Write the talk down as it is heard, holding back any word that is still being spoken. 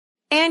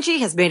Angie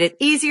has made it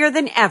easier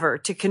than ever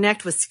to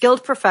connect with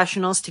skilled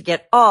professionals to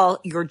get all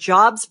your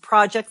jobs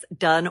projects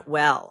done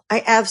well.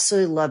 I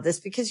absolutely love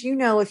this because,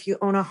 if you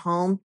own a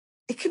home,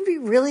 it can be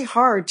really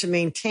hard to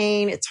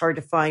maintain. It's hard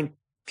to find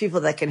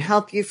people that can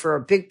help you for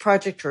a big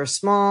project or a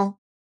small.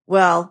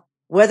 Well,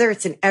 whether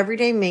it's in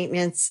everyday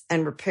maintenance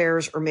and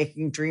repairs or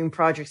making dream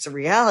projects a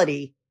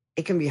reality,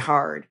 it can be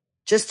hard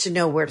just to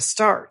know where to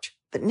start.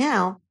 But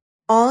now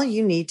all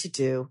you need to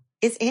do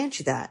is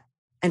Angie that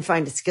and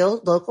find a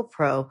skilled local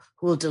pro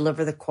who will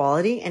deliver the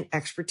quality and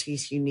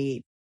expertise you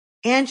need.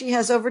 Angie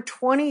has over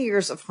 20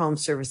 years of home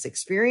service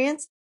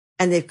experience,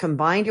 and they've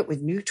combined it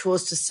with new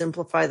tools to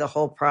simplify the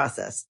whole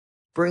process.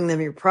 Bring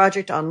them your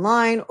project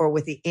online or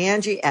with the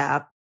Angie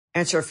app,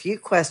 answer a few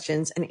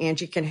questions, and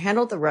Angie can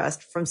handle the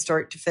rest from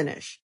start to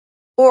finish.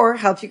 Or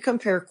help you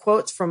compare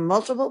quotes from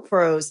multiple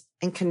pros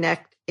and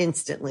connect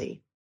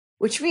instantly,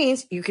 which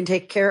means you can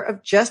take care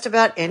of just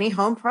about any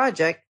home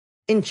project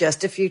in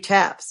just a few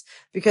taps.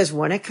 Because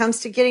when it comes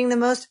to getting the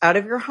most out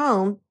of your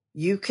home,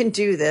 you can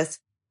do this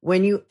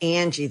when you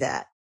Angie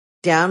that.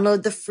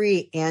 Download the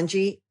free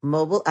Angie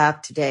mobile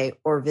app today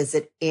or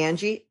visit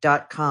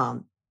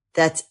Angie.com.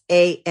 That's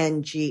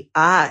ANGI.com.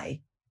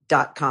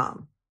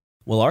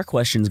 Well, our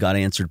questions got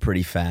answered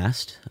pretty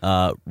fast.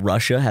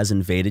 Russia has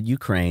invaded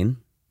Ukraine.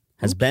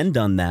 Has been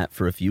done that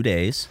for a few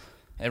days.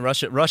 And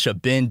Russia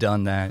been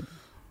done that.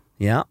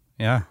 Yeah.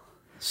 Yeah.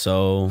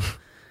 So,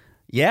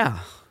 yeah.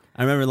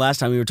 I remember last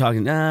time we were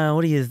talking.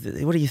 What do you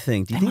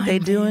think? Do you think they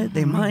do it?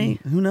 They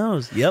might. Who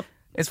knows? Yep.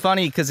 It's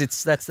funny because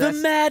that's the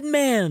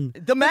madman.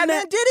 The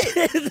madman did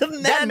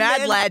it. That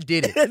mad lad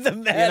did it. The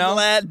mad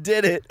lad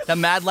did it. The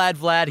mad lad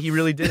Vlad, he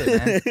really did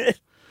it, man.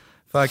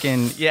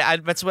 Fucking yeah.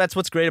 That's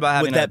what's great about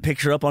having with that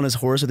picture up on his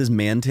horse with his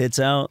man tits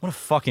out. What a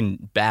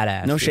fucking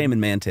badass. No dude. shame in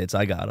man tits.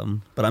 I got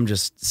him, but I'm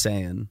just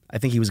saying. I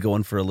think he was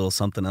going for a little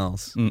something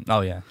else.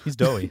 Oh yeah, he's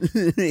doughy.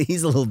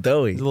 He's a little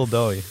doughy. He's a little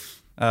doughy.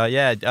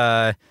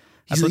 Yeah.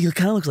 He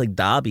kind of looks like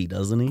Dobby,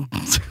 doesn't he?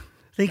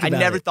 I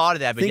never thought of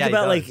that, but think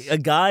about like a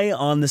guy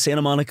on the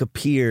Santa Monica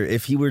Pier.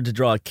 If he were to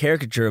draw a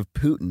caricature of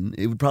Putin,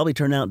 it would probably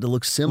turn out to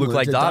look similar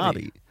like to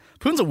Dobby.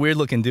 Putin's a weird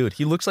looking dude.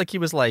 He looks like he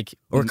was like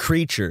or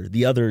Creature,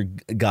 the other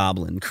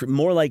goblin,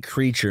 more like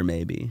Creature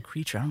maybe.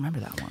 Creature, I don't remember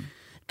that one.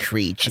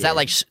 Creature. Is that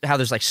like how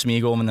there's like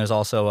Smeagol and there's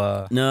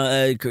also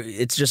No,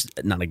 it's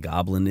just not a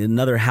goblin.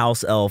 Another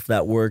house elf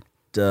that worked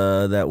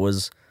that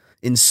was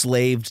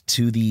enslaved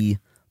to the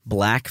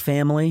Black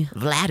family.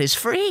 Vlad is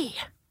free.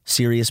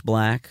 Sirius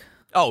Black.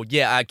 Oh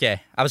yeah,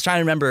 okay. I was trying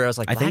to remember. I was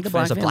like, I think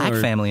there's a Black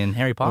family in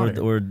Harry Potter,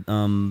 or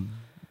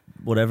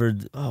whatever.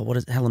 Oh, what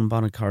is Helen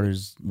Bonham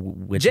Carter's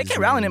witch? J.K.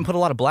 Rowling didn't put a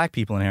lot of black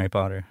people in Harry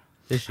Potter.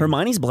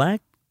 Hermione's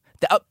black.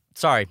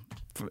 Sorry,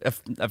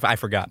 if I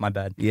forgot. My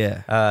bad.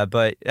 Yeah.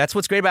 But that's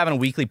what's great about having a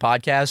weekly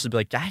podcast. To be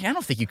like, I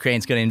don't think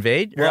Ukraine's going to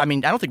invade. Well, I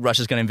don't think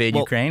Russia's going to invade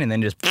Ukraine, and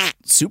then just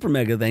super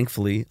mega.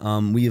 Thankfully,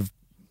 we have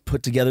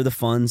put together the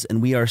funds,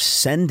 and we are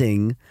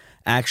sending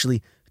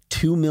actually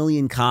 2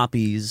 million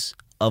copies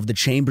of the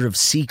Chamber of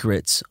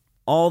Secrets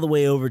all the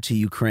way over to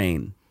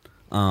Ukraine.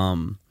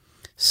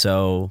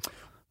 So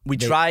we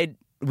tried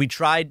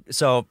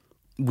to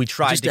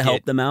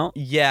help them out.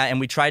 Yeah, and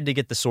we tried to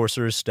get the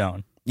Sorcerer's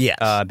Stone. Yes.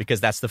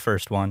 Because that's the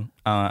first one.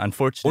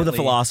 Unfortunately, or the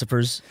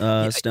Philosopher's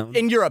Stone.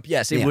 In Europe,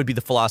 yes, it would be the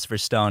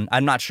Philosopher's Stone.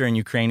 I'm not sure in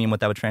Ukrainian what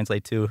that would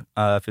translate to,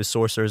 if it's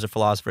sorcerers or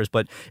philosophers,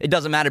 but it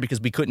doesn't matter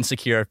because we couldn't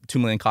secure 2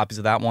 million copies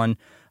of that one.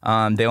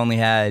 They only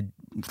had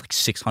like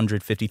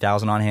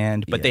 650,000 on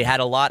hand, but they had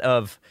a lot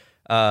of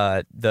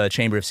the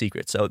Chamber of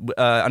Secrets. So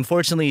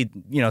unfortunately,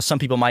 some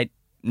people might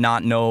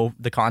not know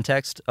the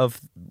context of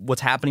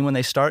what's happening when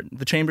they start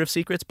the Chamber of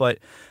Secrets, but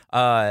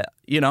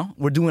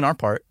we're doing our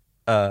part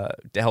to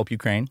help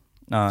Ukraine.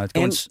 It's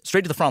going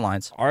straight to the front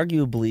lines.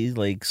 Arguably,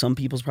 like some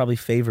people's probably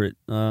favorite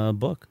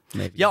book.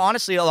 Maybe. Yeah,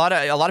 honestly, a lot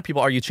of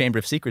people argue Chamber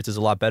of Secrets is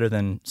a lot better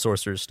than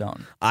Sorcerer's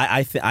Stone.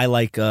 I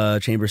like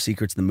Chamber of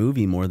Secrets the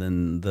movie more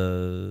than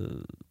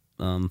the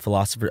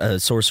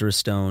Sorcerer's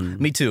Stone.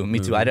 Me too.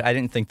 I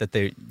didn't think that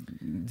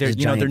there's a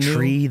giant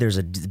tree. There's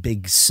a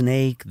big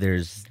snake.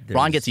 There's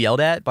Ron gets yelled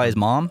at by his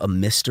mom. A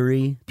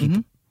mystery.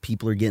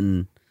 People are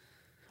getting.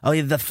 Oh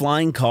yeah, the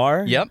flying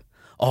car. Yep.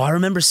 Oh, I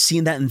remember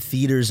seeing that in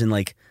theaters and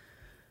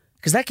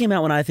because that came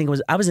out when I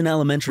was in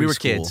elementary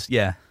school. We were kids.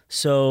 Yeah.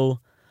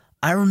 So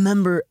I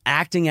remember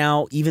acting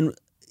out even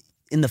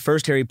in the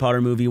first Harry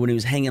Potter movie when he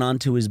was hanging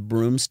onto his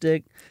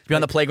broomstick. Be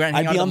on the playground.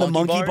 I'd be on the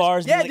monkey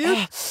bars. Yeah,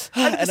 dude.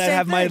 And I'd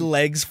have my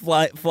legs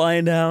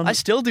flying down. I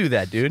still do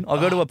that, dude. I'll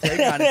go to a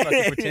playground and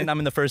fucking pretend I'm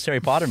in the first Harry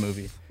Potter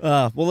movie.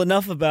 Well,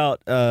 enough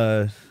about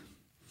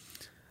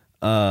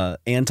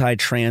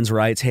anti-trans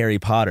rights Harry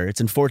Potter. It's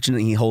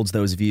unfortunate he holds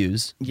those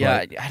views.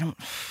 Yeah, I don't.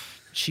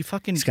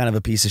 He's kind of a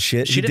piece of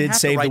shit. He did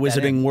save the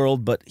wizarding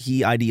world, but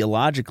he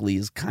ideologically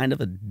is kind of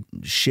a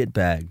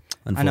shitbag,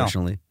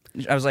 unfortunately.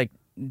 I was like,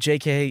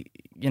 JK,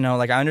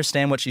 I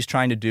understand what she's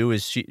trying to do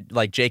is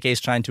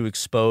JK's trying to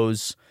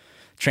expose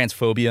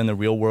transphobia in the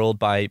real world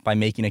by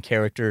making a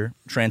character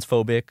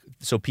transphobic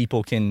so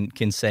people can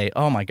say,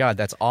 oh my God,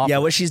 that's awful. Yeah,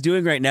 what she's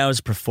doing right now is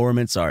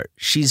performance art.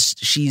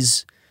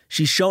 She's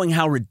she's showing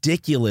how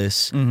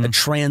ridiculous a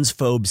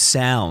transphobe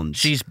sounds.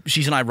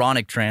 She's an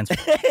ironic trans.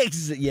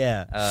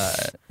 Yeah.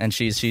 And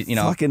she you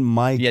know, fucking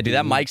Mike. yeah, dude,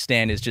 that mic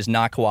stand is just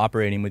not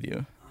cooperating with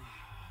you.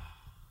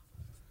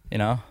 You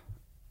know,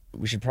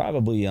 we should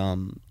probably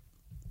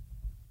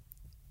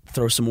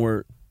throw some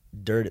more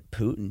dirt at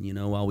Putin, you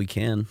know, while we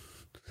can,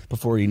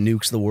 before he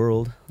nukes the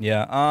world.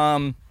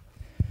 Yeah.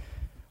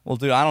 Well,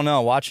 dude, I don't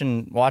know.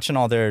 Watching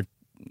all their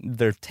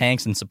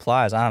tanks and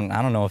supplies, I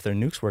don't know if their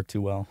nukes work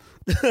too well.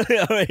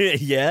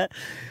 Yeah. Dude,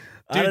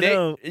 I don't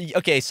know.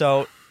 Okay,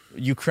 so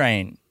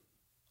Ukraine.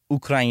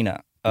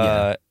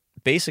 Yeah.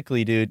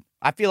 Basically, dude,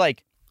 I feel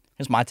like,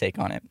 here's my take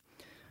on it,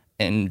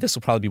 and this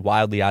will probably be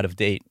wildly out of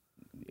date.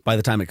 By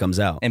the time it comes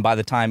out. And by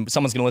the time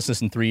someone's going to listen to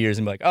this in 3 years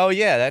and be like, oh,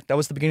 yeah, that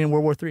was the beginning of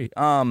World War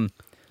III.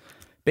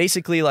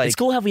 Basically, like... It's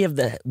cool how we have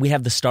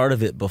the start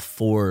of it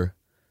before...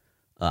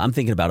 I'm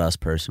thinking about us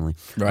personally.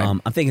 Right.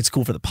 I think it's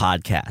cool for the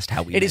podcast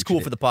how we. It is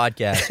cool for the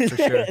podcast, for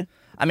sure.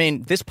 I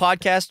mean, this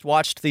podcast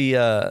watched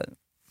the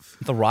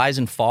rise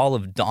and fall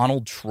of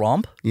Donald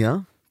Trump.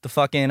 Yeah. The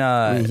fucking.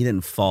 I mean, he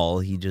didn't fall.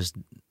 He just.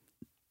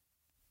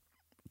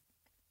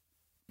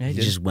 Yeah, he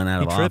just went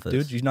out of tripped, office.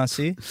 Dude. Did you not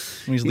see? When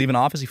he was leaving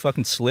office, he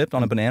fucking slipped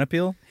on a banana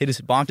peel,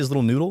 bonked his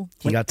little noodle.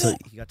 He got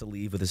to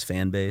leave with his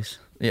fan base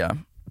Yeah.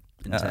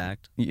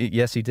 intact.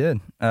 Yes, he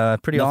did.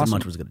 Pretty Nothing awesome.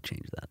 much was going to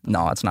change that.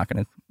 No, it's not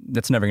gonna.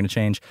 That's never gonna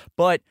change.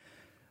 But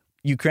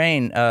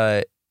Ukraine,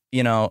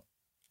 you know,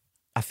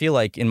 I feel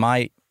like in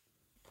my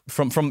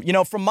from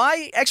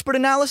my expert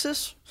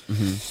analysis,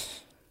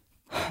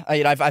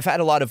 I've had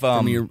a lot of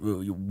From your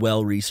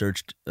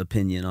well-researched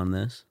opinion on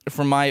this,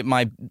 from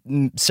my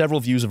several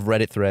views of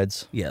Reddit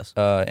threads, yes,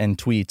 and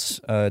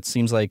tweets. It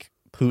seems like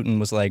Putin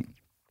was like,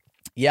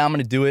 "Yeah, I'm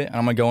gonna do it.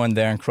 I'm gonna go in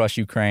there and crush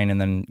Ukraine, and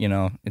then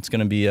it's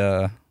gonna be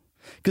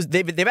because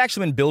they've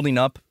actually been building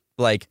up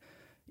like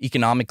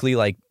economically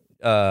like."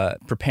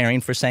 Preparing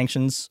for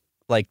sanctions,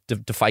 like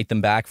to fight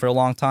them back for a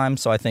long time.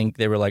 So I think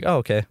they were like, oh,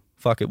 okay,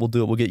 fuck it, we'll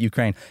do it. We'll get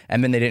Ukraine.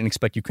 And then they didn't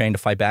expect Ukraine to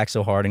fight back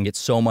so hard and get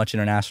so much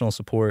international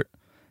support.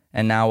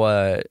 And now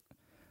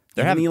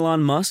they're having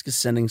Elon Musk is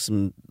sending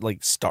some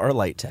like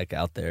Starlight tech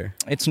out there.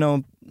 It's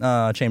no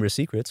Chamber of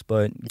Secrets,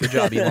 but good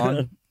job,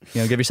 Elon.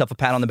 Give yourself a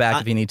pat on the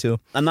back if you need to.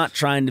 I'm not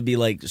trying to be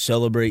like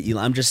celebrate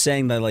Elon. I'm just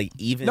saying that like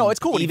it's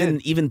cool.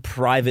 Even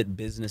private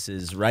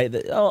businesses, right?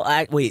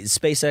 Wait,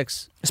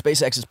 SpaceX.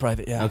 SpaceX is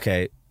private, yeah.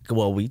 Okay.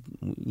 Well, we're a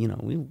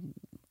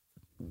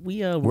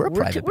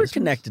private we're business.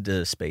 connected to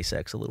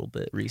SpaceX a little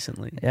bit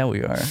recently. Yeah,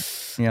 we are.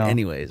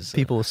 Anyways,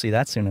 people will see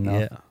that soon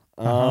enough.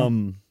 Yeah.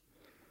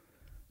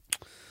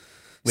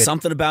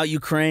 Something about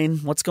Ukraine.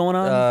 What's going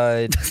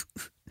on?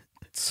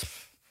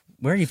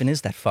 Where even is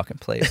that fucking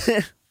place?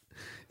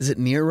 Is it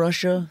near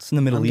Russia? It's in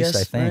the Middle East,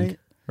 I think.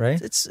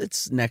 Right?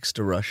 It's next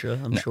to Russia,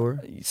 I'm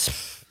sure. In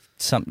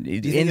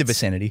the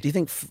vicinity. Do you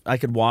think I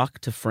could walk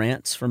to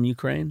France from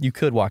Ukraine? You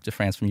could walk to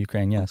France from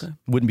Ukraine, yes. Okay.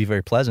 Wouldn't be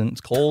very pleasant.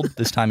 It's cold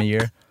this time of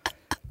year.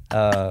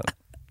 I'm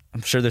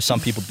sure there's some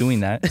people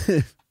doing that.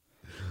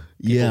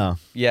 Yeah.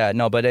 Yeah,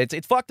 no, but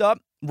it's fucked up.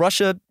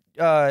 Russia,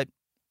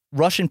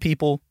 Russian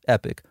people,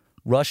 epic.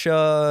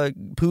 Russia,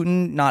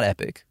 Putin, not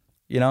epic.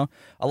 A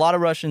lot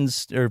of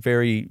Russians are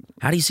very...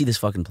 How do you see this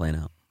fucking playing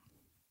out?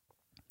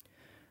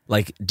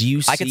 Like, do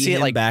you see, I could see him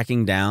it, like,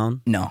 backing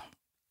down? No.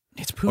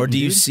 It's Putin, Or do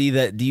you dude. see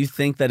that? Do you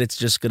think that it's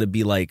just going to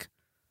be like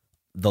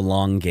the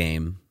long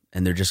game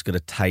and they're just going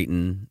to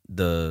tighten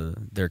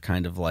their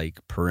kind of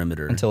like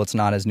perimeter? Until it's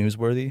not as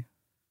newsworthy?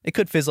 It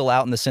could fizzle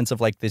out in the sense of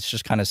like this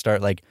just kind of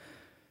start like...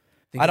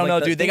 Think I don't of,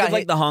 like, know, dude. They think got of,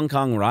 like hit- the Hong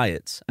Kong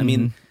riots. I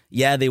mean,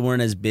 yeah, they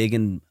weren't as big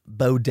and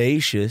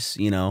bodacious,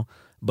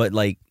 but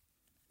like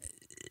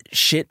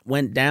shit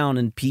went down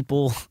and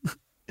people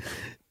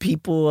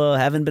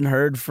haven't been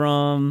heard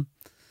from.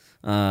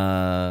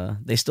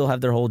 They still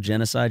have their whole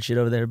genocide shit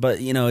over there, but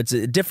it's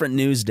a different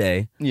news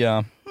day.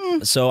 Yeah.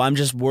 So I'm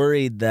just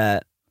worried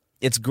that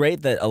it's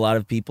great that a lot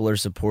of people are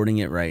supporting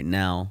it right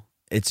now.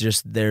 It's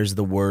just there's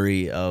the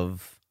worry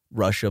of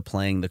Russia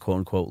playing the quote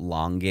unquote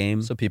long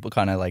game. So people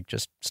kind of like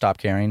just stop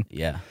caring.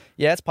 Yeah.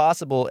 Yeah, it's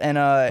possible. And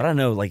But I don't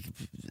know, like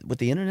with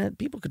the internet,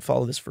 people could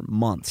follow this for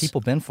months. people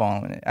been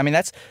following it. I mean,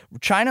 that's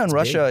China and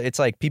Russia. It's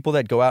like people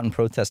that go out and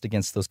protest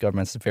against those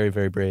governments is very,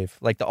 very brave.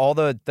 Like all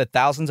the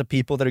thousands of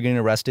people that are getting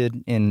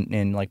arrested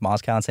in like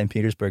Moscow and St.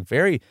 Petersburg,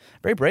 very,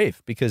 very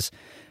brave. Because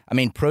I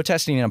mean,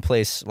 protesting in a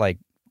place like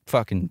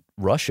fucking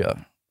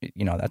Russia,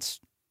 that's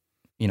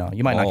you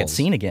might not get Balls.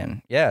 seen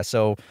again. Yeah.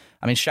 So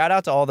I mean, shout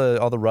out to all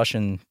the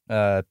Russian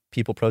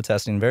people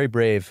protesting. Very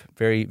brave.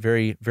 Very,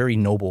 very, very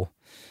noble.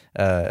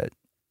 You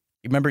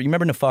remember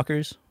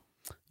Nafuckers?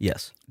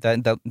 Yes.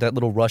 That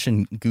little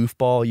Russian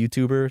goofball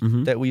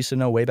YouTuber that we used to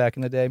know way back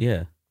in the day.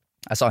 Yeah.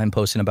 I saw him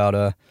posting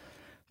about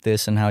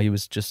this and how he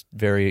was just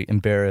very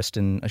embarrassed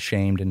and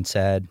ashamed and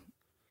sad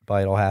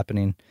by it all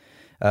happening,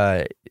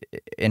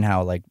 and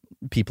how like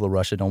people of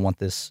Russia don't want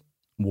this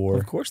war.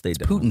 Of course they It's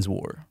don't. Putin's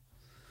war.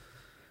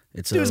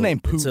 It's Dude's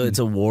named Putin. It's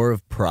a war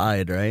of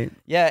pride, right?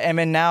 Yeah, I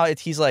mean now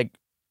he's like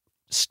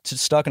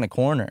stuck in a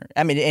corner.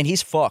 I mean, and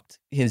he's fucked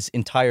his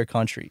entire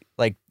country.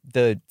 Like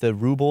the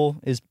ruble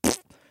is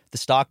The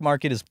stock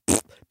market is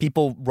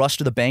people rush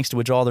to the banks to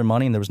withdraw their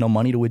money, and there was no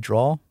money to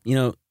withdraw. You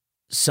know,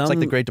 It's like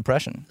the Great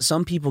Depression.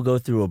 Some people go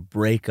through a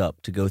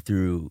breakup to go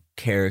through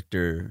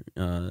character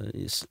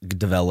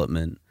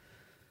development,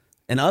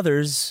 and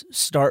others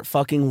start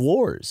fucking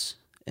wars,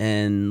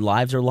 and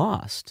lives are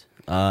lost.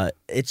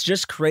 It's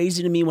just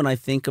crazy to me when I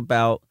think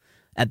about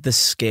at the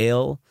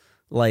scale.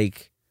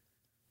 Like,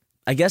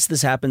 I guess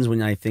this happens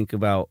when I think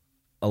about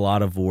a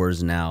lot of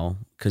wars now,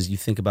 because you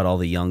think about all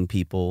the young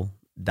people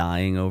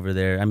dying over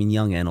there. I mean,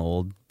 young and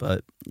old,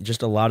 but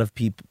just a lot of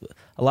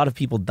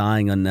people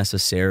dying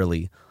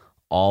unnecessarily,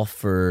 all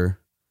for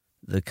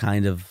the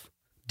kind of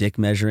dick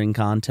measuring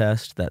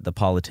contest that the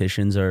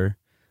politicians are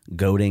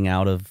goading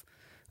out of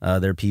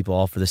their people,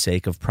 all for the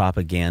sake of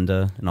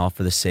propaganda and all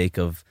for the sake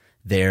of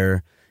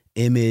their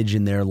image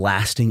and their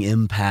lasting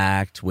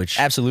impact. Which,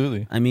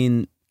 absolutely, I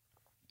mean,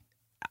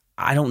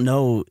 I don't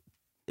know.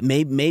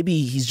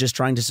 Maybe he's just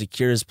trying to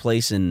secure his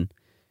place in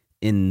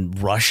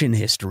Russian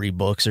history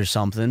books or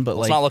something. But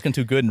it's not looking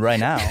too good right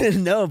now.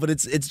 No, but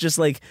it's just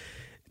like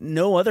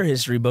no other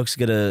history book's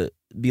gonna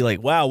be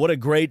like, wow, what a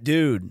great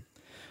dude.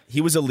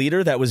 He was a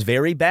leader that was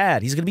very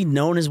bad. He's gonna be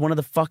known as one of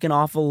the fucking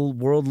awful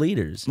world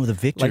leaders. Well, the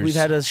victors. Like, we've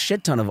had a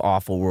shit ton of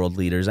awful world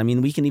leaders. I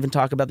mean, we can even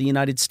talk about the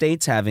United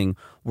States having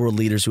world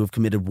leaders who have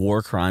committed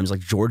war crimes,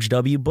 like George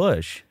W.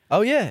 Bush.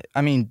 Oh yeah,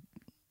 I mean,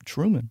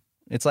 Truman.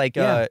 It's like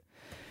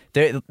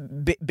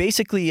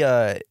basically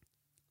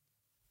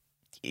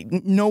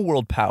no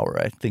world power,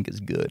 I think, is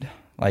good.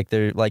 Like,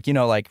 they're like, you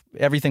know, like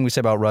everything we say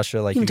about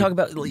Russia, like you can talk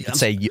about,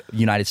 say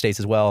United States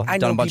as well. I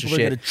done know a bunch people of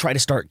shit. are gonna try to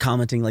start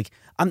commenting like,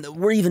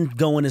 we're even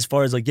going as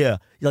far as like, yeah,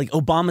 like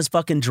Obama's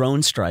fucking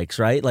drone strikes,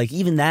 right? Like,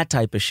 even that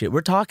type of shit.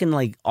 We're talking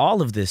like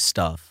all of this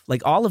stuff.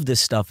 Like, all of this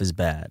stuff is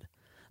bad.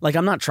 Like,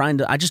 I'm not trying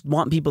to. I just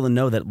want people to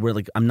know that we're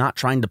like, I'm not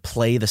trying to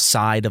play the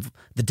side of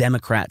the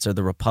Democrats or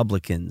the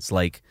Republicans.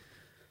 Like,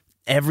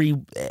 every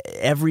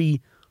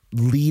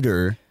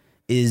leader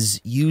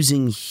is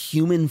using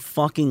human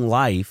fucking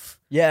life,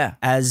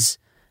 as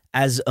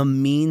a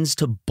means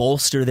to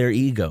bolster their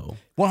ego.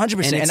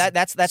 100%, and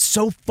that's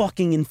so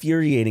fucking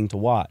infuriating to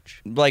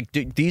watch. Like,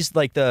 these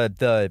like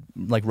the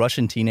like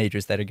Russian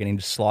teenagers that are getting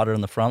slaughtered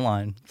on the front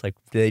line. It's like,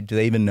 do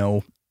they even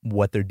know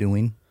what they're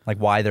doing? Like,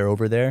 why they're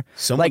over there?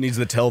 Someone needs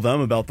to tell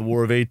them about the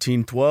War of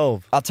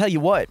 1812. I'll tell you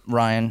what,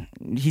 Ryan.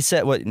 He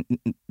said what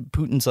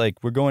Putin's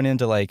like, we're going in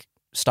to like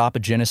stop a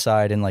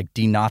genocide and like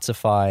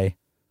denazify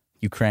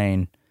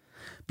Ukraine.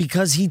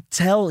 Because he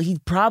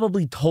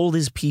probably told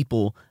his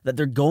people that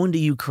they're going to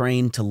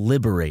Ukraine to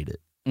liberate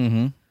it.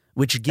 Mm-hmm.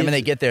 Which gives, and when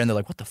they get there and they're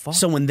like, what the fuck?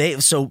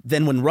 So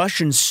then when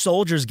Russian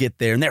soldiers get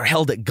there and they're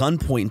held at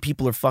gunpoint and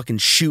people are fucking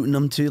shooting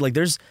them too, like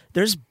there's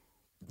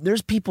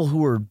people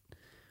who are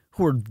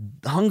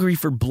hungry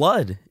for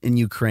blood in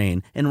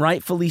Ukraine, and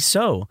rightfully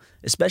so,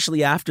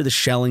 especially after the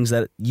shellings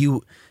that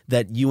you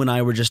and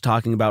I were just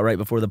talking about right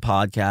before the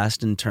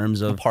podcast in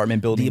terms of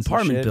apartment buildings,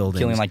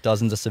 killing like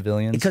dozens of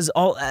civilians. Because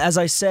as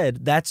I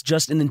said, that's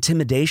just an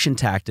intimidation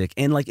tactic,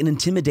 and like an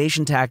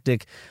intimidation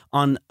tactic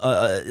on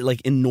like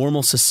in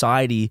normal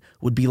society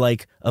would be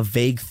like a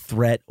vague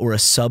threat or a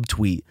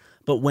subtweet.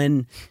 But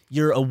when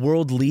you're a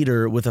world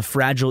leader with a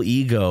fragile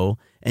ego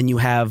and you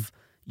have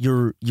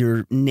your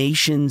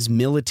nation's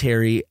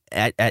military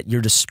at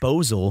your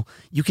disposal,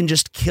 you can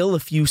just kill a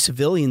few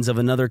civilians of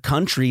another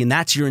country, and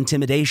that's your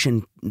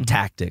intimidation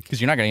tactic.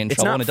 Because you're not going to get in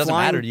trouble, and it doesn't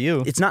matter to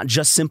you. It's not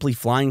just simply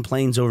flying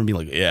planes over and being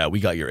like, yeah, we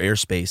got your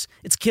airspace.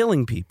 It's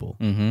killing people.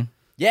 Mm-hmm.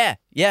 Yeah.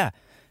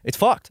 It's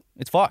fucked.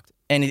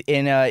 And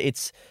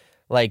it's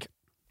like,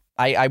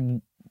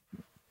 it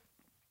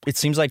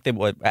seems like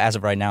as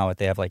of right now,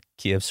 they have like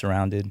Kiev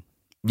surrounded.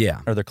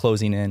 Yeah. Or they're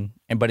closing in.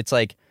 But it's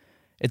like,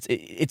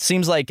 It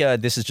seems like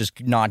this has just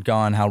not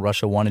gone how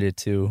Russia wanted it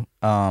to.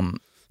 And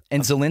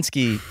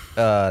Zelensky,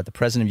 the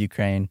president of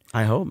Ukraine,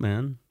 I hope,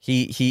 man.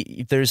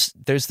 There's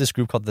this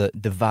group called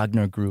the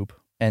Wagner Group,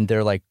 and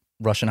they're like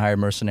Russian hired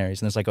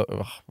mercenaries, and there's like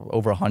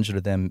over 100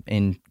 of them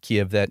in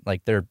Kiev that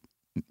like their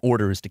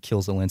order is to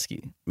kill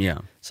Zelensky. Yeah.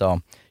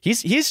 So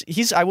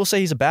he's I will say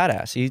he's a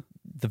badass.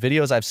 The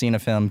videos I've seen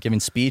of him giving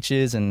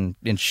speeches and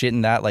shit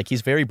and that, like,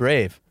 he's very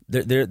brave.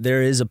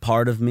 There is a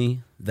part of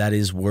me that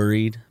is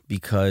worried,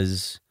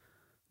 because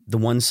the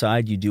one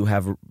side you do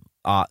have,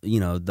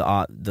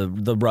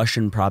 the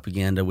Russian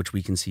propaganda, which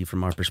we can see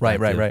from our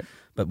perspective. Right.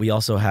 But we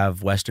also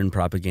have Western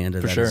propaganda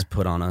that is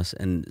put on us.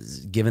 And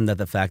given that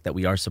the fact that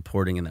we are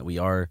supporting and that we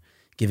are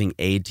giving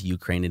aid to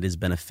Ukraine, it is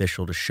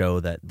beneficial to show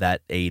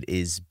that aid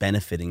is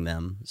benefiting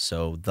them.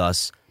 So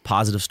thus,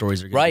 positive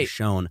stories are going to be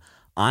shown.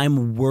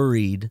 I'm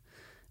worried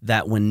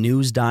that when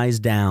news dies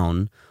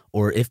down,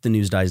 or if the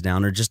news dies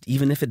down, or just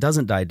even if it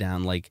doesn't die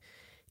down, like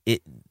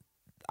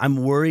I'm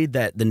worried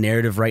that the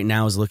narrative right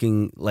now is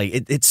looking like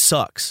it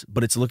sucks,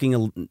 but it's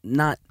looking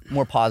not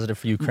more positive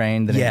for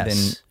Ukraine than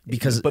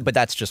because but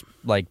that's just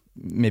like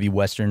maybe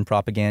Western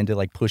propaganda,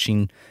 like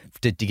pushing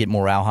to get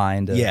morale high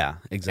and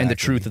exactly, and the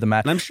truth of the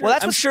matter. I'm sure.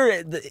 I'm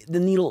sure the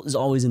needle is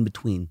always in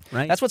between,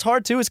 right? That's what's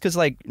hard too, is because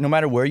like no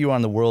matter where you are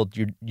in the world,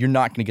 you're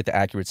not going to get the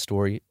accurate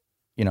story,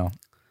 you know.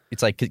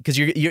 It's like because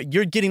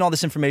you're getting all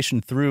this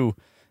information through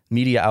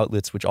media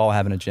outlets, which all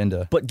have an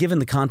agenda. But given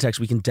the context,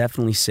 we can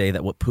definitely say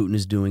that what Putin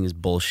is doing is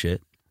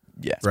bullshit.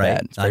 Yeah, it's right.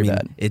 bad. It's very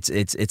bad.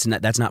 It's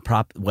not, that's not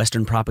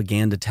Western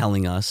propaganda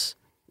telling us,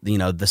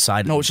 the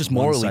side. No, it's just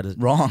morally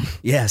wrong.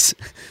 Yes.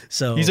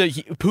 So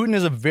Putin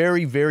is a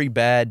very, very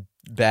bad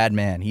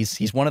man.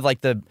 He's one of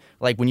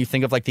when you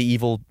think of like the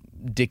evil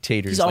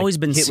dictators. He's always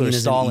been Hitler, seen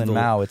as Stalin, an evil,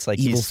 Mao. It's like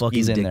evil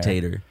fucking in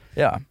dictator. There.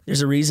 Yeah.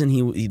 There's a reason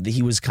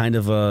he was kind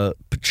of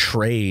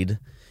portrayed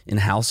in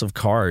House of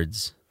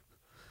Cards.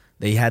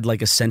 They had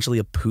like essentially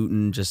a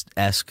Putin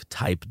just-esque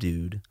type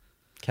dude.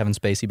 Kevin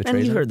Spacey betrays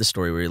And you him. heard the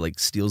story where he like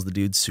steals the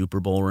dude's Super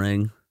Bowl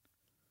ring.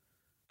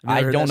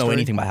 I don't know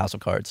anything about House of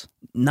Cards.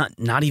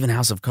 Not even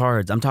House of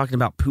Cards. I'm talking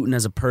about Putin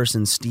as a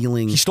person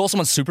stealing. He stole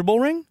someone's Super Bowl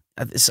ring?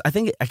 I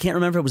can't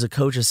remember if it was a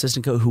coach,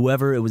 assistant coach,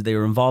 whoever it was. They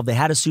were involved. They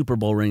had a Super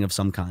Bowl ring of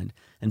some kind.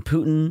 And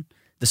Putin,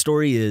 the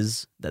story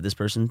is that this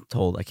person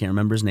told, I can't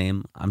remember his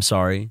name. I'm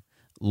sorry.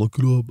 Look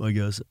it up, I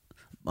guess.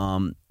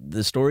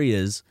 The story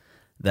is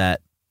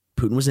that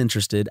Putin was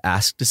interested,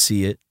 asked to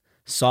see it,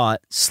 saw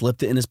it,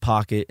 slipped it in his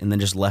pocket, and then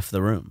just left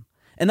the room.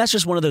 And that's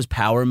just one of those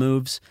power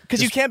moves.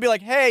 Because you can't be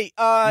like, hey,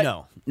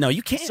 No,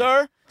 you can't.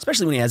 Sir?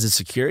 Especially when he has his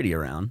security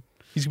around.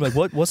 He's gonna be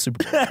like, what's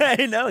Super Bowl?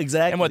 I know,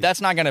 exactly. And what?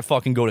 That's not gonna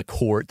fucking go to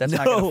court. That's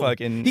not gonna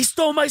fucking. He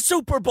stole my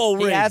Super Bowl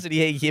ring. He has it.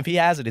 If he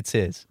has it, it's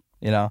his.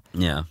 Yeah.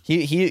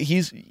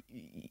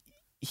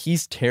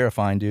 He's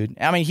terrifying, dude.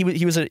 I mean,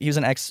 he was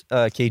an ex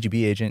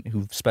KGB agent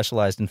who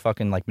specialized in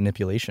fucking like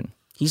manipulation.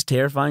 He's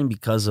terrifying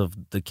because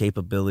of the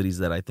capabilities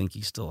that I think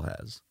he still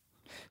has.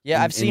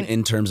 Yeah, I've seen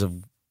in terms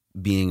of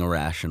being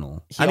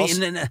irrational.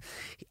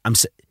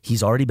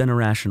 He's already been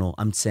irrational.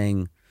 I'm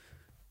saying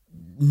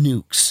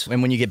nukes.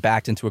 And when you get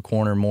backed into a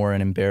corner more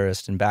and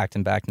embarrassed and backed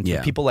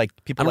into people like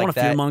I don't want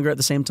to fearmonger at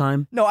the same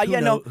time. No,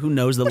 who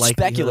knows the likelihood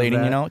speculating,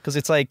 of that? because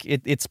it's like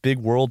it's big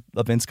world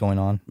events going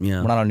on.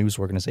 Yeah. We're not a news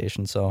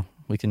organization, so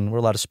we're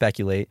allowed to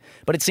speculate.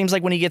 But it seems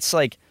like when he gets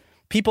like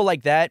people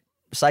like that,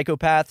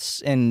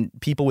 psychopaths and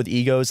people with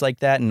egos like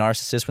that and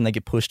narcissists, when they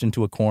get pushed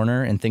into a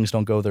corner and things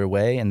don't go their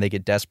way and they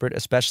get desperate,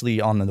 especially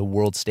on the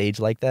world stage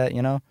like that,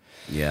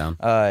 Yeah.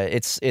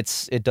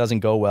 it doesn't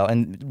go well.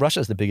 And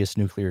Russia's the biggest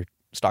nuclear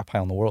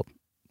stockpile in the world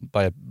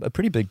by a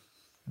pretty big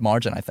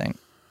margin, I think.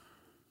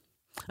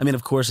 I mean,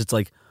 of course, it's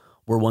like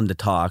we're one to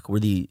talk. We're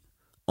the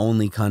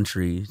only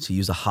country to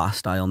use a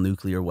hostile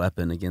nuclear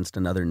weapon against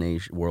another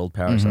nation, world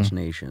power such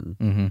nation.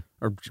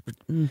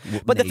 Mm-hmm.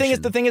 But the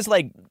thing is,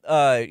 like,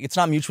 it's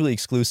not mutually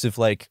exclusive.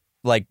 Like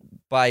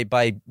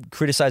by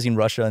criticizing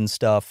Russia and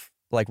stuff,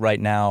 like right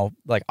now,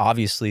 like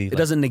obviously, it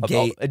doesn't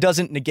negate. It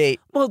doesn't negate.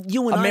 Well,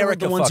 you and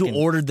America I are the ones who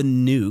ordered the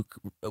nuke.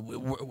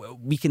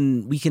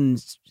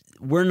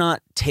 We're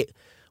not.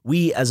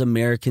 We as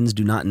Americans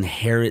do not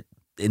inherit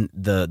in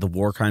the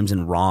war crimes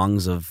and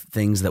wrongs of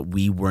things that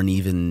we weren't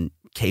even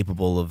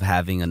capable of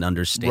having an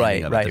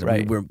understanding of.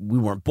 Right. We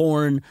weren't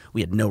born.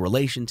 We had no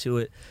relation to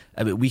it.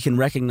 I mean, we can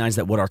recognize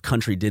that what our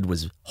country did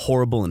was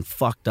horrible and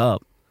fucked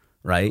up,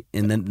 right?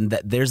 And then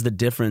there's the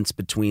difference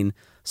between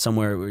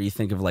somewhere where you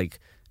think of like,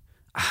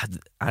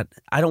 I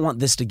don't want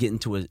this to get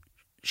into a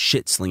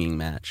shit slinging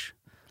match.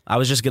 I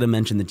was just going to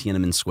mention the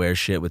Tiananmen Square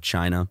shit with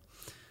China,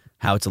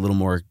 how it's a little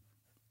more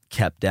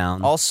kept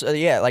down. Also,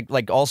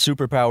 like all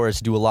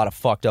superpowers do a lot of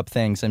fucked up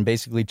things, and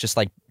basically just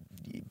like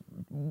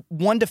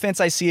one defense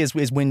I see is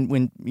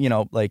when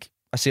like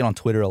I see it on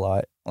Twitter a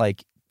lot,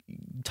 like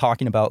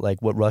talking about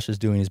like what Russia's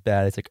doing is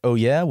bad. It's like, oh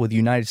yeah, well the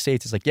United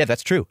States is like, yeah,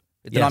 that's true.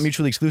 They're not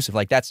mutually exclusive.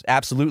 Like that's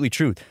absolutely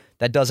true.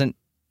 That doesn't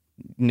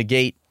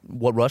negate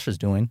what Russia's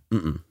doing.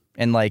 Mm-mm.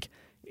 And like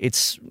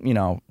it's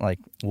like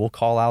we'll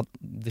call out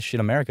the shit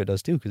America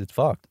does too because it's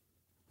fucked.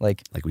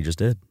 Like we just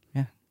did.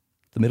 Yeah,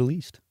 the Middle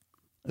East.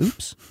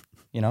 Oops,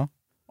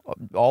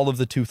 all of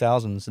the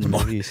 2000s in the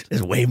Middle East.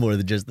 There's way more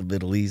than just the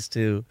Middle East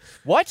too.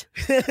 What?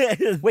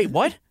 Wait,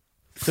 what?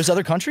 There's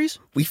other countries?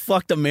 We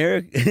fucked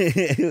America.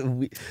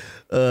 Dude,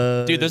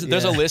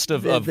 there's a list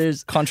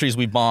of countries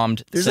we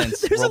bombed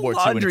since World War II.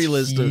 There's a laundry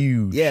list.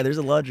 Huge. There's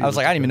a laundry list. I was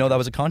like, I didn't even know that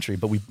was a country,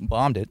 but we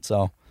bombed it,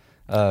 so...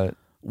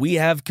 we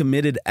have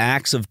committed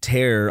acts of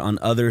terror on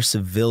other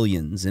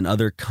civilians in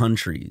other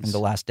countries. In the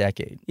last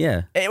decade.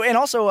 Yeah. And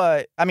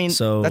also,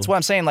 that's what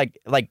I'm saying, like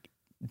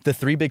the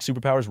three big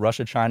superpowers,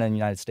 Russia, China, and the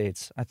United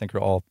States, I think are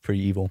all pretty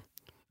evil.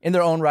 In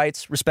their own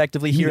rights,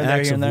 respectively, here and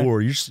there, here and there.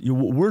 War.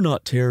 We're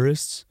not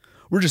terrorists.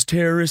 We're just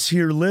terrorists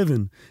here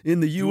living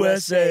in the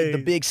USA, the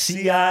big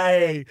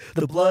CIA,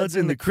 the Bloods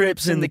and the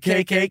Crips and the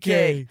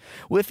KKK.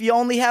 Well, if you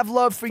only have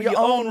love for your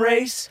own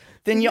race,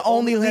 then you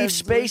only leave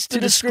space to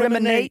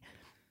discriminate.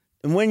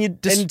 And when you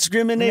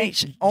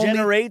discriminate,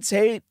 generates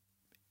hate.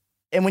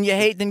 And when you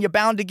hate, then you're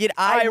bound to get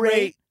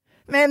irate.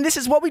 Man, this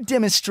is what we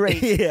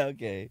demonstrate. Yeah,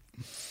 okay.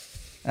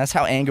 That's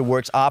how anger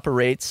works,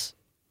 operates.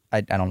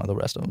 I don't know the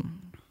rest of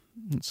them.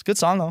 It's a good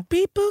song though.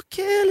 People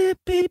killing,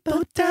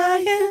 people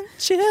dying,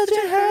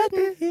 children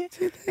hurting.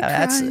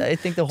 I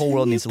think the whole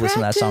world needs to listen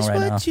to that song right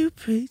now. You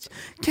preach?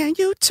 Can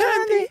you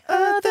turn the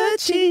other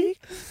cheek?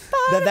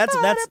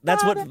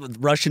 That's what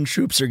Russian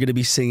troops are going to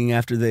be singing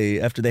after they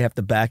have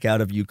to back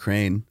out of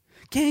Ukraine.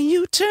 Can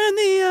you turn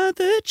the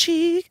other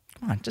cheek?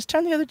 Come on, just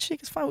turn the other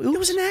cheek. It's fine. Oops. It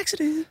was an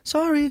accident.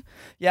 Sorry.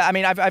 Yeah, I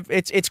mean,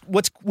 it's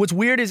what's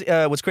weird is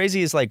what's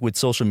crazy is like with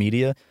social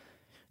media,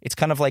 it's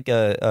kind of like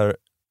a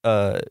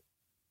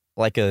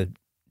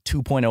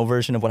 2.0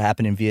 version of what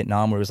happened in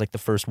Vietnam, where it was like the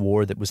first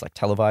war that was like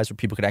televised, where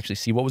people could actually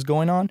see what was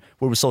going on.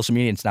 Where with social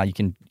media, it's now you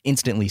can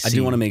instantly see. I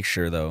do want to make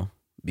sure though,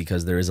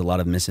 because there is a lot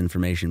of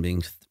misinformation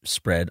being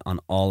spread on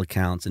all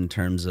accounts in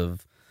terms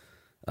of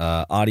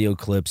audio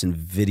clips and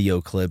video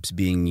clips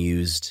being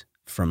used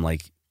from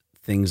like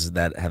things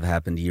that have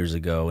happened years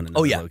ago in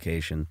another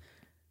location.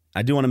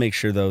 I do want to make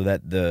sure though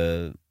that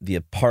the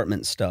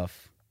apartment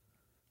stuff,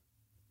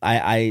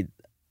 I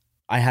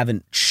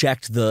haven't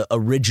checked the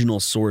original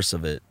source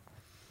of it.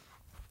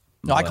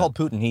 No, I called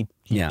Putin.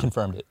 He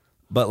confirmed it.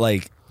 But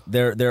like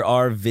there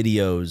are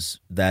videos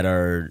that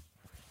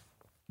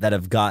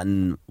have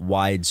gotten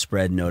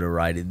widespread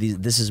notoriety.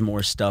 This is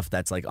more stuff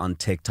that's like on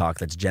TikTok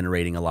that's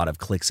generating a lot of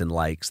clicks and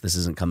likes. This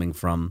isn't coming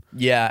from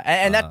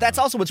and that's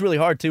also what's really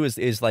hard too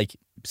is like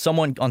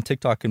someone on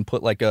TikTok can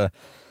put like a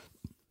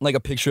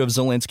picture of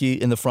Zelensky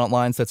in the front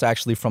lines that's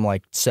actually from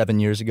like 7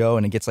 years ago,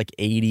 and it gets like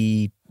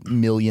 80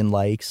 million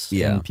likes.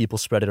 Yeah. And people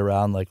spread it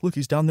around like, look,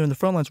 he's down there in the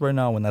front lines right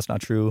now, when that's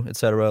not true,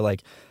 etc.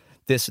 Like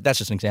that's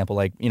just an example.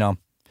 Like, you know,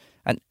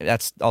 and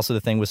that's also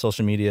the thing with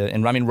social media.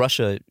 And I mean,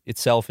 Russia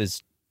itself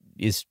is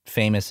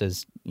famous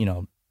as, you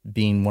know,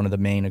 being one of the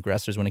main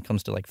aggressors when it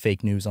comes to like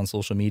fake news on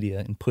social media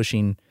and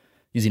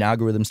using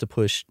algorithms to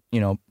push,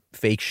 you know,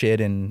 fake shit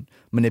and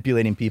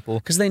manipulating people.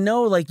 Because they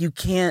know like you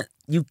can't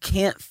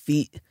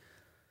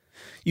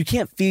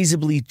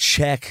feasibly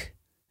check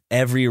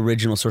every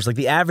original source. Like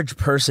the average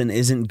person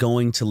isn't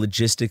going to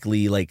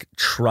logistically like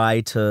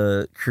try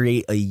to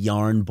create a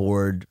yarn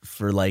board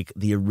for like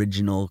the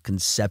original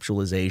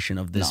conceptualization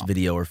of this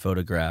video or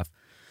photograph.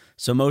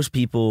 So most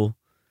people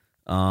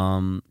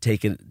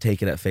take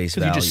it at face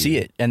value. You just see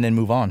it and then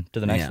move on to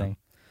the next thing.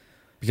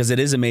 Because it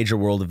is a major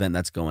world event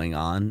that's going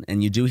on,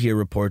 and you do hear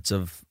reports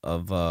of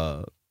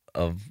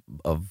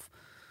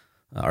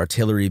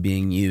artillery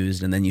being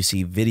used, and then you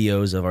see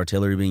videos of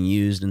artillery being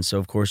used, and so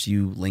of course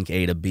you link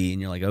A to B, and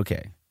you're like,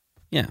 okay,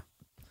 yeah.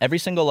 Every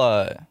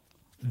single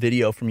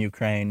video from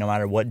Ukraine, no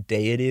matter what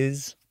day it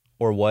is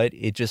or what,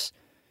 it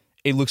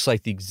looks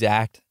like the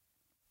exact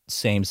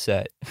same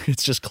set.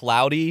 It's just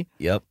cloudy,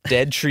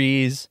 dead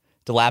trees,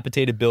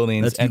 dilapidated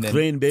buildings. That's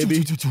Ukraine,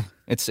 baby.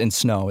 It's in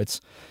snow.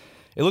 It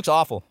looks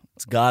awful.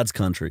 It's God's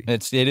country.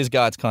 It is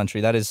God's country.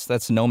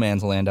 That's no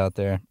man's land out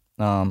there.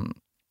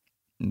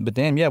 But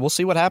damn, yeah, we'll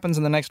see what happens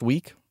in the next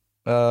week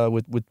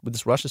with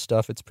this Russia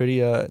stuff. It's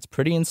pretty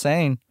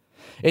insane.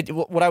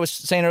 What I was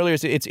saying earlier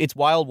is it's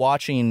wild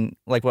watching,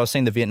 like what I was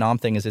saying, the Vietnam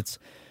thing is it's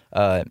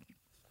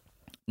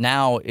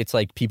now it's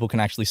like people can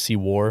actually see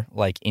war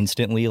like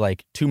instantly,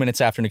 like 2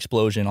 minutes after an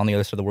explosion on the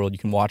other side of the world, you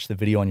can watch the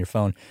video on your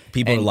phone.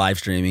 People are live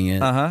streaming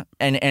it.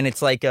 And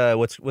it's like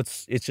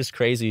it's just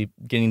crazy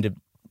getting to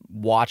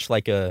watch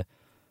like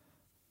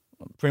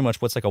pretty much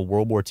what's like a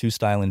World War II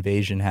style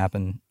invasion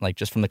happen, like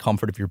just from the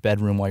comfort of your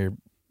bedroom while you're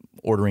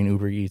ordering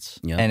Uber Eats.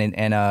 Yeah.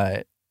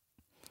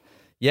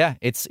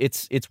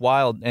 It's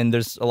wild, and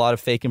there's a lot of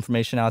fake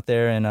information out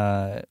there, and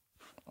a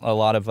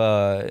lot of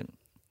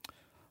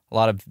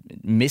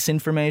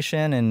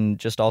misinformation, and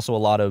just also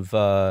a lot of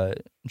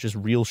just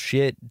real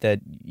shit that,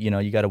 you know,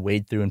 you got to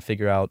wade through and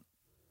figure out.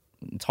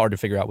 It's hard to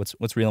figure out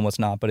what's real and what's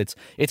not, but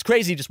it's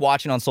crazy just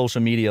watching on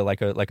social media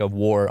like a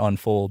war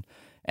unfold,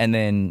 and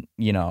then,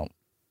 you know,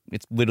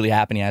 it's literally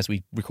happening as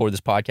we record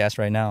this podcast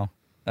right now.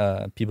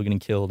 People getting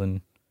killed,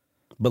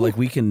 but like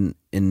we can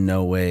in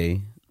no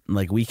way,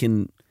 like we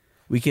can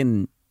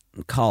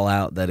call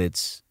out that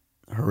it's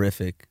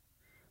horrific,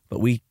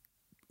 but we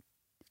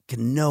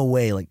can no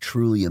way like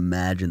truly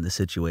imagine the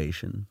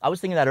situation. I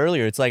was thinking that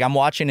earlier. It's like I'm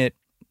watching it,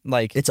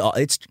 like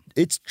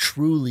it's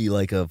truly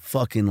like a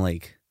fucking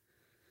like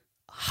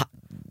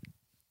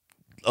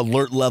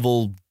alert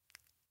level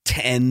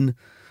 10,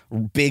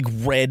 big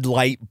red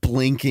light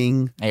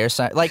blinking, air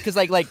sign, like because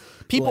like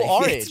people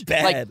our age,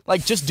 bad.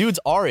 like just dudes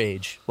our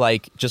age,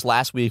 like just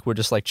last week we're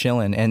just like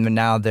chilling, and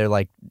now they're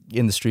like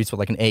in the streets with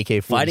like an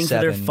AK-47, fighting for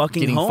their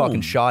fucking getting home,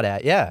 fucking shot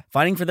at,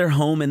 fighting for their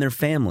home and their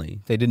family.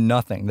 They did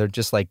nothing. They're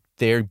just like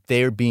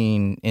they're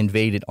being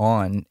invaded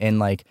on, and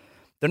like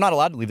they're not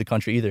allowed to leave the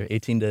country either.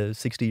 18 to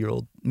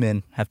 60-year-old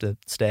men have to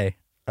stay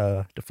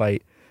to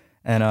fight,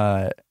 and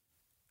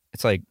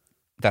it's like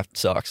that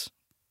sucks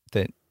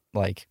that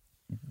like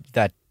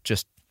that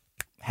just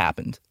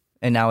happened.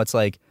 And now it's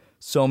like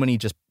so many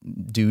just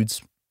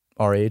dudes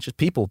our age, just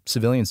people,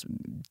 civilians,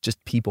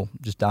 just people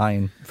just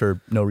dying for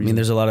no reason. I mean,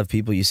 there's a lot of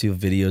people, you see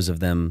videos of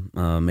them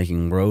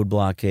making road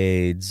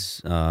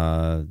blockades.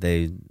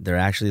 They're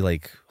actually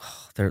like,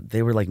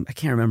 they were like, I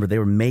can't remember, they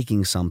were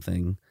making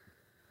something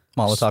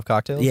Molotov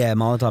cocktails. Yeah,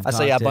 Molotov I cocktails.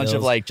 saw a bunch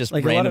of like just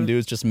Like, a lot random of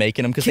dudes just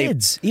making them because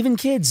kids, even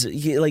kids,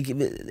 like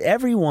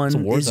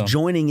everyone war is zone.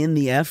 joining in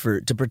the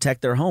effort to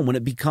protect their home. When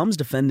it becomes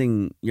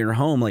defending your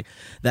home, like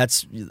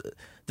that's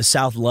the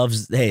South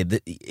loves. Hey,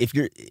 if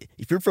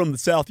you're from the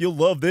South, you'll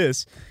love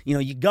this. You know,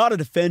 you got to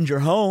defend your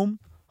home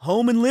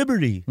and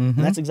liberty. And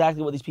that's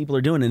exactly what these people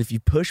are doing. And if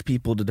you push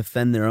people to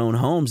defend their own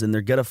homes, then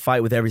they're gonna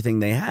fight with everything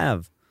they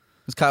have.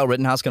 Is Kyle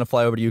Rittenhouse going to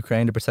fly over to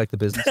Ukraine to protect the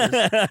businesses?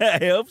 I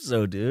hope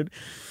so, dude.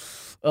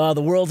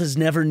 The world has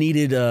never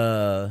needed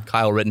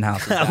Kyle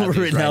Rittenhouse.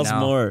 Rittenhouse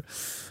more.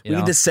 We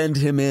need to send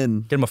him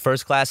in. Get him a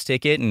first class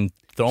ticket and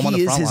throw him on the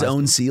He is front his lines.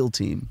 own SEAL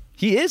team.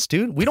 He is,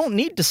 dude. We don't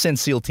need to send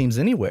SEAL teams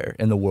anywhere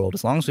in the world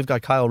as long as we've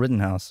got Kyle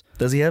Rittenhouse.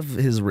 Does he have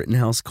his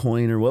Rittenhouse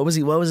coin or what was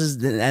he? What was his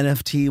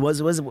NFT?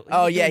 Was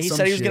Oh yeah, he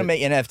said he was gonna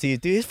make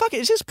NFTs. Dude,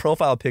 it's his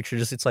profile picture.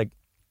 Just it's like,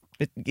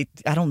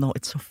 I don't know.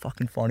 It's so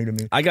fucking funny to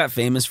me. I got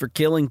famous for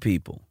killing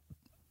people.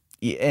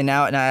 Yeah, and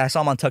now I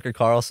saw him on Tucker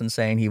Carlson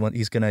saying he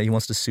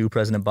wants to sue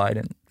President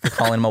Biden for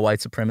calling him a white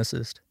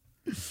supremacist.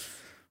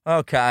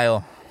 Oh,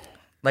 Kyle.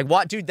 Like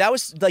what, dude? That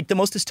was like the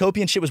most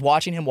dystopian shit. Was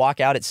watching him walk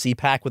out at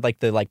CPAC with like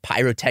the like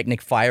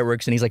pyrotechnic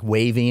fireworks, and he's like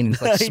waving and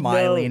he's like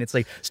smiling. And it's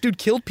like this dude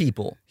killed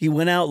people. He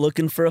went out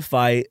looking for a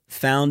fight,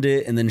 found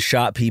it, and then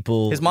shot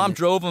people. His mom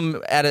drove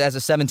him as a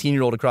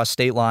 17-year-old across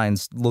state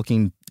lines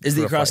looking. Is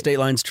the across state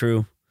lines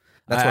true?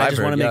 That's what I I've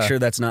just want heard, to make yeah. sure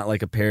that's not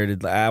like a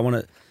parroted. I want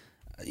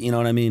to, you know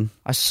what I mean.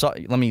 I saw.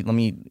 Let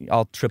me.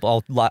 I'll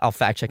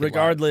fact check it.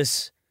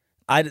 Regardless,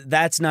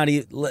 that's not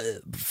even.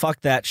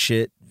 Fuck that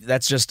shit.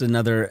 That's just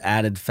another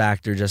added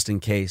factor, just in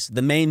case.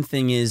 The main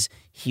thing is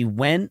he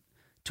went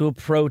to a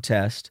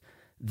protest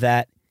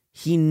that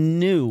he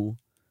knew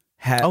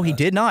had. Oh, he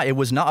did not. It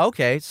was not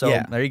okay. So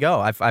Yeah. there you go.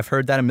 I've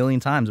heard that a million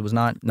times. It was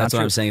not. That's true.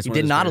 what I'm saying. It's He one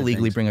of did those not weird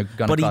illegally things. bring a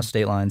gun But across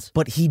state lines.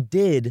 But he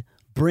did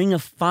bring a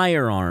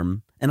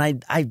firearm, and I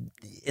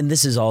and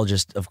this is all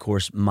just, of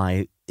course,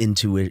 my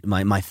intuition,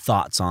 my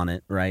thoughts on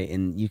it, right?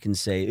 And you can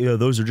say, yeah,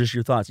 those are just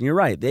your thoughts, and you're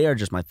right, they are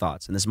just my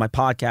thoughts, and this is my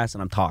podcast,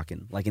 and I'm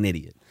talking like an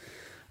idiot.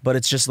 But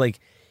it's just like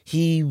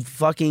he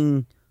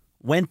fucking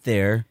went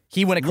there.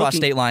 He went across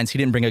state lines. He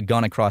didn't bring a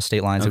gun across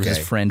state lines. It was Okay.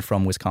 his friend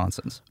from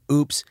Wisconsin's.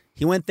 Oops.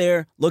 He went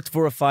there, looked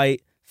for a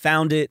fight,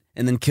 found it,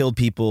 and then killed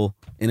people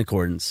in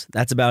accordance.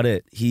 That's about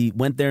it. He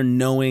went there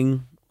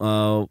knowing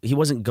he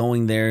wasn't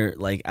going there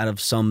like out of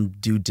some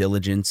due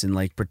diligence and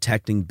like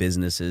protecting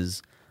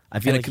businesses. I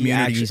feel And a like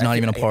community he's not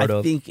even a part I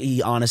of. think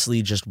he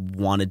honestly just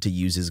wanted to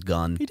use his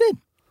gun. He did.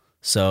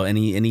 So and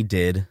he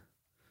did.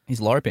 He's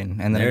LARPing,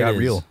 and then There it it got is.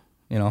 real.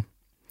 You know.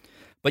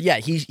 But yeah,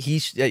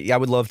 he's. I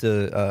would love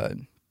to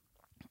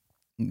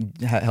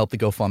help the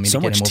GoFundMe. So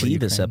to get much him over to tea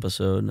this Ukraine.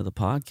 episode of the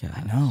podcast.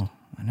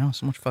 I know.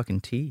 So much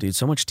fucking tea. Dude,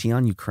 so much tea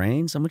on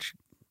Ukraine, so much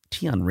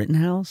tea on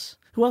Rittenhouse.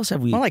 Who else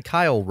have we? More like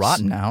Kyle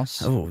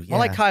Rottenhouse. Oh, yeah. More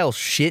like Kyle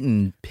shit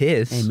and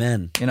piss.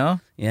 Amen. You know?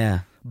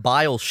 Yeah.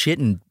 Bile shit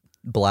and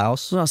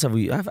blouse. Who else have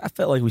we? I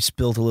felt like we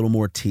spilled a little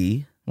more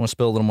tea. Want to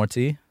spill a little more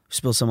tea? We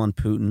spilled some on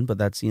Putin, but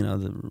that's, you know,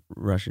 the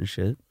Russian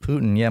shit.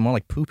 Putin, yeah, more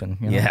like pooping.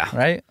 You know? Yeah.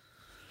 Right?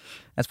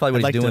 That's probably what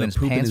I'd like he's doing to in his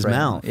poop in pants his right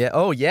mouth. now. Yeah.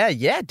 Oh,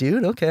 yeah,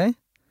 dude. Okay.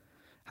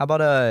 How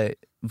about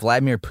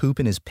Vladimir poop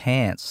in his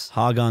pants?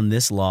 Hog on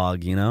this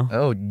log, you know?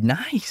 Oh,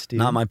 nice, dude.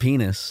 Not my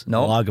penis.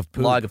 no Log of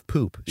poop. Log of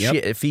poop. Yep.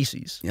 Shit,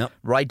 feces. Yep.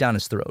 Right down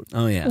his throat.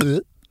 Oh, yeah.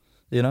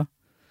 You know?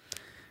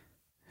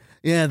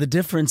 Yeah, the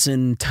difference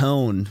in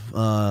tone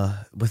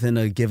within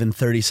a given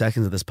 30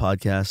 seconds of this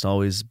podcast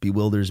always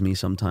bewilders me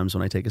sometimes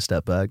when I take a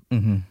step back.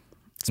 Mm-hmm.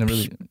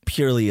 It's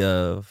purely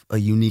a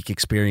unique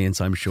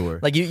experience, I'm sure.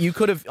 Like you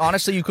could have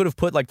honestly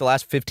put like the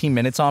last 15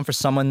 minutes on for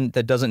someone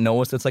that doesn't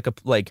know us. That's like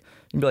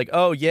you'd be like,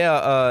 oh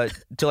yeah,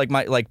 to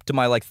my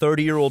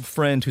 30-year-old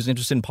friend who's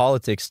interested in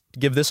politics,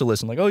 give this a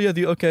listen. Like, oh yeah,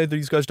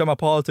 these guys talking about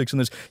politics, and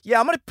there's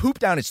I'm gonna poop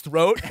down his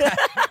throat.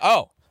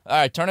 Oh, all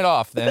right, turn it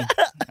off then.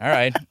 All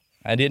right,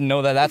 I didn't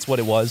know that's what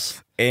it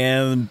was.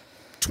 And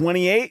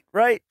 28,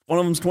 right? One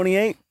of them's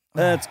 28.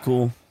 That's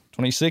cool.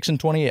 26 and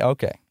 28.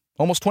 Okay,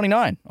 almost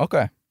 29.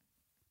 Okay,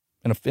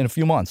 in a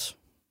few months.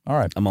 All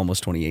right. I'm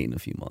almost 28 in a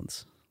few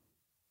months.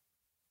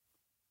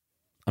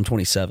 I'm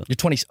 27. You're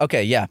 20.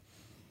 Okay, yeah.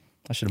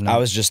 I should have known.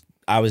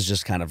 I was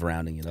just kind of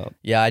rounding it up.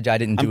 Yeah, I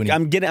didn't do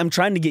anything. I'm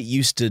trying to get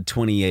used to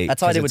 28.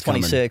 That's how I did 'cause with it's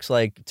coming. 26.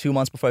 Like 2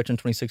 months before I turned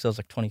 26, I was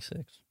like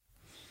 26.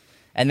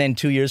 And then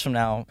 2 years from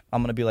now,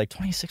 I'm gonna be like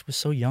 26 was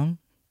so young.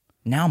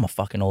 Now I'm a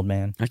fucking old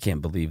man. I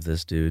can't believe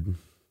this, dude.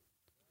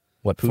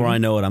 What? Before Putin? I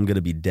know it, I'm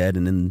gonna be dead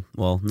and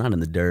not in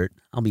the dirt.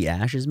 I'll be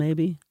ashes,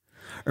 maybe,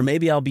 or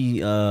maybe I'll be.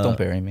 Don't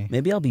bury me.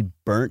 Maybe I'll be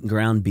burnt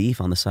ground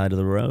beef on the side of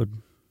the road.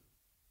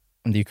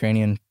 On the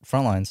Ukrainian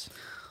front lines.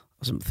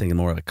 I was thinking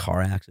more of a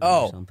car accident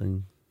Oh. or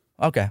something.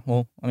 Okay.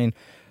 Well, I mean,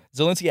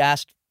 Zelensky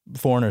asked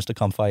foreigners to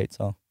come fight,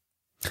 so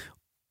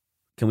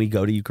Can we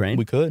go to Ukraine?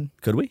 we could.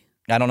 Could we?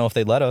 I don't know if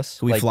they'd let us.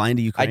 Could we Like, fly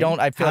into Ukraine?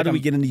 I feel How like do we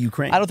I'm- get into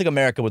Ukraine? I don't think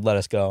America would let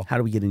us go. How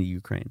do we get into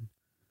Ukraine?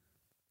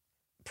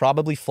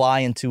 Probably fly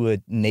into a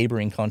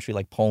neighboring country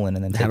like Poland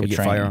and then How take do a we get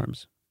train.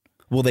 firearms?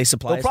 Will they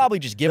supply? They'll probably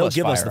just give they'll us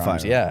the firearms.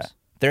 firearms. Yeah.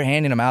 They're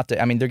handing them out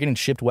to. I mean, they're getting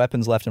shipped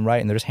weapons left and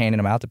right, and they're just handing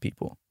them out to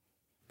people.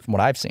 from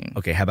what I've seen.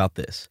 Okay, how about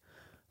this?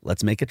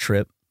 Let's make a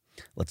trip.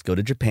 Let's go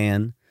to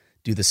Japan,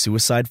 do the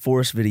Suicide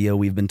Forest video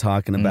we've been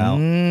talking about,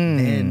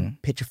 then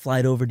pitch a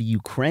flight over to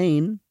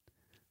Ukraine.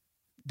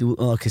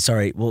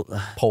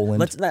 Poland.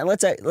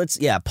 Let's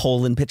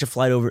Poland. Pitch a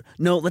flight over.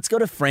 No, let's go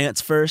to France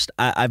first.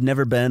 I've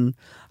never been.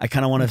 I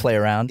kind of want to play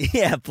around.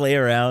 Yeah, play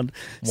around.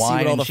 Wine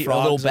see what all the and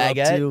frogs a little are up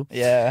baguette. to.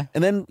 Yeah,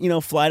 and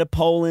then fly to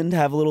Poland,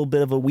 have a little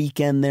bit of a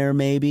weekend there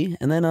maybe,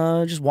 and then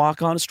just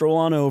stroll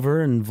on over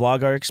and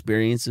vlog our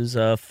experiences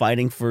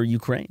fighting for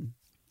Ukraine.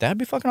 That'd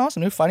be fucking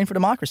awesome, dude. Fighting for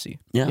democracy.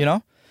 Yeah,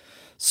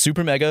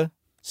 Super Mega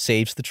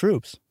saves the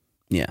troops.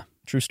 Yeah,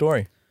 true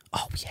story.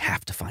 Oh, we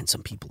have to find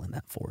some people in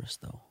that forest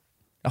though.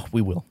 Oh,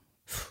 we will.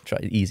 Try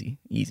easy.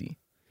 Okay,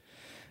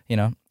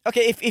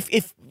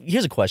 if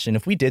here's a question.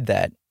 If we did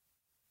that,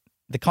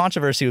 the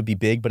controversy would be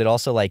big, but it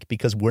also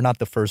because we're not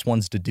the first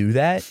ones to do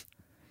that,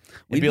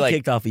 we'd be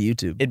kicked off of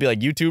YouTube. It'd be like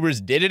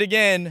YouTubers did it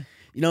again.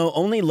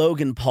 Only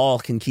Logan Paul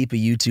can keep a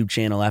YouTube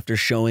channel after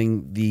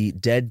showing the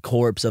dead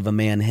corpse of a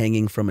man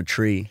hanging from a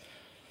tree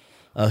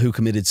who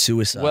committed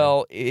suicide.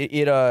 Well,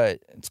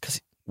 it's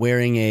because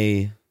wearing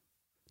a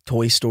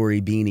Toy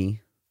Story beanie.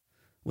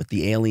 With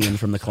the alien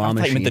from the claw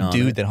machine. With the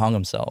dude that hung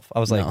himself. I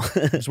was like,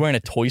 he's wearing a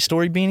Toy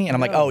Story beanie, and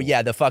I'm like, oh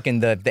yeah,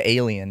 the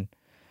alien.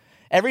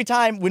 Every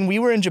time when we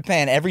were in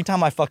Japan, every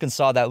time I fucking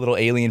saw that little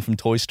alien from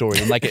Toy Story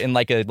in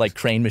a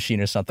crane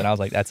machine or something, I was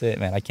like, that's it,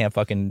 man. I can't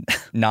fucking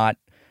not.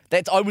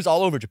 It was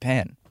all over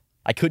Japan.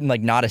 I couldn't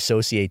not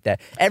associate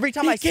that. Every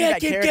time I see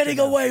that character, he can't keep getting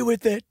away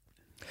with it.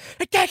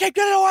 He can't keep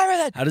getting away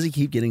with it. How does he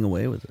keep getting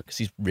away with it? Because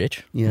he's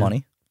rich,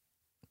 money.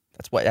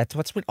 That's what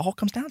it all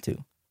comes down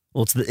to.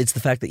 Well, it's the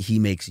fact that he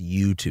makes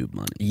YouTube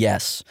money.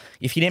 Yes.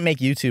 If he didn't make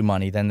YouTube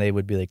money, then they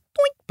would be like,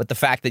 doink. But the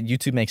fact that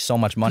YouTube makes so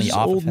much money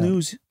off old of him.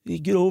 news. You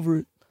get over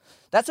it.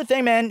 That's the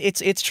thing, man.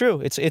 It's true.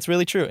 It's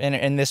really true.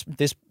 And this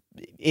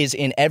is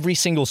in every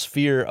single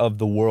sphere of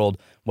the world,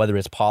 whether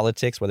it's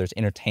politics, whether it's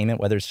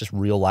entertainment, whether it's just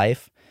real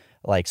life,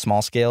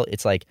 small scale.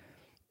 It's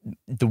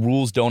the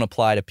rules don't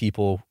apply to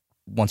people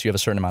once you have a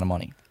certain amount of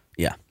money.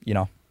 Yeah.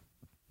 You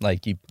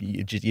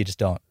just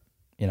don't.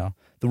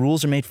 The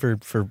rules are made for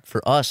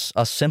us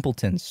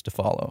simpletons to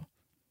follow.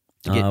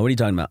 What are you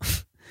talking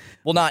about?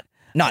 Well, not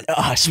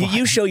us.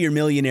 You show your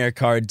millionaire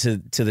card to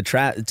the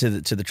traffic,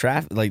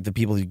 the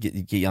people who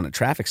get you on a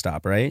traffic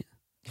stop, right?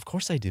 Of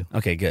course I do.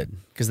 Okay, good.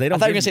 Because they don't. I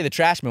thought you were gonna say the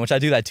trash man, which I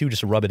do that too,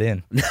 just to rub it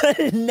in.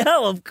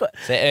 No, of course.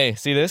 Say, hey,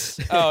 see this?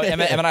 Oh, and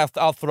then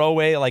I'll throw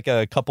away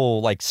a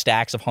couple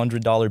stacks of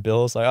 $100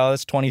 bills.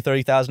 That's 20,000,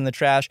 30,000 in the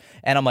trash,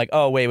 and I'm like,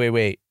 oh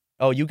wait.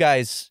 Oh, you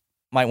guys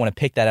might want to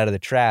pick that out of the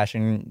trash,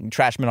 and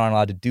trashmen aren't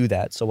allowed to do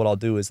that. So what I'll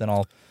do is then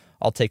I'll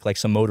take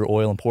some motor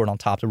oil and pour it on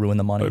top to ruin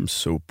the money. I'm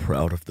so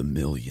proud of the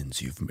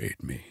millions you've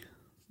made me.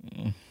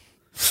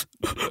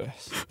 That's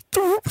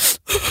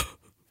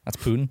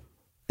Putin?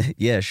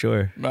 Yeah,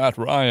 sure. Matt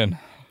Ryan.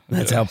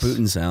 That's how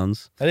Putin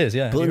sounds. That is,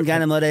 yeah. Putin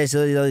kind of yeah,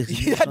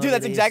 dude,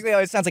 that's exactly how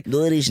it sounds like. And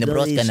then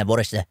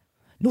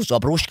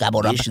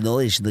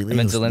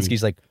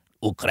Zelensky's like,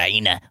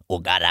 Ukraina,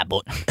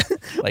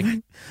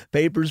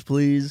 Papers,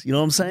 please. You know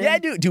what I'm saying? Yeah,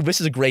 dude, this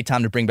is a great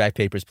time to bring back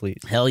Papers, Please.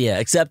 Hell yeah.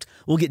 Except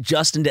we'll get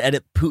Justin to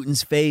edit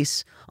Putin's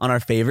face on our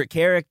favorite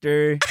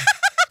character.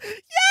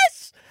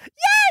 Yes!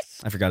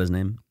 I forgot his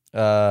name.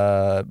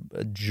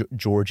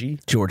 Georgie,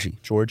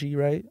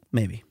 right?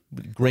 Maybe.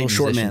 Great little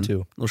short man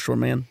too. Little short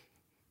man.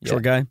 Yeah.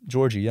 Short guy.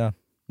 Georgie, yeah.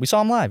 We saw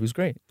him live. He was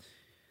great.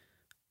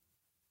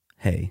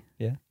 Hey.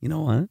 Yeah. You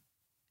know what?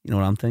 You know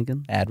what I'm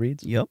thinking? Ad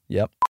reads? Yep.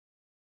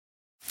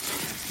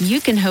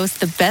 You can host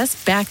the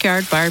best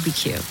backyard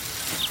barbecue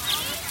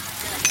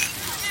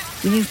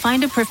when you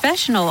find a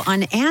professional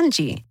on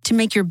Angie to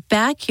make your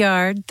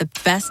backyard the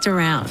best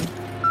around.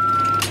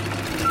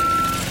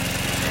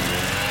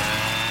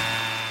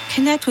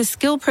 Connect with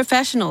skilled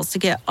professionals to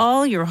get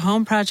all your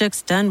home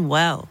projects done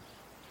well.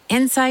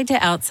 Inside to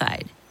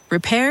outside,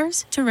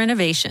 repairs to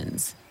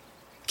renovations.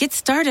 Get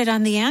started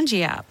on the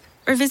Angie app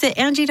or visit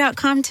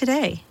Angie.com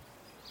today.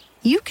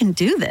 You can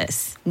do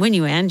this when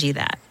you Angie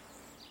that.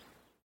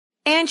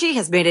 Angie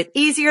has made it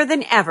easier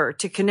than ever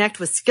to connect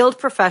with skilled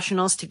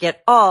professionals to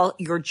get all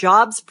your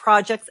jobs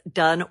projects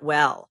done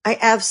well. I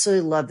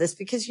absolutely love this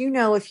because,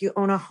 if you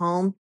own a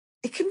home,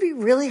 it can be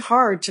really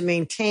hard to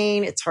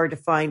maintain. It's hard to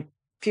find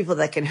people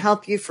that can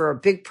help you for a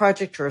big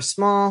project or a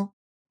small.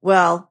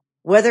 Well,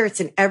 whether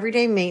it's in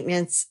everyday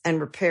maintenance and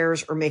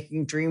repairs or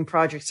making dream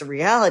projects a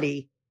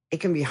reality, it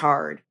can be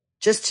hard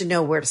just to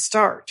know where to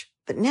start.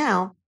 But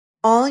now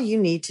all you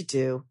need to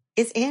do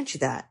is Angie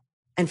that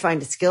and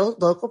find a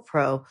skilled local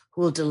pro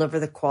who will deliver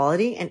the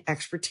quality and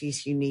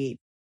expertise you need.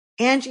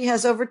 Angie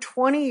has over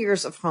 20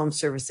 years of home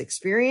service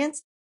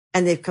experience,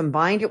 and they've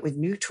combined it with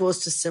new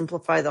tools to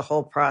simplify the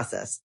whole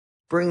process.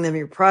 Bring them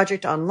your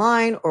project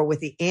online or with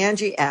the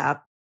Angie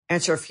app,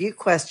 answer a few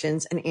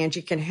questions, and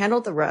Angie can handle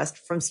the rest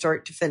from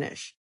start to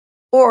finish.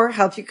 Or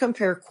help you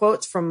compare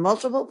quotes from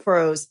multiple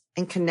pros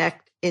and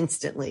connect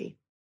instantly,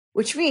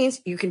 which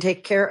means you can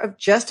take care of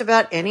just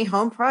about any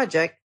home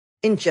project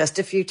in just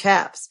a few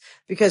taps.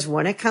 Because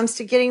when it comes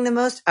to getting the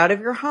most out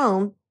of your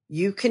home,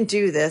 you can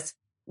do this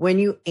when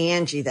you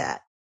Angie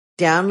that.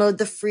 Download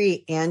the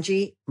free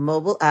Angie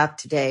mobile app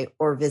today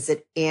or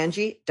visit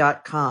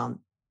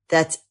Angie.com.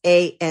 That's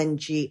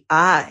ANGI.com.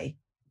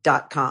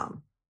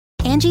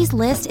 Angie's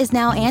List is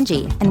now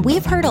Angie, and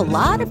we've heard a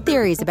lot of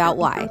theories about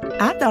why.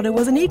 I thought it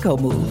was an eco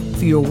move.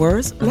 Fewer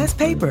words, less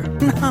paper.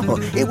 No,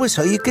 it was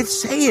so you could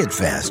say it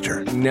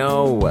faster.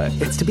 No,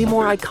 it's to be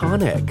more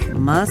iconic.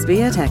 Must be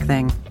a tech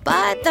thing.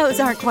 But those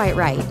aren't quite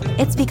right.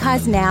 It's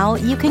because now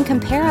you can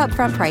compare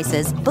upfront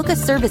prices, book a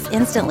service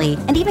instantly,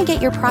 and even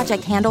get your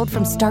project handled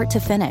from start to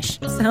finish.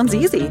 Sounds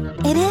easy.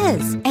 It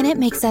is, and it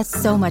makes us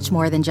so much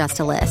more than just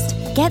a list.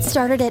 Get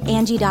started at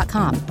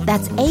Angie.com.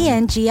 That's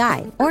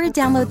ANGI, or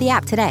download the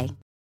app today.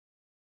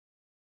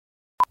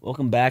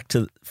 Welcome back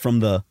from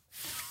the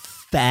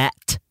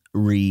Fat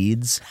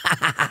Reads.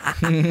 I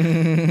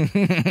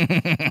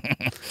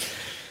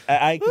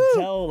could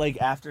tell,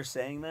 like, after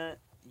saying that,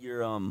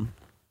 your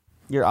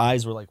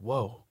eyes were like,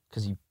 whoa,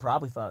 because you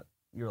probably thought,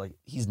 you were like,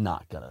 he's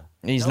not gonna.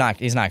 He's not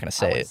gonna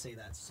say it. Say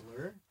that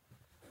slur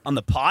on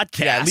the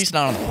podcast. Yeah, at least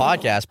not on the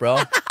podcast, bro.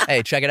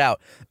 Hey, check it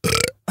out.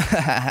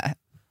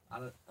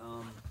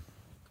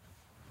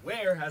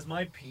 Where has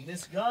my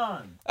penis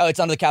gone? Oh, it's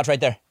under the couch right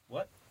there.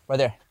 What? Right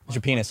there. It's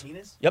your penis.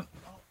 Penis? Yep.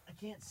 Oh, I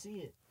can't see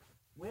it.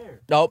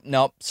 Where?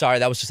 Nope. Sorry,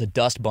 that was just a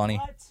dust bunny.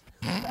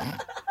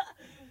 What?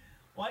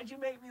 Why'd you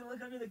make me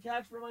look under the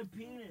couch for my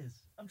penis?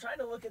 I'm trying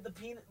to look at the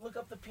penis. Look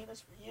up the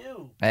penis for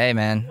you. Hey,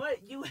 man. What?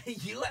 You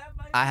have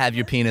my? I have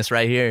your penis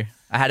right here.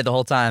 I had it the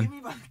whole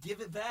time.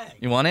 Give it back.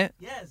 You want it?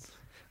 Yes.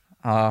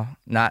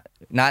 Not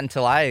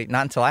until I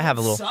have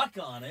a little. Suck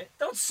on it.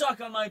 Don't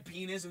suck on my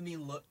penis and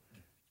then look.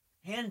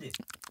 Hand it.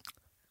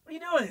 What are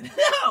you doing?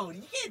 No,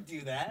 you can't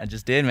do that. I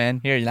just did, man.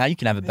 Here, now you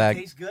can have it back.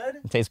 It tastes good?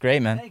 It tastes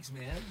great, man. Thanks,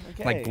 man.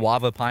 Okay. Like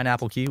guava,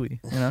 pineapple,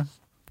 kiwi,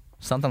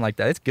 something like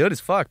that. It's good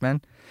as fuck,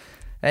 man.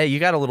 Hey, you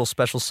got a little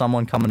special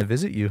someone coming to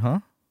visit you,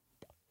 huh?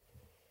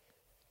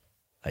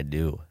 I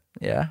do.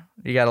 Yeah,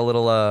 you got a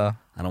little. I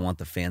don't want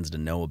the fans to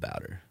know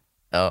about her.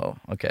 Oh,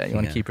 okay. You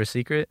want to keep her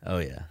secret? Oh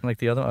yeah. Like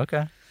the other?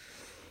 Okay.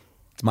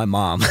 It's my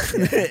mom.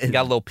 You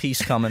got a little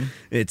piece coming.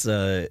 It's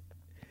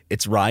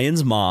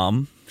Ryan's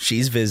mom.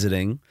 She's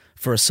visiting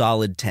for a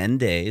solid 10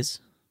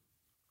 days.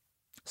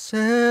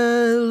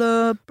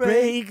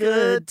 Celebrate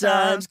good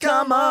times.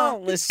 Come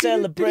on, let's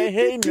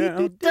celebrate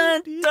now.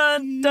 Dun,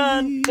 dun,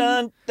 dun,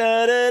 dun,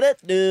 da, da, da,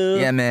 da.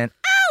 Yeah, man.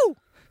 Ow!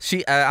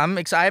 I'm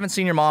excited. I haven't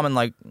seen your mom in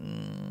like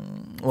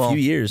a few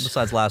years.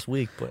 Besides last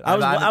week, but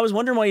I was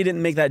wondering why you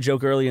didn't make that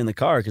joke earlier in the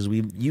car because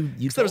you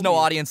there was no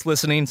audience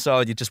listening, so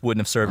it just wouldn't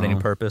have served any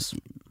purpose.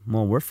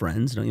 Well, we're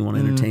friends. Don't you want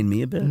to entertain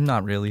me a bit?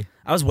 Not really.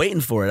 I was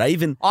waiting for it.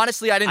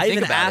 Honestly, I didn't think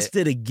about it. I even asked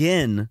it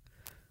again.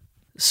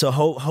 So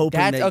hoping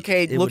that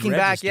okay. it Looking would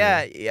back,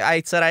 register. yeah,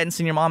 I said I hadn't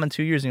seen your mom in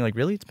 2 years, and you're like,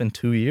 "Really? It's been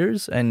 2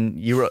 years?" And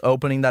you were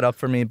opening that up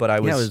for me, but I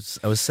was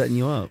setting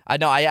you up. I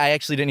know. I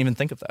actually didn't even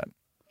think of that.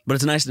 But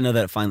it's nice to know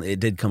that it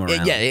did come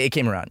around. It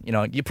came around.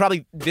 You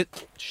probably did.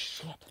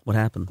 Shit. What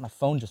happened? My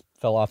phone just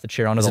fell off the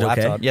chair onto Is the it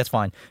laptop. okay? Yeah, it's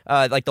fine.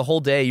 Like the whole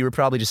day, you were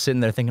probably just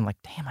sitting there thinking, like,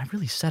 "Damn, I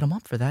really set him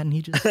up for that," and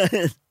he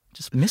just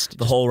just missed it.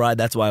 The whole ride.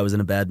 That's why I was in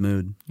a bad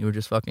mood. You were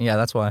just fucking. Yeah,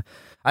 that's why.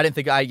 I didn't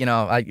think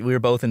we were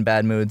both in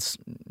bad moods,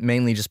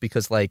 mainly just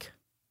because like.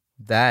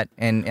 That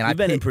and we've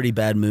been in pretty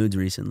bad moods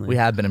recently. We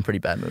have been in pretty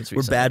bad moods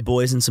recently. We're bad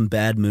boys in some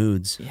bad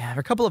moods. Yeah,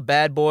 we're a couple of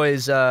bad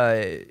boys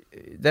that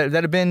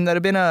have been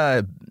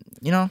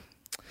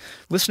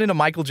listening to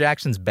Michael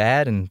Jackson's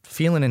Bad and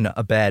feeling in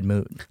a bad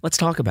mood. Let's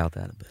talk about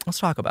that a bit. Let's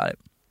talk about it.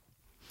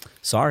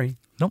 Sorry.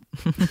 Nope.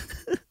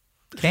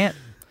 Can't.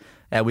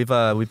 Yeah, we've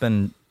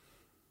been.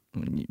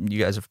 You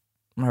guys have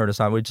heard us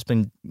on. We've just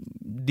been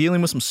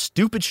dealing with some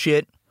stupid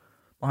shit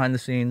behind the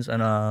scenes,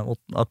 and we'll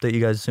update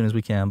you guys as soon as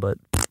we can. But.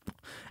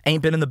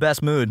 Ain't been in the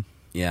best mood.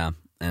 Yeah,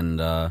 and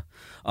a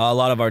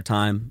lot of our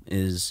time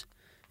is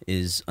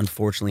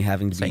unfortunately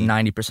having to be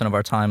 90% of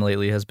our time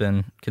lately has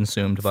been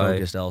consumed by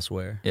focused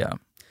elsewhere. Yeah,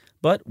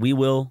 but we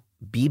will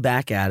be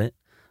back at it.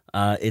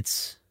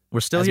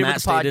 We're still here Matt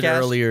with the podcast. Stated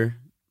earlier,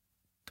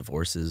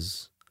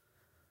 divorces,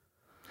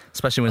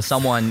 especially when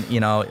someone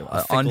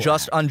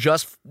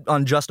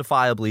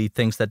unjustifiably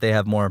thinks that they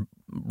have more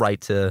right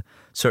to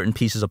certain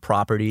pieces of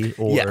property.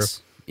 Or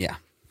yes, yeah,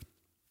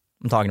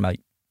 I'm talking about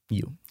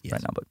you yes.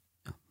 right now, but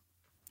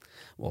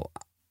well,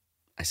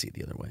 I see it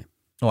the other way.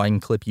 Oh, I can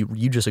clip you.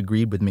 You just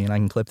agreed with me, and I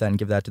can clip that and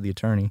give that to the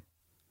attorney.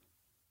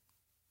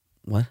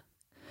 What?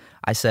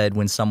 I said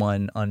when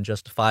someone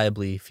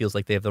unjustifiably feels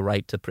like they have the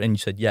right to, and you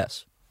said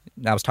yes.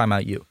 Now it's time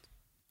out you.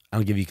 I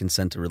don't give you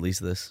consent to release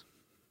this.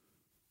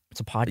 It's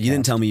a podcast. You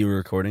didn't tell me you were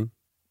recording.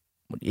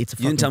 You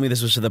didn't tell me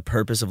this was for the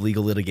purpose of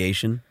legal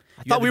litigation.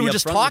 I thought we were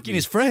just talking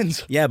as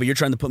friends. Yeah, but you're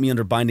trying to put me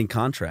under binding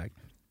contract.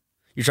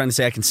 You're trying to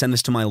say I can send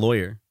this to my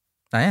lawyer.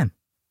 I am.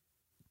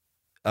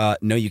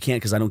 No, you can't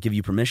because I don't give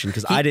you permission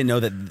because I didn't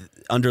know that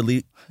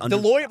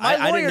my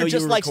lawyer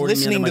just likes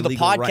listening to the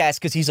podcast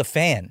because he's a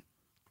fan.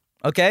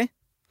 Okay?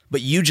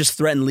 But you just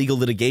threatened legal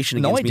litigation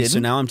against me, didn't. So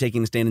now I'm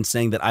taking a stand and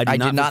saying that I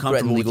do not feel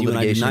comfortable with you, and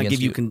I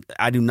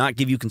do not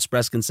give you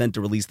express consent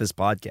to release this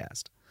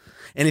podcast.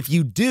 And if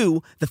you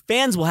do, the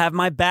fans will have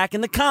my back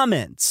in the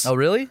comments. Oh,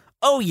 really?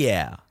 Oh,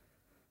 yeah.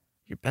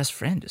 Your best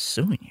friend is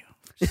suing you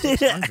for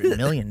 $600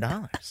 million.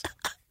 God,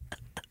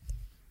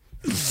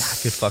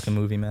 good fucking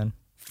movie, man.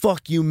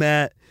 Fuck you,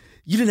 Matt.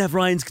 You didn't have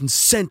Ryan's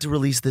consent to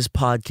release this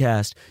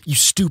podcast, you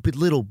stupid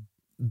little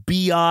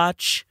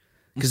biatch.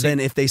 Because then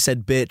if they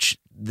said bitch,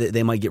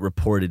 they might get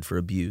reported for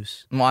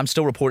abuse. Well, I'm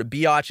still reported.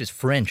 Biatch is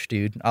French,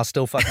 dude. I'll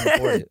still fucking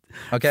report it.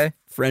 Okay?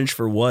 French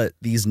for what?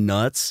 These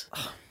nuts?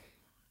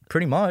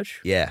 Pretty much.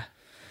 Yeah.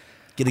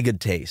 Get a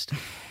good taste.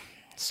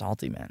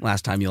 Salty, man.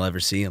 Last time you'll ever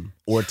see them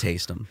or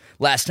taste them.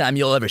 Last time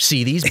you'll ever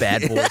see these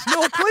bad boys.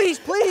 No, please.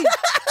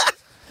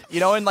 You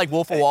know, in like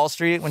Wolf of Wall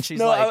Street, when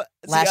she's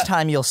last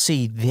time you'll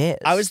see this.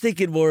 I was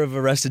thinking more of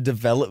Arrested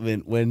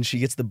Development when she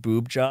gets the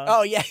boob job.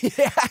 Oh, yeah.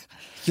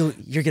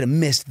 You're going to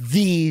miss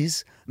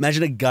these.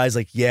 Imagine a guy's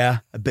like, yeah,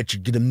 I bet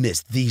you're going to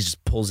miss these.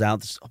 Just pulls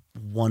out this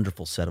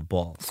wonderful set of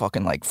balls.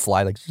 Fucking like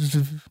flies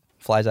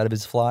out of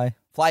his fly.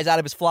 Flies out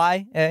of his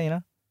fly, you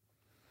know?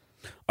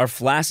 Are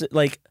flaccid,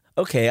 like,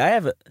 okay, I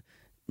have a,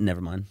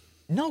 never mind.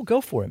 No,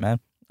 go for it,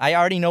 man. I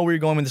already know where you're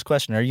going with this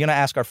question. Are you going to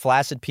ask, are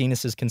flaccid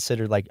penises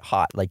considered like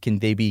hot? Like, can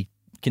they be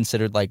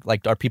considered like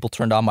are people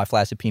turned on by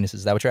flaccid penises?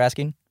 Is that what you're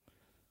asking?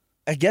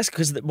 I guess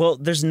because, well,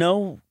 there's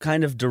no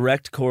kind of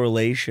direct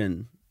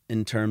correlation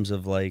in terms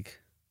of like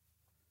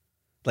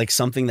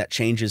something that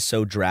changes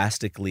so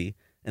drastically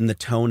and the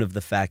tone of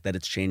the fact that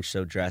it's changed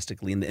so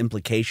drastically and the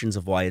implications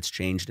of why it's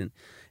changed. And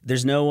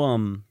there's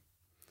no,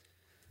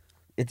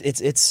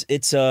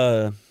 it's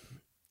I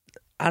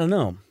don't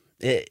know.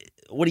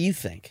 What do you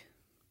think?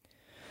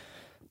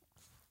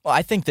 Well,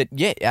 I think that,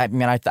 yeah, I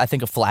mean, I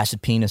think a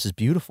flaccid penis is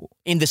beautiful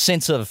in the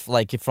sense of,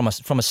 like, from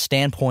a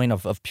standpoint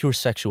of pure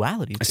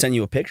sexuality. I sent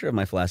you a picture of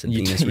my flaccid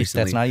penis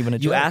recently. That's not even a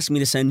joke. You asked me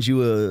to send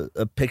you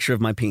a picture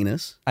of my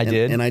penis. I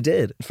did. And I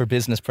did. For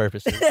business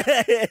purposes.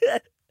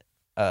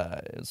 I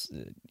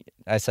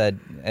said,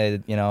 I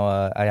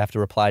have to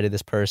reply to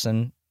this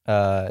person.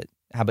 How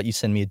about you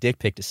send me a dick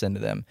pic to send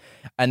to them?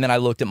 And then I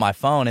looked at my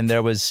phone, and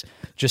there was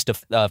just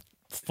a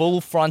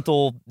full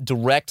frontal,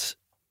 direct,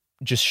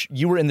 just,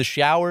 you were in the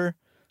shower.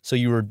 So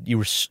you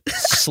were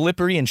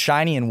slippery and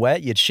shiny and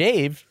wet. You'd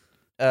shaved.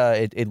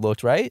 It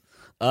looked right.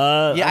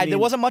 There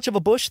wasn't much of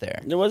a bush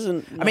there. There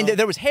wasn't. No. I mean,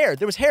 there was hair.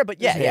 There was hair,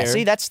 but yeah.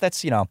 See, that's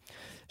shaved.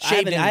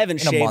 I haven't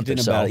shaved in a month or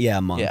so.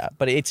 A month. Yeah,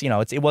 but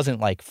it wasn't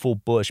like full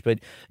bush. But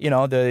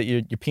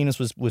your penis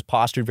was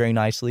postured very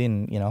nicely,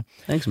 and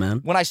Thanks, man.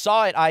 When I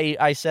saw it,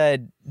 I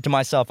said to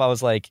myself, I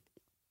was like,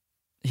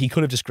 he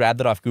could have just grabbed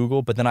it off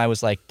Google. But then I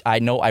was like, I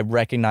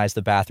recognize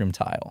the bathroom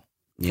tile.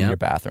 In your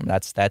bathroom.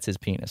 That's his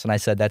penis. And I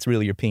said, that's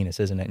really your penis,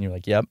 isn't it? And you're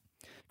like, yep.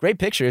 Great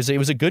pictures. It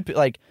was a good,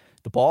 like,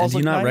 the balls. Do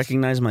you not nice.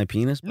 recognize my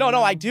penis? No,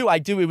 I do.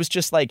 It was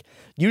just like,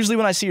 usually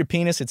when I see your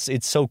penis,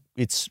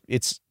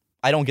 it's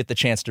I don't get the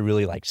chance to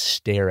really like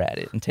stare at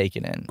it and take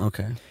it in.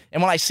 Okay.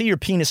 And when I see your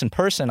penis in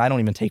person, I don't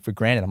even take for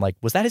granted. I'm like,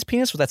 was that his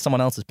penis? Was that someone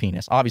else's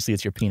penis? Obviously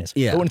it's your penis.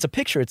 Yeah. But when it's a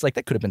picture, it's like,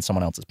 that could have been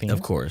someone else's penis.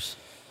 Of course.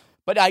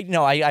 But I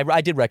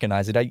did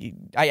recognize it.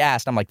 I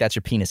asked, I'm like, that's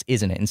your penis,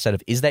 isn't it? Instead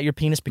of, is that your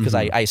penis? Because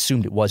I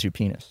assumed it was your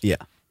penis. Yeah.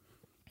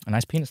 A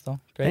nice penis, though.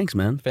 Great. Thanks,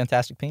 man.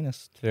 Fantastic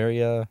penis. Very,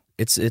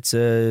 It's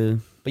a...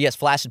 But yes,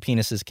 flaccid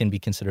penises can be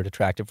considered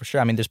attractive for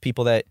sure. I mean, there's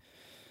people that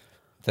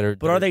are...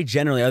 But are they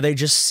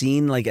just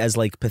seen like as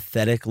like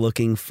pathetic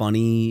looking,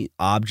 funny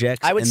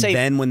objects? I would say... And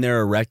then when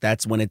they're erect,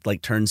 that's when it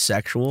like turns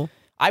sexual?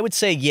 I would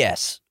say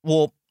yes.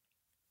 Well,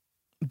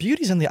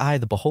 beauty's in the eye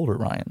of the beholder,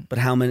 Ryan.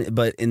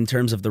 But in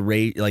terms of the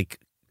rate, like,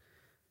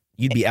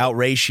 you'd be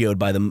out-ratioed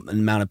by the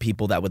amount of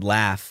people that would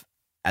laugh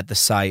at the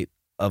sight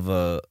of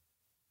a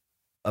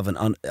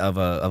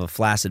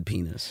flaccid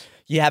penis.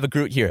 You have a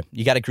group here.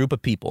 You got a group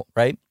of people,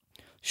 right?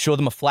 Show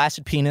them a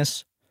flaccid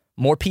penis.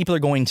 More people are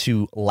going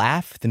to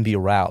laugh than be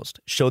aroused.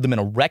 Show them an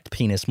erect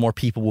penis. More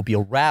people will be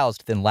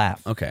aroused than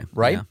laugh. Okay.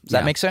 Right? Yeah. Does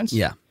that make sense?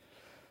 Yeah.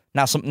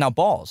 Now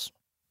balls,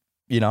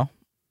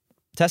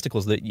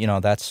 testicles,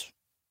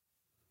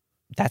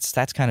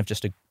 that's kind of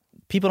just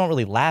people don't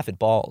really laugh at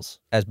balls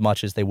as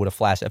much as they would a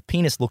flaccid. A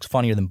penis looks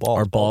funnier than balls.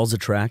 Are balls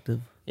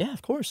attractive? Yeah,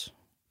 of course.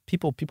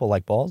 People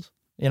like balls,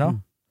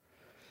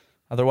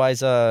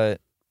 Otherwise, when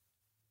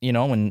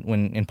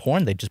in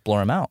porn they just blur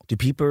them out. Do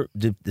people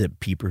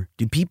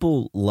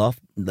love?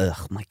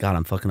 Oh my God,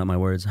 I'm fucking up my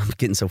words. I'm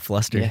getting so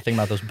flustered. Yeah, think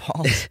about those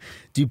balls.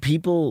 Do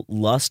people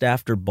lust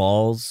after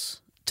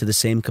balls to the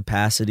same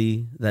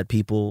capacity that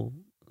people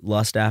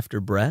lust after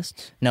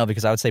breasts? No,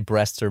 because I would say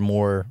breasts are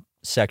more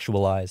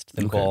sexualized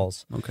than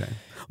balls. Okay.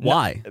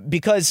 Why? No,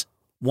 because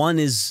one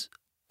is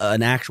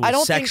an actual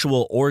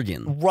sexual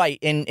organ. Right.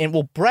 And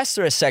breasts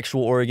are a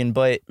sexual organ,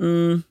 but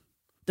they're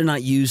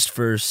not used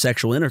for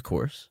sexual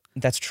intercourse.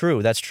 That's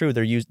true.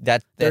 They're used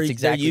they're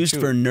used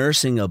for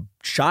nursing a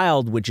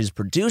child, which is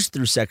produced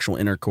through sexual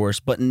intercourse,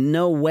 but in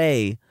no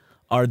way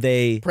are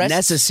they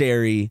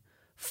necessary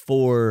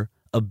for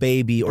a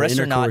baby or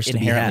intercourse to be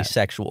had. Breasts are not inherently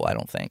sexual, I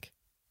don't think.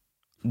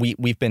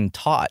 We've been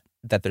taught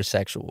that they're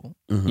sexual,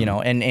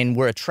 and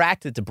we're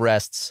attracted to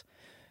breasts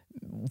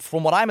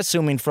from what I'm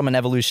assuming from an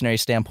evolutionary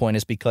standpoint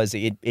is because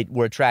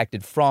we're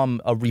attracted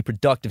from a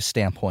reproductive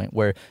standpoint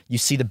where you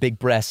see the big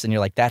breasts and you're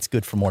like, that's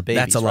good for more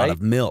babies. That's a lot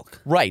of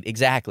milk. Right,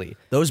 exactly.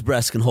 Those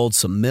breasts can hold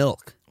some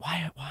milk.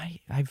 Why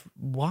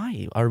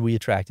are we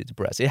attracted to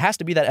breasts? It has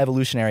to be that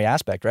evolutionary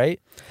aspect, right?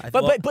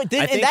 But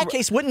then in that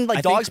case, wouldn't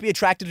dogs be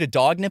attracted to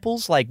dog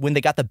nipples, like when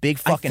they got the big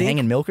fucking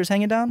hanging milkers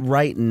hanging down?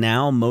 Right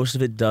now, most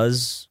of it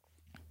does.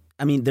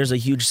 I mean, there's a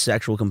huge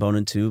sexual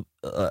component too,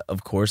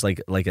 of course,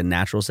 like a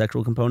natural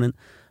sexual component.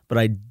 But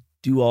I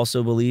do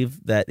also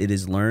believe that it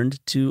is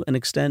learned to an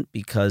extent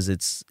because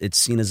it's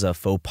seen as a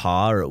faux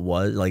pas, or it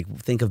was like,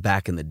 think of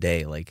back in the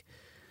day, like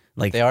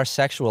they are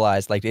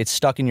sexualized, like it's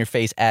stuck in your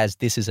face as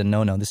this is a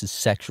no-no, this is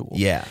sexual.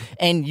 Yeah.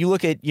 And you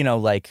look at,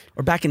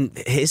 or back in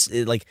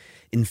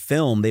in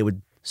film, they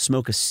would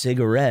smoke a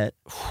cigarette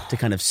to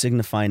kind of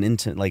signify an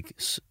intent, like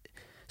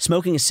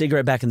smoking a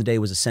cigarette back in the day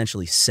was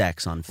essentially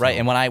sex on film. Right,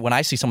 and when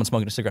I see someone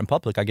smoking a cigarette in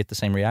public, I get the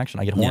same reaction.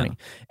 I get horny. Yeah.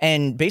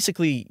 And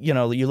basically, you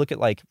look at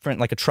like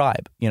a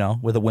tribe,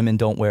 where the women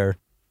don't wear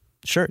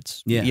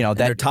shirts. Yeah, and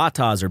their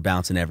tatas are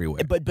bouncing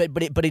everywhere. But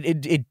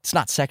it's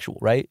not sexual,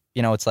 right?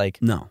 It's like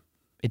no.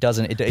 It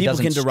doesn't. People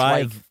can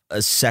derive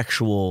a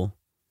sexual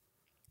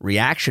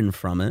reaction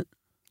from it.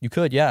 You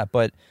could, yeah,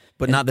 but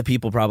not the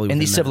people probably. In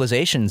these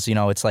civilizations,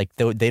 it's like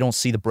they don't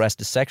see the breast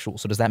as sexual.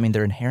 So does that mean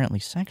they're inherently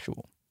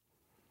sexual,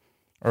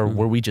 or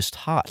were we just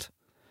taught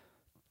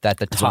that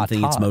the I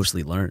think it's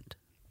mostly learned.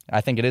 I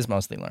think it is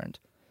mostly learned.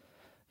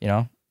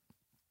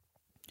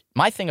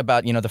 My thing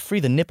about the free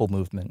the nipple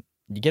movement,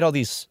 you get all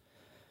these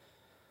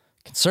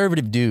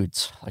conservative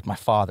dudes like my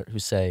father who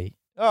say,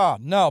 "Oh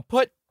no,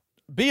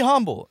 be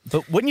humble."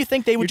 But wouldn't you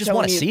think they would just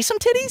want to see some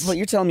titties? Well,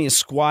 you're telling me a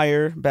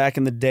squire back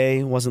in the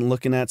day wasn't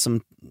looking at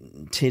some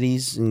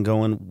titties and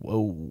going,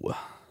 whoa.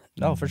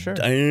 No, for sure.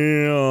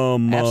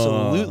 Damn.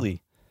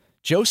 Absolutely.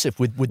 Joseph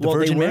with the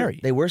Virgin Mary.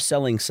 They were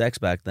selling sex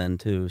back then,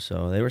 too.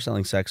 So they were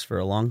selling sex for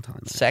a long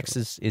time. Sex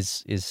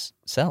is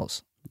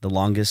sells. The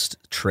longest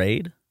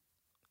trade,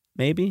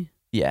 maybe?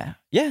 Yeah.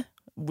 Yeah.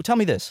 Well, tell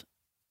me this.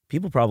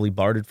 People probably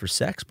bartered for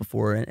sex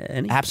before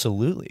anything.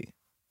 Absolutely.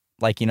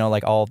 Like,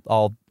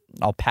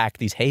 I'll pack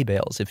these hay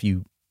bales if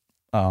you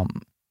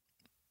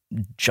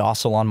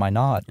jostle on my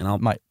nod, and I'll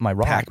my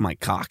rod. Pack my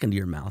cock into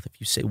your mouth if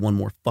you say one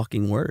more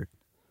fucking word.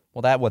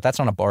 Well, that's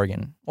not a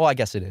bargain. Well, I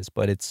guess it is,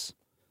 but it's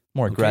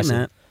more aggressive.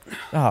 Matt.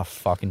 Oh,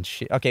 fucking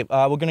shit. Okay,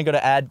 we're gonna go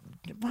to ad.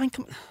 Ryan,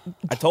 come.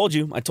 I told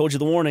you the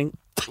warning.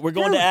 We're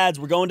going to ads.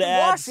 We're going to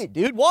ads. Wash it,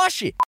 dude.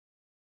 Wash it.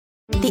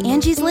 The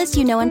Angie's List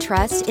you know and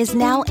trust is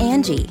now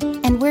Angie,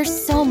 and we're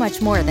so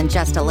much more than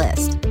just a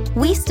list.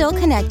 We still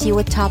connect you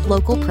with top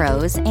local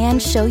pros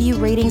and show you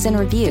ratings and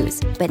reviews,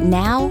 but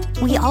now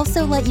we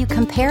also let you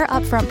compare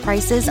upfront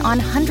prices on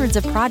hundreds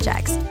of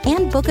projects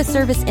and book a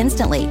service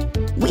instantly.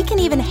 We can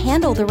even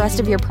handle the rest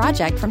of your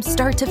project from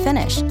start to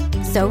finish.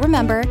 So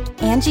remember,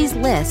 Angie's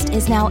List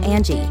is now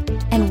Angie,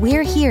 and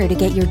we're here to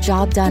get your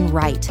job done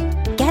right.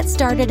 Get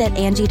started at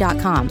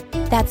Angie.com.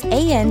 That's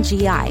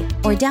ANGI,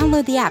 or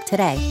download the app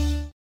today.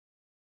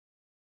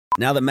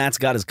 Now that Matt's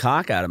got his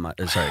cock out of my...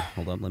 Sorry,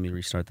 hold up. Let me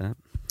restart that.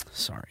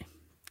 Sorry.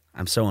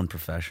 I'm so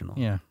unprofessional.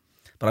 Yeah.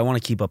 But I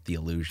want to keep up the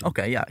illusion.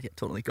 Okay, yeah,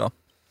 totally. Go.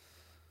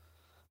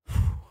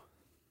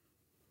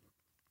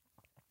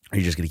 Are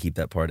you just going to keep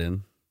that part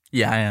in?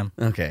 Yeah, I am.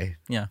 Okay.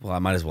 Yeah. Well, I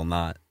might as well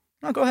not.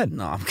 No, go ahead.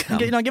 No,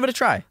 give it a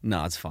try.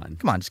 No, it's fine.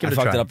 Come on, just give it a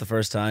try. I try. fucked it up the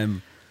first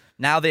time.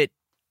 Now that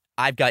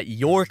I've got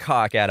your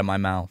cock out of my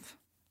mouth.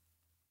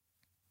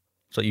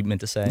 So you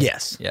meant to say?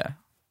 Yes. Yeah.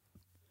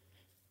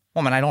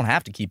 Well, man, I don't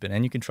have to keep it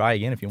in. You can try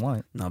again if you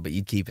want. No, but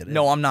you'd keep it in.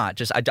 No, I'm not.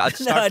 Just start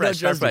fresh.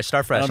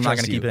 Start fresh. I'm not going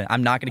to keep it in.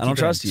 I'm not going to keep it in. I don't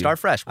trust you. Start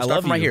fresh. We'll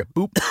start from right here.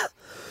 Boop.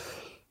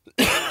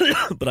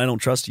 But I don't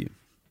trust you.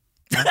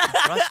 You don't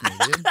trust me,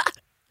 dude.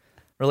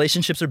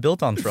 Relationships are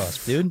built on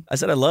trust, dude. I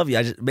said I love you.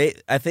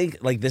 I think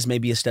like this may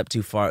be a step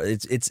too far.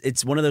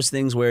 It's one of those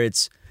things where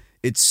it's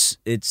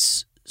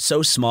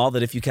so small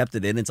that if you kept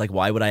it in, it's like,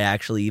 why would I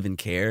actually even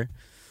care?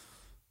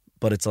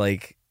 But it's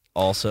like,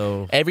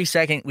 also, every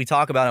second we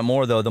talk about it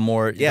more, though, the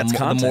more it's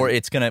gonna matter.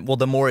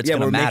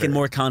 We're making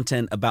more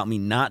content about me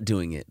not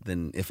doing it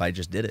than if I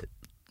just did it.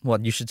 Well,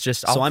 you should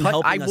just. I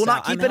will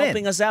not keep it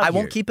in. I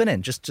won't keep it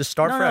in. Just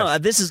start fresh. No,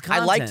 this is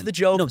content. I liked the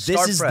joke. No,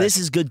 this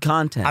is good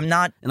content. I'm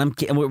not, and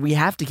we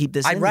have to keep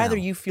this. I'd rather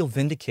you feel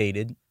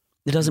vindicated.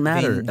 It doesn't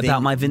matter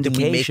about my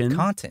vindication. We make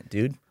content,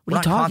 dude. What are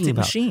you talking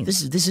about?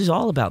 Machines. This is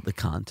all about the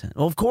content.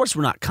 Well, of course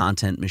we're not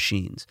content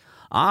machines.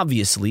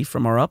 Obviously,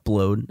 from our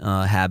upload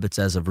habits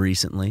as of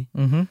recently.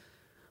 Mm-hmm.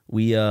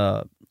 We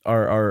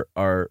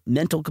our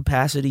mental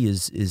capacity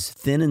is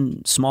thin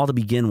and small to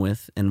begin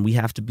with, and we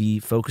have to be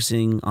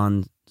focusing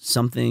on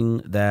something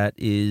that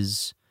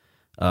is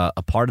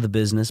a part of the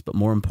business, but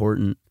more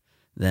important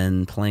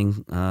than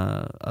playing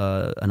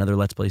another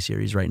Let's Play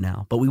series right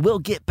now. But we will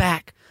get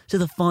back to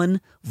the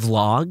fun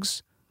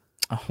vlogs.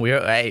 We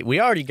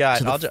already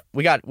got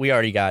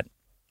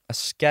a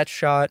sketch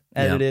shot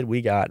edited. Yeah.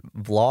 We got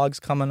vlogs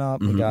coming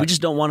up. Mm-hmm. We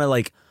just don't want to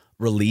like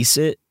release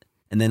it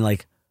and then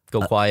like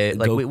go quiet.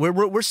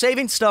 We're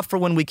saving stuff for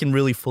when we can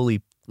really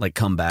fully Like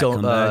come back.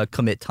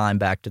 Commit time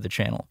back to the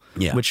channel.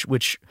 Yeah.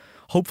 Which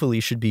hopefully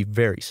should be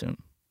very soon.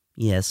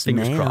 Yes,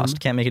 Fingers ma'am. crossed.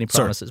 Can't make any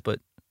promises, but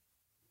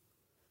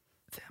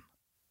them.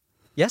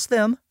 Yes,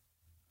 them.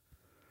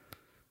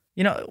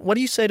 You know, what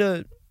do you say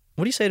to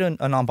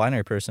a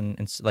non-binary person?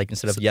 Like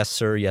instead of yes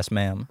sir, yes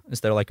ma'am,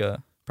 is there like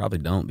a Probably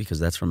don't, because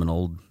that's from an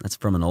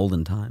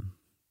olden time.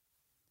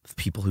 Of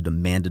people who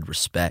demanded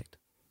respect.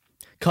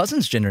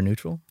 cousin's gender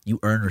neutral? You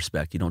earn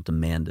respect. You don't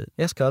demand it.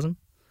 Yes, cousin.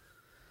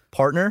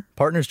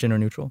 Partner's gender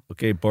neutral.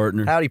 Okay,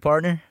 partner. Howdy,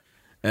 partner.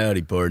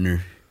 Howdy,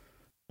 partner.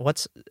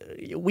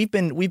 We've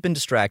been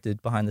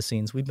distracted behind the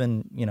scenes. We've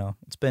been,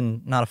 it's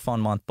been not a fun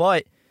month,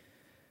 but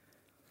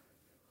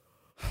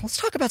let's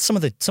talk about some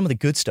of the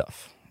good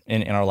stuff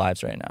in our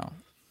lives right now.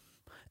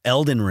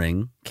 Elden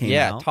Ring came out.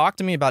 Yeah, talk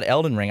to me about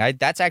Elden Ring.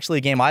 That's actually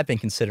a game I've been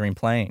considering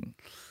playing.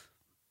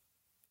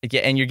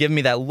 And you're giving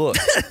me that look.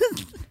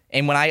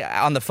 And when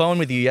on the phone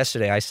with you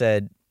yesterday, I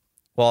said,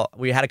 well,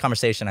 we had a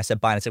conversation. I said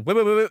bye, and I said,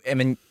 wait. And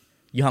then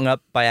you hung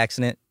up by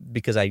accident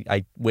because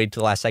I waited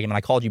till the last second, and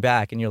I called you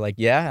back, and you're like,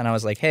 yeah? And I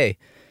was like, hey,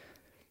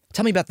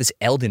 tell me about this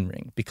Elden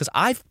Ring, because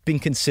I've been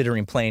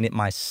considering playing it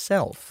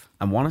myself.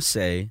 I want to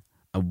say,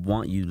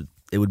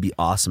 it would be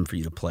awesome for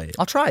you to play it.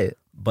 I'll try it.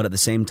 But at the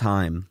same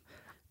time,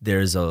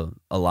 there's a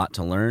lot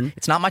to learn.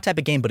 It's not my type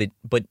of game,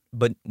 but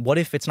what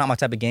if it's not my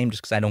type of game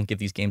just because I don't give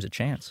these games a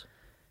chance?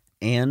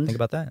 And think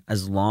about that.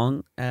 As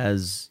long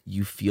as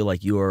you feel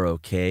like you are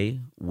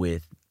okay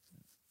with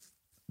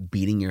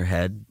beating your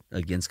head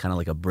against kind of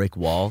like a brick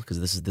wall,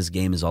 because this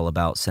game is all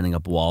about setting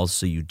up walls,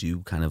 so you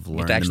do kind of learn.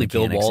 You have to actually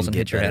build walls and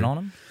hit your head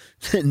on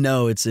them?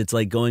 No, it's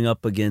like going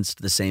up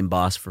against the same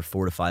boss for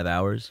 4 to 5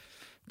 hours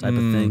type of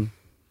thing.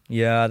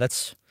 Yeah,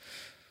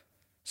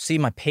 see,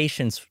 my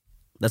patience.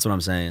 That's what I'm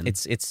saying.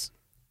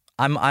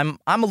 I'm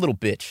a little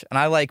bitch, and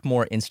I like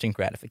more instant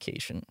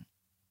gratification.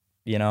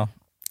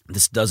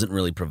 This doesn't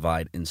really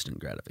provide instant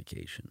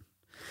gratification.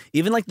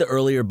 Even like the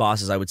earlier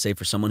bosses, I would say,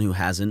 for someone who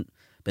hasn't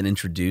been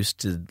introduced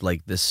to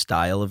like this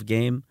style of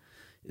game,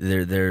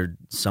 they're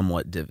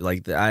somewhat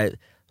like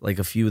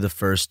a few of the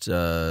first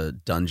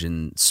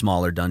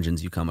smaller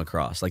dungeons you come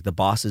across. Like the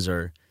bosses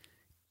are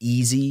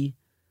easy,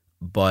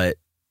 but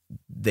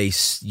you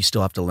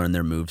still have to learn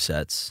their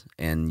movesets,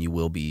 and you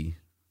will be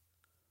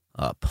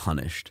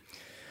punished.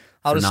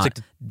 I'll just not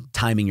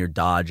timing your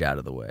dodge out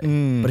of the way.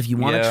 But if you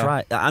want to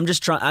try, I'm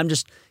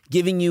just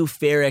giving you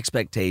fair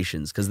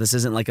expectations, because this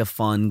isn't like a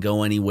fun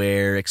go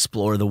anywhere,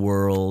 explore the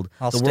world.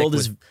 The world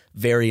is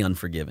very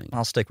unforgiving.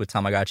 I'll stick with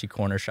Tamagotchi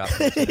Corner Shop.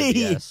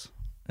 Yes.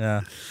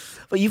 Yeah.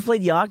 But you've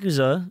played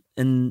Yakuza,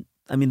 and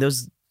I mean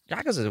those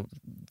Yakuza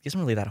isn't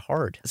really that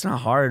hard. It's not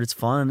hard. It's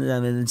fun.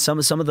 I mean, some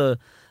of the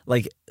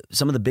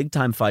big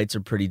time fights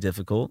are pretty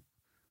difficult.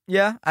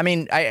 Yeah, I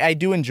mean, I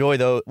do enjoy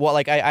though. Well,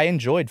 like I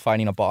enjoyed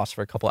fighting a boss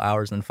for a couple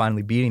hours and then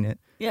finally beating it.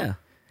 Yeah,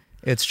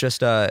 it's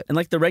just and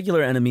like the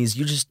regular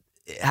enemies,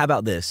 how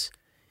about this?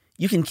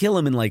 You can kill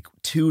them in like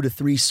 2 to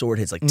 3 sword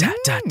hits, like da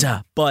da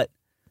da. But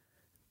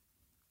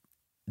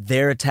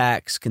their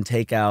attacks can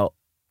take out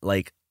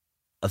like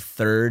a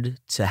third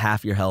to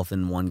half your health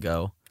in one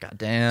go. God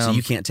damn! So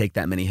you can't take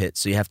that many hits.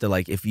 So you have to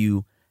if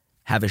you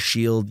have a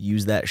shield,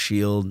 use that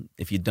shield.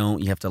 If you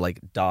don't, you have to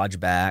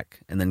dodge back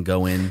and then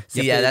go in.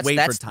 See, that's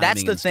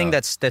the thing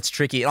that's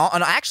tricky.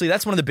 And actually,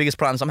 that's one of the biggest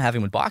problems I'm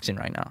having with boxing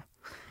right now.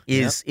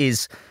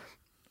 Is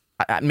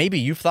maybe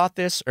you've thought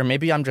this, or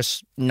maybe I'm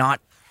just not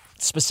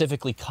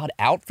specifically cut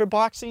out for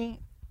boxing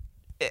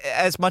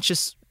as much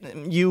as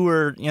you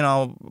or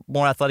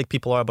more athletic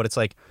people are. But it's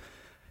like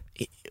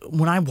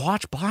when I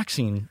watch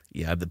boxing,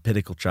 I'm the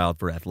pinnacle child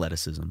for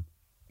athleticism.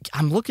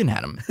 I'm looking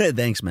at him.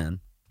 Thanks, man.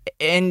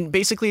 And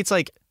basically, it's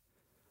like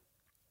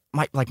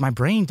my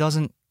brain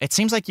doesn't. It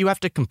seems like you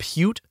have to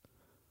compute,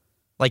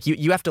 like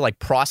you have to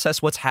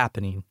process what's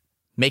happening,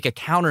 make a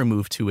counter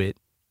move to it,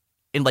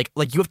 and like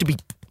you have to be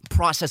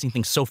processing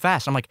things so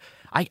fast. I'm like,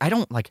 I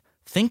don't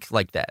think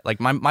like that. Like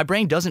my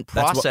brain doesn't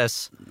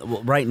process.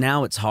 Well, right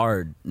now it's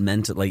hard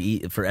mentally.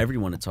 For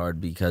everyone, it's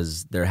hard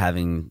because they're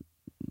having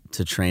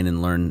to train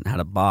and learn how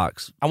to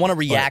box. I want to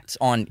react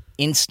on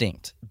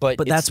instinct, but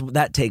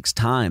that takes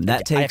time. I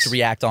have to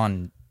react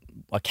on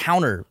a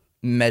counter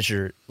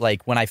measure.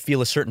 Like when I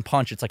feel a certain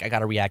punch, it's like I got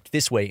to react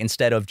this way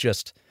instead of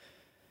just,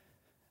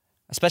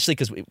 especially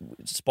because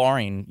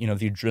sparring, the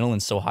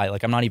adrenaline's so high.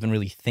 Like I'm not even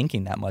really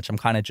thinking that much. I'm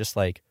kind of just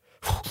like,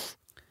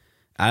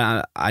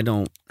 I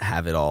don't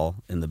have it all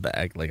in the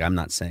bag. Like I'm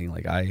not saying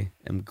I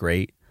am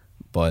great,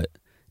 but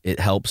it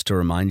helps to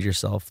remind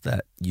yourself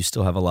that you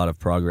still have a lot of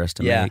progress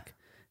to make,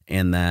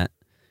 and that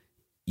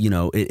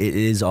it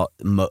is all.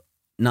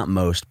 Not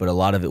most, but a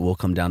lot of it will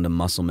come down to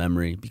muscle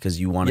memory, because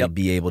you want to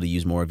be able to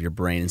use more of your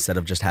brain instead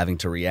of just having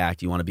to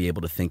react. You want to be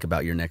able to think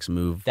about your next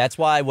move. That's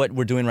why what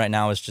we're doing right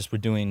now is just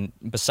when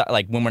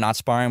we're not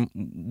sparring,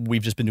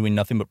 we've just been doing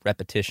nothing but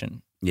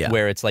repetition. Yeah.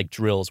 Where it's like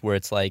drills, where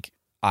it's like,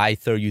 I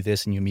throw you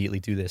this and you immediately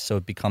do this. So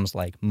it becomes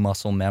like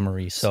muscle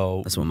memory.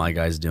 So that's what my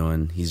guy's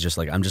doing. He's just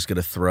like, I'm just going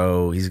to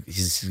throw. He's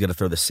going to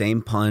throw the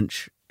same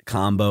punch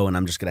combo, and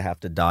I'm just gonna have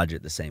to dodge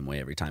it the same way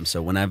every time.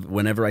 So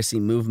whenever I see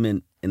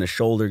movement in a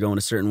shoulder going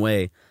a certain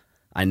way,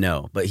 I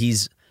know. But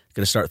he's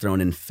gonna start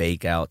throwing in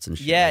fake outs and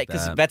shit. Yeah, like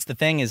because that. that's the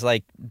thing is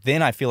like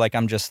then I feel like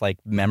I'm just like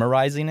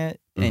memorizing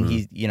it, and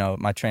he,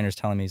 my trainer's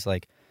telling me he's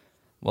like,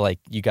 well, like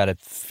you got to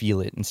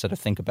feel it instead of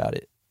think about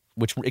it,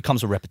 which it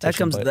comes with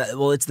repetition.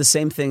 Well, it's the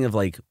same thing of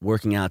like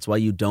working out. It's why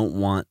you don't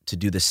want to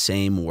do the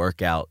same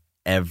workout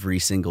every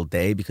single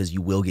day because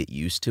you will get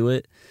used to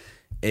it.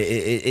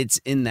 It's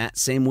in that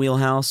same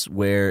wheelhouse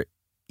where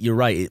you're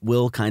right. It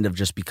will kind of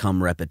just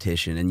become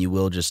repetition, and you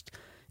will just.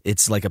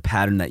 It's like a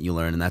pattern that you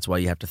learn, and that's why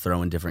you have to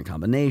throw in different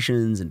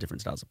combinations and different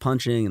styles of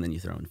punching, and then you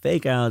throw in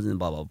fake outs and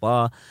blah, blah,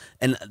 blah.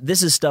 And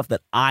this is stuff that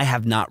I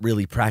have not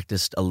really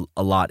practiced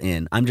a lot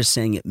in. I'm just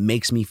saying it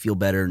makes me feel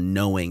better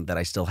knowing that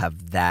I still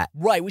have that.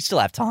 Right, we still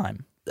have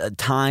time.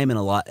 Time and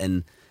a lot,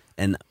 and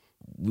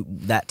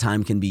that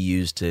time can be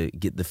used to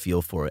get the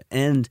feel for it.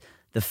 And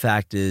the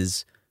fact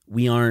is,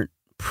 we aren't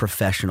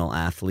professional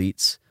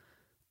athletes.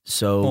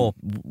 So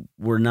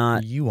we're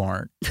not. You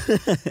aren't.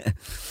 I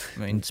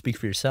mean, speak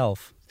for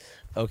yourself.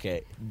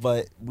 Okay,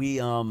 but we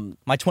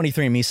my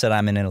 23andMe said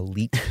I'm in an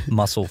elite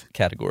muscle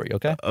category.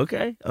 Okay.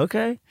 Okay.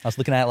 I was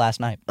looking at it last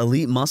night.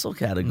 Elite muscle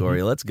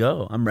category. Let's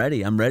go. I'm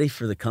ready. I'm ready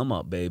for the come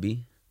up,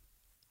 baby.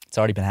 It's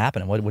already been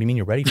happening. What do you mean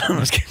you're ready for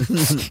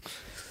it?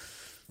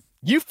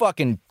 You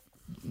fucking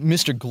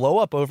Mr. Glow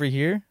Up over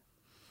here.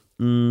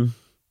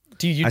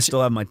 I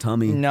still have my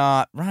tummy.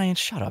 Nah, Ryan,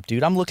 shut up,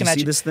 dude. I'm looking at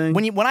you. See this thing?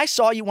 When I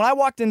saw you, when I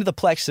walked into the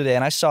Plex today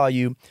and I saw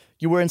you,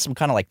 you're wearing some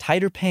kind of like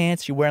tighter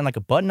pants. You're wearing like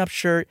a button-up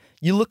shirt.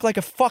 You look like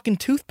a fucking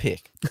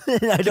toothpick.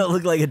 I don't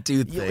look like a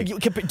toothpick.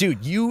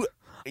 Dude, you're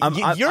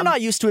not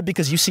used to it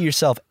because you see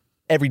yourself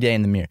every day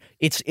in the mirror.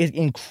 It's an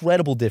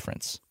incredible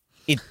difference.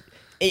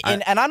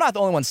 And I'm not the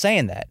only one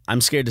saying that.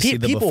 I'm scared to see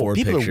the before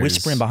pictures. People are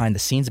whispering behind the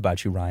scenes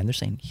about you, Ryan. They're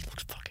saying he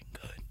looks fucking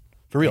good.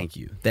 For real.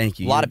 Thank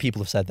you. A lot of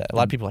people have said that. A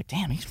lot of people are like,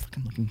 damn, he's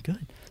fucking looking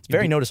good. It's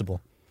very noticeable.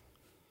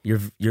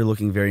 You're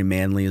looking very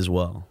manly as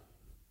well.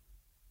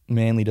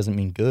 Manly doesn't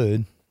mean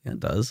good. Yeah, it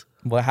does.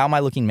 Well, how am I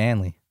looking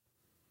manly?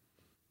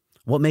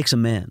 What makes a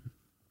man?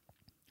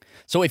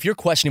 So if you're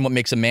questioning what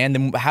makes a man,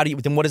 then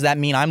what does that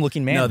mean I'm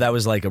looking manly? No, that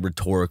was like a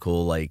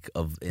rhetorical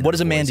what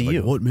is a man to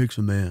you? What makes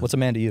a man? What's a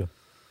man to you?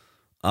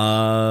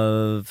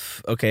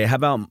 Okay, how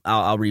about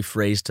I'll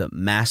rephrase to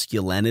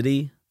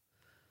masculinity,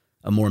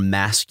 a more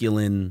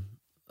masculine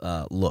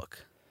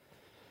look.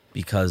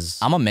 Because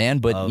I'm a man,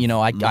 but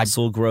I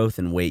muscle growth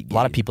and weight gain. A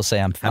lot of people say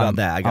I'm. How about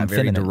that? I got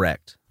very feminine.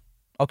 direct.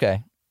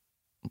 Okay,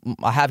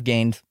 I have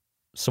gained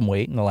some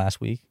weight in the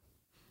last week.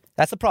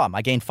 That's the problem.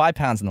 I gained 5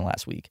 pounds in the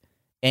last week,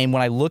 and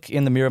when I look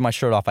in the mirror of my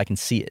shirt off, I can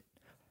see it.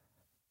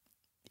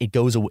 It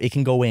goes away. It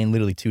can go away in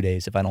literally 2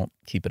 days if I don't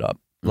keep it up.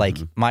 Like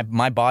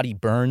my body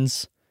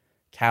burns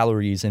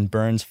calories and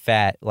burns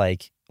fat.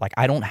 Like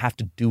I don't have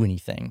to do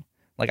anything.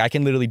 Like I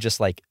can literally just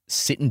like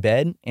sit in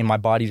bed and my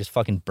body just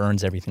fucking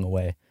burns everything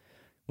away.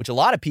 Which a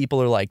lot of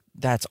people are like,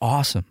 that's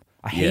awesome.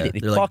 I hate it.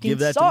 It fucking like, give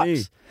that sucks. to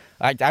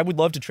me. I would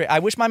love to train. I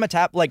wish my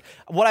like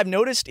what I've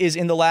noticed is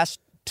in the last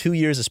 2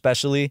 years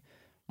especially,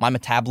 my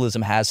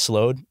metabolism has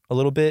slowed a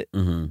little bit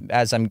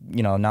as I'm,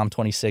 now I'm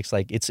 26.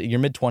 Like it's your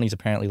mid 20s,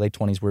 apparently late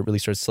 20s where it really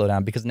starts to slow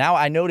down because now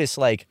I notice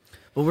like.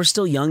 Well, we're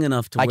still young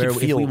enough to where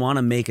if we want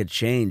to make a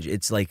change,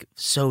 it's like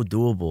so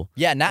doable.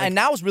 Yeah. Now, and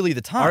now is really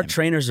the time. Our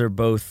trainers are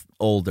both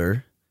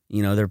older.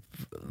 They're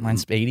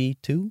mine's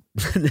 82.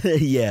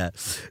 Yeah,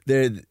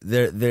 they're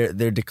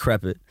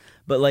decrepit.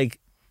 But like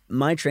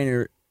my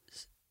trainer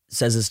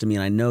says this to me,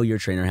 and I know your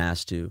trainer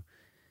has to,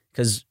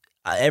 because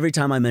every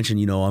time I mention,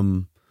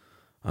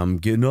 I'm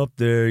getting up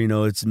there.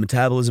 It's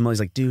metabolism. He's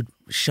like, dude,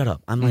 shut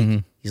up. I'm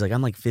like, he's like,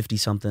 I'm like 50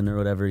 something or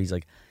whatever. He's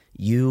like,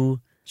 So your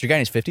guy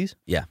in his 50s?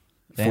 Yeah,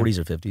 Damn. 40s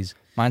or 50s.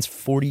 Mine's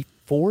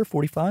 44,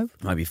 45.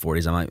 Might be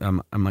 40s.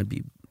 I might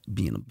be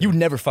being a. You would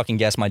never fucking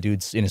guess my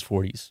dude's in his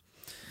 40s.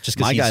 Just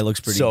my guy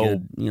looks pretty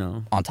good,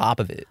 on top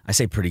of it. I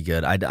say pretty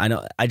good. I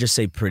know. I just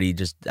say pretty.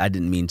 Just I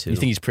didn't mean to. You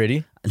think he's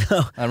pretty?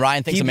 No.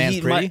 Ryan thinks a man's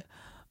pretty.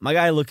 My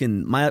guy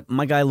looking.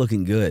 My guy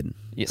looking good.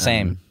 Yeah,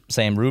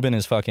 same. Ruben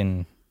is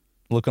fucking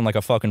looking like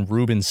a fucking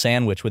Reuben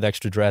sandwich with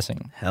extra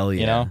dressing. Hell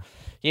yeah.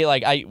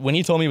 When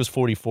he told me he was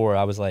 44,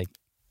 I was like,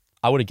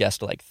 I would have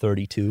guessed like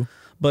 32.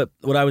 But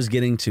what I was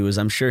getting to is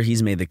I'm sure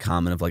he's made the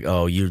comment of like,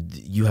 oh,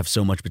 you have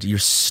so much, but you're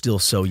still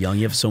so young.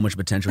 You have so much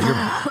potential.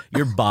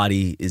 Your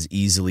body is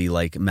easily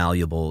like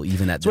malleable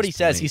even at this point. That's what he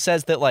says. He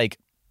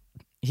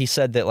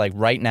said that like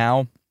right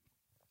now,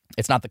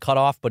 it's not the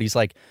cutoff, but he's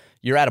like,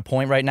 you're at a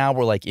point right now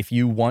where like if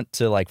you want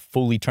to like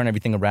fully turn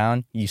everything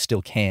around, you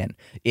still can.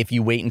 If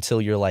you wait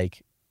until you're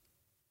like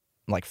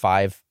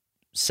 5-7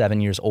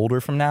 years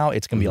older from now,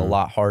 it's gonna be a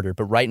lot harder.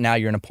 But right now,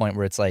 you're in a point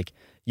where it's like.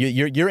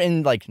 You're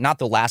in like not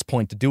the last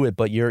point to do it,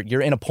 but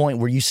you're in a point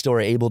where you still are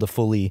able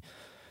to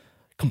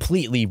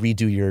completely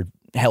redo your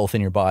health in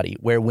your body.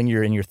 Where when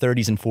you're in your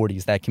 30s and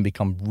 40s, that can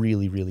become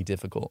really, really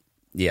difficult.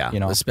 Yeah, you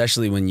know?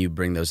 especially when you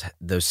bring those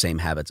same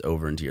habits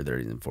over into your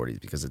 30s and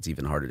 40s, because it's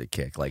even harder to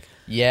kick. Like,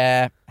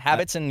 yeah,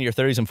 habits in your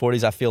 30s and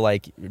 40s, I feel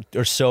like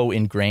are so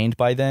ingrained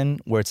by then,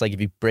 where it's like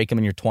if you break them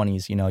in your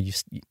 20s, you know,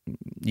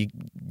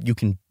 you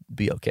can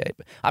be okay.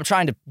 But I'm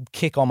trying to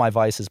kick all my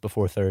vices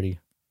before 30.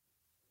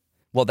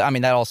 Well, I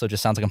mean, that also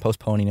just sounds like I'm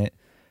postponing it.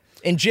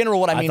 In general,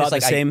 what I mean is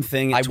like the same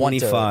thing at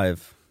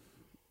 25.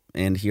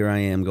 And here I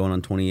am going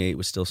on 28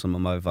 with still some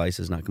of my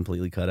vices not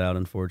completely cut out,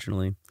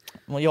 unfortunately.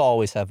 Well, you'll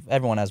always have,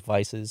 everyone has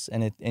vices,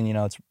 and you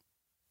know, it's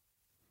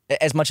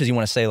as much as you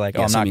want to say like,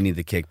 yeah, oh, I'm not. You need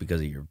the kick because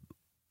of your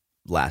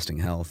lasting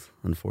health,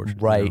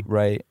 unfortunately.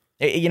 Right.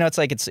 You know, it's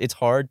like it's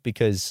hard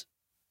because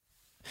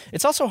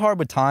it's also hard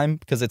with time,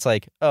 because it's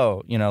like,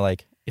 oh, you know,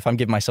 like if I'm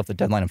giving myself the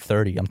deadline of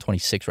 30, I'm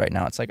 26 right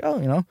now. It's like, oh,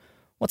 you know,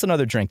 what's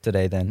another drink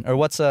today then, or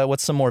what's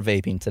some more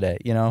vaping today?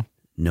 You know,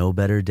 no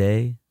better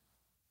day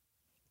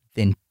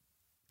than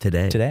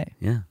today.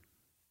 Yeah.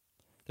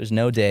 There's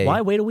no day. Why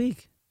wait a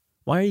week?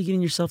 Why are you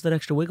giving yourself that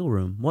extra wiggle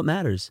room? What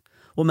matters?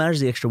 What matters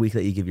is the extra week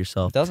that you give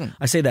yourself. It doesn't.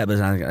 I say that, but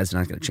it's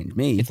not going to change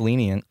me. It's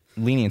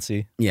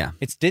leniency. Yeah.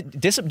 It's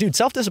dude,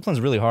 self-discipline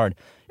is really hard.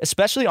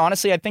 Especially,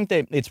 honestly, I think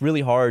that it's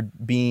really hard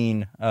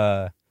being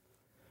like,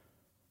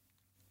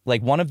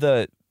 one of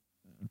the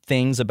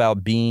things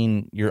about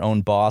being your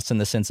own boss, in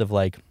the sense of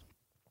like,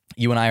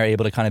 you and I are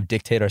able to kind of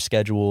dictate our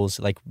schedules.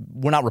 Like,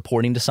 we're not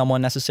reporting to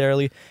someone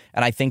necessarily.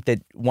 And I think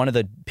that one of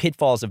the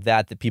pitfalls of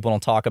that people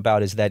don't talk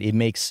about is that it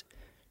makes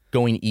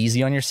going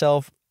easy on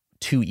yourself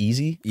too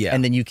easy. Yeah.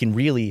 And then you can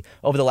really,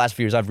 over the last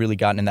few years, I've really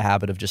gotten in the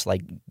habit of just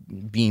like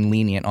being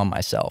lenient on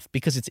myself,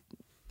 because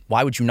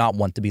why would you not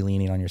want to be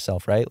lenient on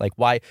yourself, right? Like,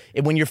 why,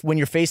 when you're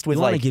faced with,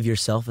 you like, want to give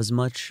yourself as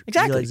much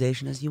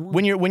relaxation as you want.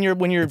 When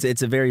you're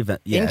it's a very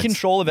in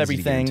control of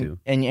everything,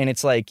 and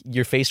it's like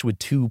you're faced with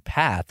two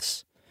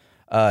paths.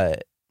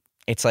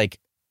 It's like,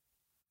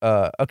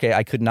 okay,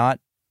 I could not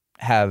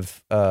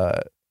have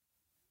a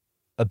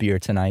beer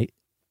tonight,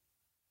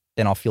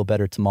 and I'll feel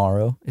better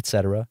tomorrow,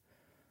 etc.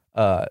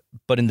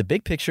 But in the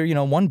big picture, you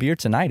know, one beer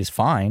tonight is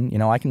fine. You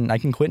know, I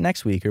can quit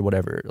next week or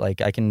whatever.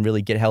 Like, I can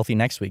really get healthy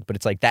next week. But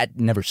it's like that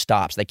never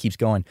stops. That keeps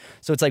going.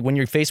 So it's like when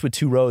you're faced with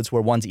two roads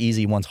where one's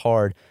easy, one's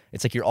hard,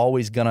 it's like you're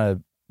always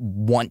gonna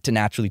want to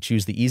naturally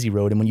choose the easy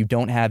road. And when you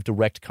don't have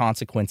direct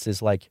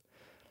consequences, like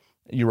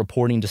you're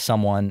reporting to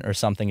someone or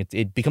something,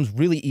 it becomes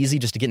really easy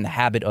just to get in the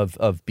habit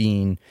of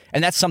being,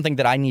 and that's something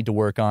that I need to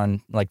work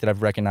on, like, that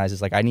I've recognized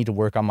is like I need to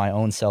work on my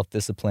own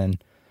self-discipline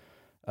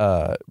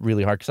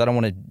really hard, because I don't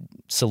want to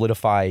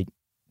solidify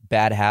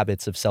bad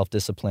habits of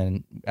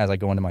self-discipline as I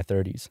go into my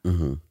 30s,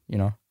 you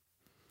know?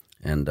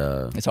 And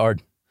it's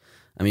hard.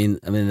 I mean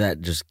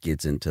that just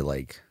gets into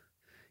like,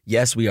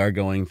 yes, we are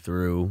going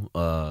through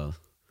a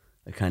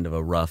kind of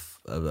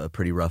a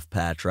pretty rough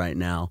patch right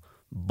now,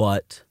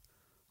 but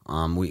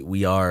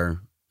we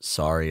are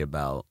sorry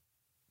about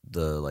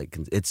the, like,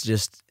 it's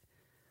just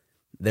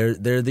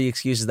they're the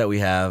excuses that we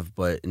have,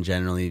 but in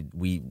generally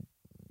we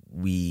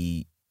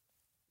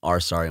are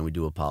sorry, and we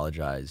do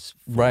apologize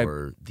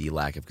for the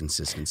lack of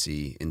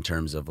consistency in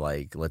terms of,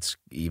 like, let's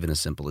even as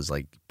simple as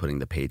like putting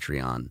the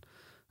Patreon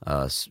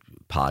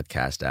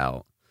podcast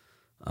out.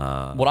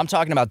 What I'm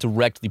talking about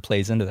directly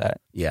plays into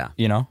that. Yeah,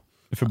 you know,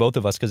 for both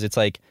of us, because it's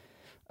like,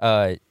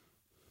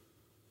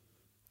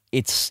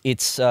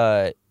 it's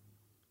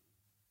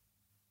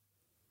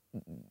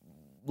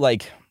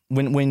like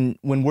when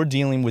we're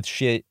dealing with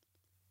shit,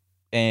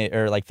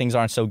 or like things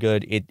aren't so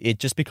good, it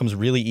just becomes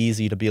really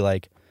easy to be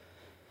like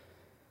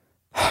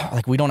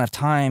we don't have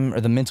time or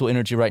the mental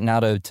energy right now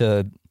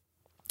to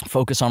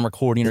focus on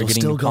recording or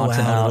getting new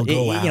content out.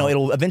 You know,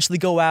 it'll eventually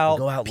go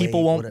out.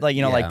 People won't, like,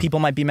 you know, like, people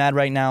might be mad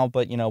right now,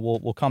 but, you know,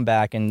 we'll come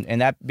back,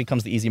 and that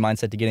becomes the easy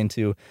mindset to get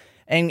into.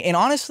 And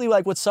honestly,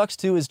 like, what sucks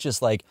too is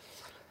just like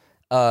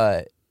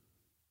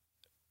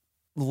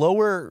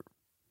lower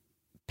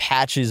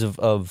patches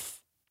of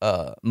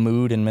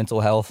mood and mental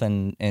health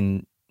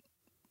and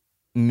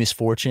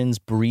misfortunes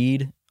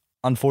breed,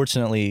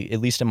 unfortunately, at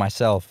least in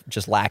myself,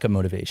 just lack of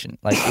motivation.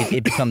 Like,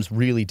 it becomes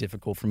really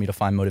difficult for me to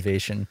find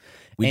motivation.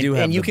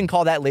 And you can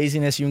call that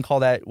laziness, you can call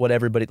that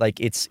whatever, but I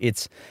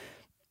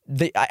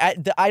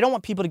don't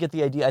want people to get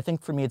the idea. I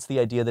think for me, it's the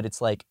idea that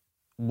it's like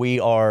we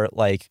are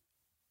like,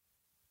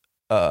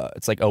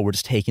 it's like, oh, we're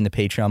just taking the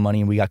Patreon money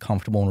and we got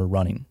comfortable and we're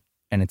running,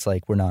 and it's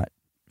like we're not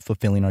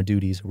fulfilling our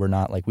duties. We're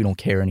not, like, we don't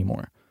care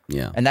anymore.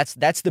 Yeah. And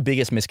that's the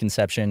biggest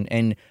misconception.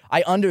 And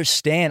I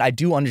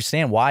do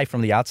understand why from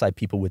the outside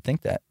people would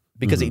think that,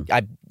 because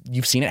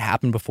you've seen it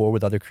happen before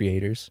with other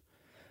creators,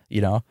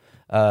 you know,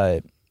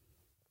 and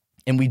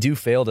we do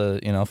fail to,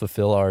 you know,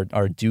 fulfill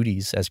our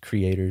duties as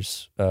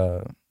creators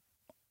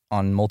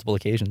on multiple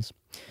occasions.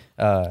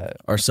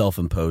 Our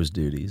self-imposed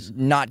duties.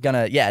 Not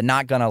gonna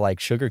like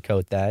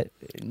sugarcoat that.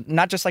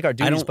 Not just like our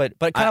duties, but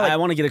kind of like, I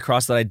want to get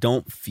across that I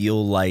don't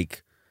feel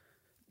like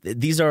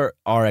these are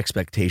our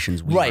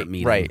expectations. We aren't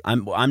meeting. Right.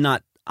 I'm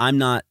not.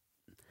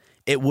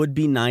 It would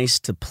be nice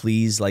to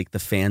please, like, the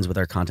fans with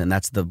our content.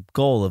 That's the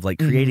goal of, like,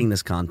 creating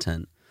this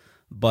content.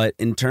 But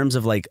in terms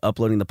of, like,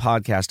 uploading the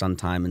podcast on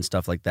time and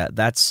stuff like that,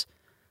 that's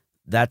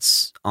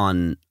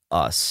on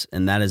us,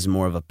 and that is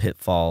more of a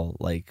pitfall,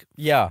 like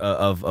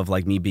of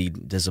like me being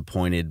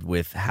disappointed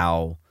with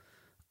how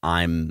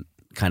I'm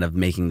kind of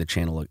making the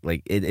channel look.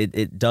 Like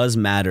it does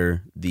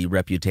matter, the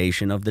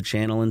reputation of the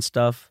channel and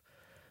stuff.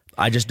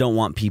 I just don't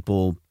want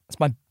people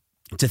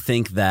to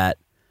think that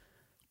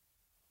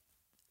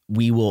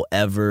we will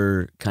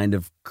ever kind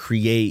of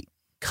create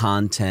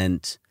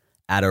content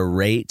at a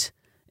rate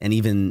and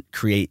even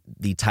create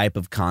the type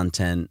of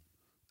content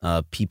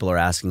people are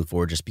asking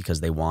for just because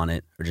they want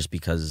it, or just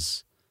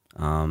because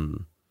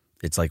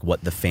it's like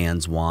what the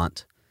fans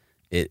want.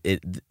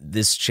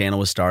 This channel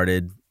was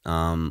started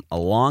a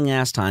long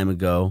ass time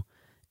ago,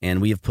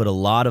 and we have put a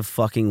lot of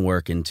fucking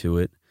work into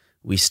it.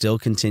 We still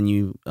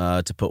continue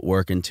to put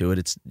work into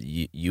it.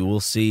 You will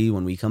see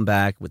when we come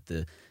back with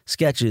the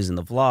sketches and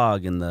the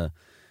vlog and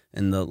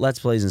the Let's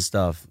Plays and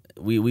stuff.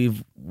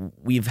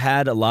 We've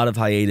had a lot of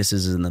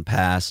hiatuses in the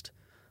past,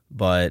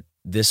 but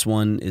this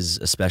one is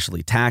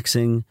especially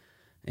taxing,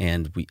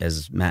 and we,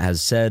 as Matt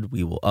has said,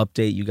 we will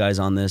update you guys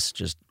on this.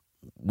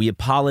 We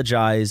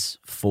apologize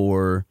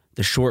for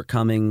the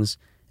shortcomings,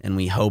 and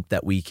we hope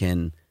that we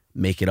can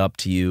make it up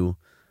to you.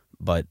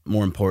 But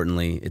more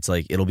importantly, it's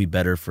like it'll be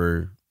better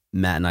for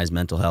Matt and I's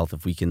mental health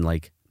if we can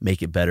like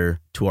make it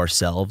better to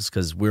ourselves,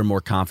 because we're more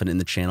confident in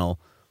the channel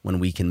when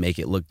we can make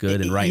it look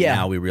good. And right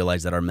now we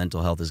realize that our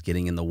mental health is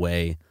getting in the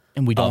way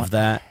of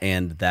that,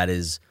 and that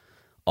is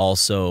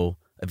also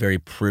a very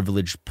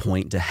privileged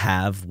point to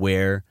have,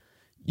 where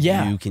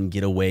you can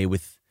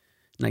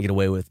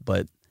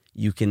but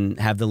you can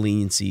have the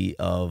leniency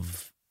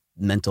of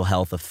mental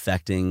health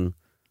affecting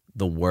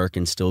the work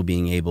and still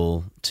being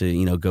able to,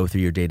 you know, go through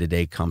your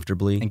day-to-day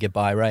comfortably and get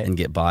by, right? And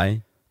get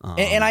by.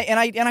 And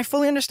I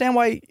fully understand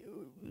why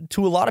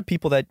to a lot of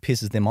people that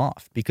pisses them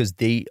off, because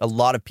a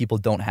lot of people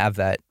don't have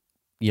that,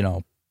 you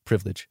know,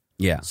 privilege.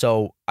 Yeah.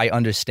 So I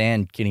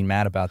understand getting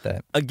mad about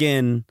that.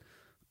 Again,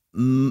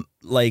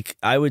 like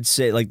I would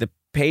say, like the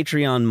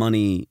Patreon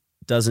money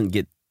doesn't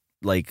get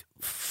like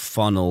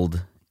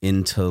funneled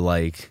into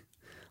like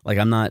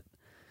I'm not,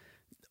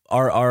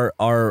 our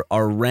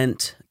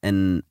rent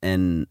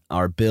and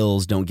our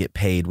bills don't get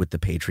paid with the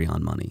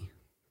Patreon money.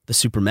 The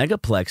Super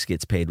Megaplex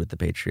gets paid with the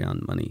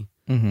Patreon money,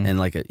 and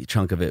like a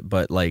chunk of it.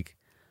 But like,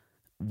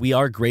 we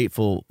are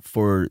grateful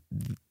for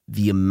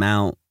the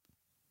amount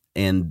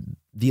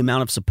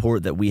of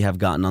support that we have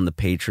gotten on the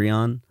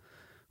Patreon.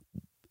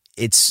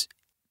 It's,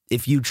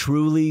 if you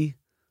truly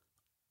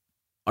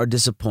are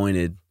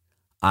disappointed,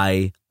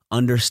 I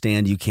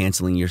understand you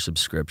canceling your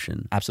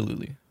subscription.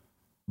 Absolutely.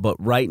 But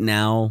right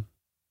now,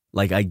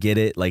 like, I get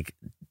it. Like,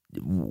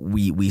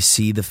 we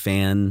see the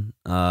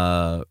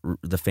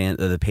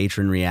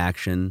patron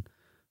reaction.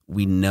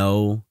 We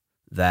know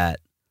that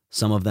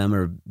some of them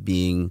are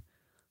being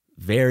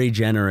very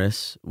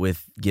generous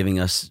with giving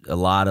us a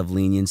lot of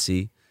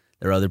leniency.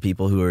 There are other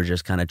people who are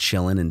just kind of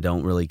chilling and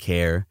don't really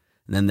care.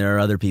 And then there are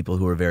other people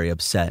who are very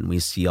upset, and we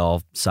see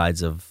all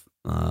sides of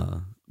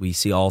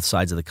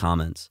the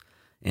comments.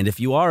 And if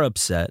you are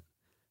upset,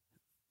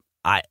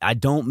 I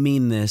don't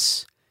mean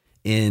this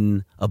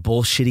in a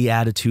bullshitty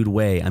attitude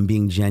way. I'm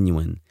being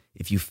genuine.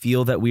 If you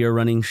feel that we are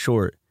running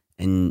short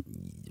and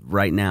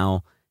right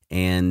now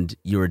and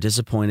you're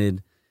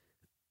disappointed,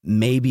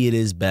 maybe it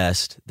is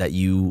best that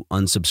you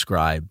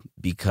unsubscribe,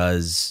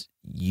 because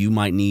you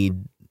might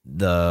need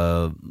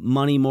the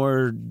money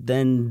more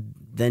than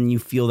you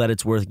feel that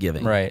it's worth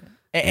giving. Right.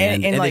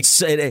 And like,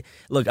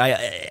 look,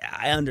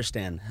 I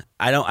understand.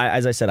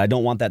 As I said, I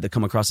don't want that to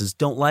come across as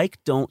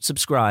don't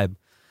subscribe.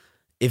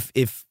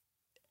 If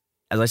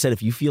as I said,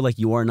 if you feel like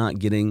you are not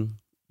getting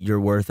your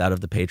worth out of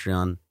the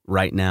Patreon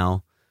right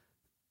now,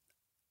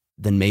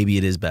 then maybe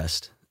it is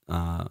best,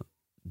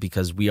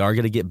 because we are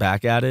going to get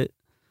back at it.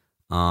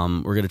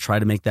 We're going to try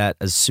to make that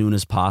as soon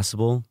as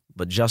possible,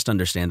 but just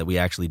understand that we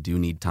actually do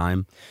need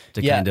time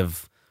to kind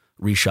of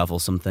reshuffle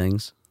some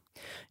things.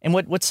 And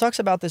what sucks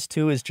about this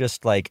too is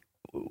just like,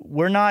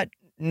 we're not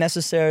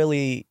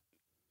necessarily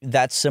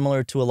that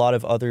similar to a lot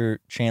of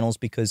other channels,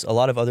 because a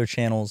lot of other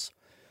channels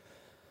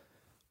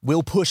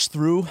will push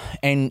through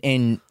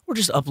and or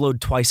just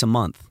upload twice a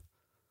month,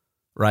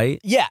 right?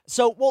 Yeah.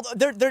 So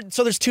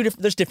there's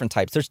different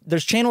types.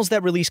 There's channels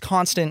that release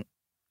constant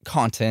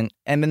content,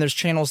 and then there's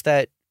channels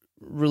that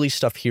release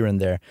stuff here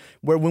and there.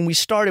 Where when we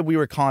started, we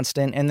were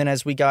constant, and then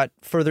as we got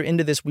further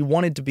into this, we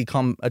wanted to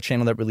become a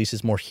channel that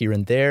releases more here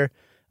and there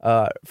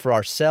for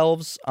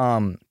ourselves.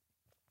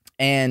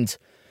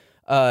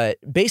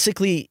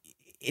 Basically,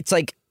 it's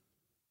like,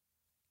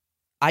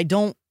 I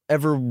don't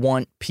ever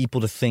want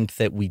people to think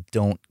that we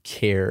don't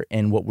care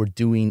and what we're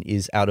doing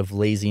is out of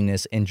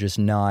laziness and just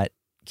not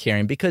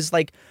caring, because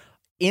like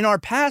in our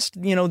past,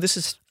 you know, this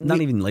is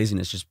not even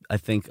laziness. Just, I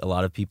think a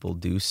lot of people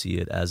do see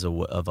it as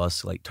of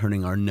us like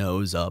turning our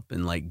nose up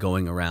and like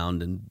going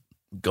around and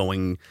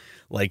going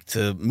like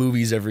to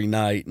movies every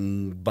night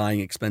and buying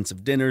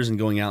expensive dinners and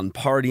going out and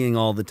partying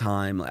all the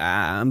time.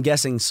 I'm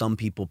guessing some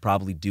people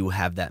probably do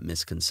have that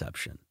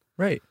misconception.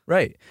 Right.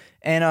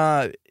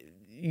 And,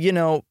 you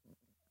know,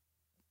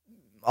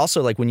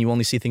 also like when you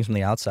only see things from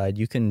the outside,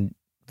 you can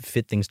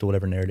fit things to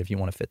whatever narrative you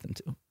want to fit them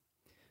to.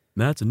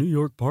 Matt's in New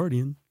York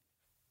partying.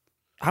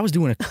 I was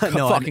doing a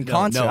fucking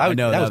concert. No, I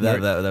know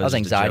that was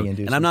anxiety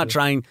induced. And I'm not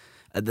trying.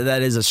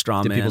 That is a straw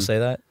man. Did people say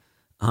that?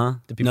 Huh?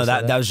 No,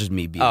 that was just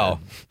me being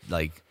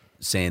like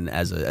saying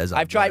as a.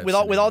 I've tried with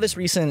all this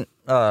recent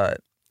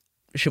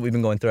shit we've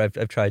been going through.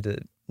 I've tried to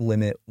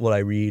limit what I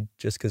read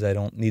just because I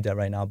don't need that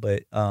right now.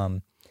 But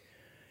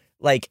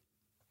like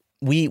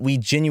we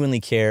genuinely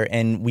care,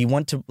 and we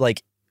want to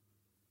like.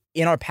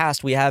 In our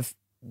past, we have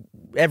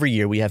every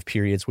year we have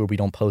periods where we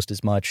don't post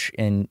as much,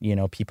 and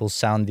people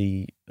sound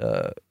the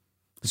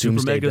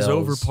Super Mega's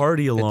over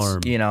party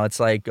alarm. It's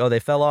like, oh, they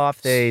fell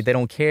off. They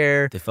don't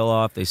care. They fell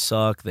off. They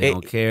suck. They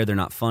don't care. They're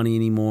not funny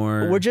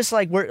anymore. We're just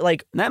like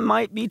that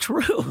might be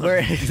true.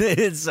 We're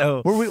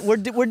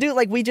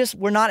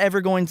not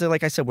ever going to,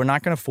 like I said, we're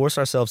not going to force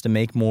ourselves to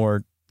make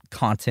more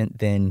content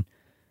than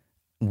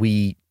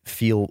we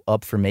feel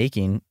up for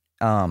making.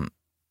 Our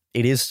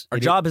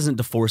job isn't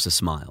to force a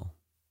smile.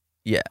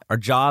 Yeah, our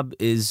job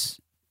is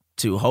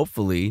to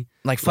hopefully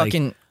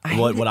fucking.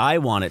 What I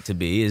want it to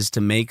be is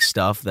to make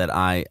stuff that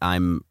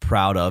I'm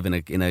proud of in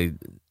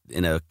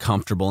a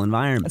comfortable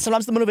environment. And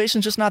sometimes the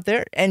motivation's just not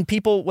there. And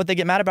people, what they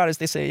get mad about is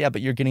they say, yeah,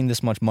 but you're getting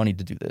this much money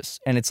to do this.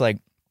 And it's like,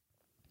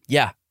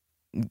 yeah,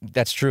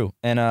 that's true.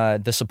 And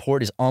the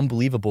support is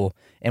unbelievable.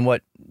 And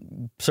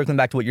circling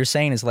back to what you're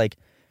saying is like,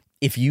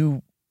 if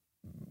you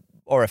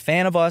are a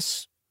fan of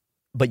us,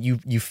 but you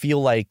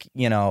feel like,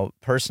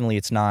 personally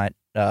it's not,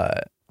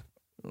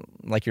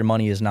 like your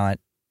money is not,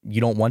 you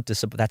don't want to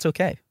support, that's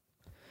okay.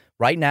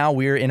 Right now,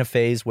 we're in a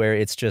phase where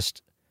it's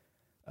just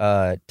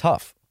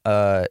tough.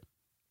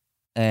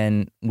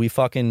 And we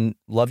fucking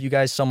love you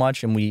guys so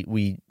much, and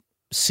we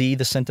see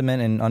the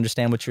sentiment and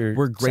understand what you're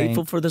We're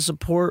grateful for the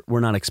support.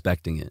 We're not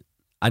expecting it.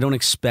 I don't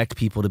expect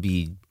people to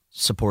be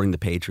supporting the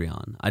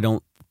Patreon. I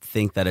don't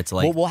think that it's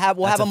like... We'll have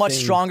a much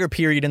stronger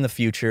period in the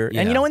future.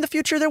 Yeah. And, in the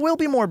future, there will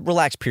be more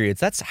relaxed periods.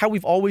 That's how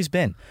we've always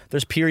been.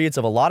 There's periods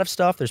of a lot of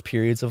stuff. There's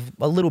periods of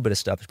a little bit of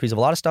stuff. There's periods of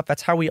a lot of stuff.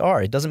 That's how we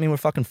are. It doesn't mean we're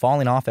fucking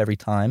falling off every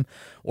time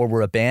or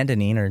we're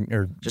abandoning or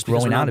just growing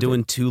because we're out not of doing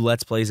it. 2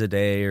 Let's Plays a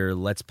day or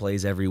Let's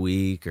Plays every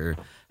week or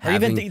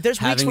even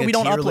there's weeks where we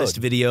don't tier upload. list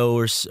video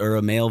or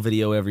a mail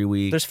video every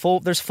week. There's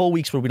full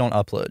weeks where we don't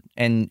upload.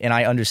 And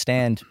I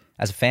understand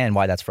as a fan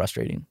why that's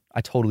frustrating.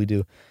 I totally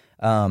do.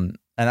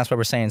 And that's why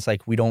we're saying it's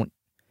like we don't,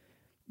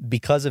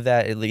 because of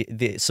that,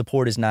 the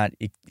support is not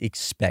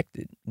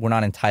expected. We're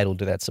not entitled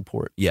to that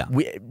support. Yeah.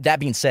 That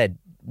being said,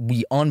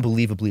 we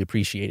unbelievably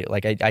appreciate it.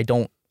 Like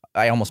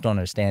I almost don't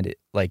understand it.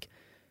 Like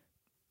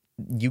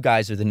you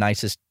guys are the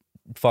nicest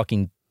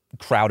fucking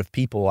crowd of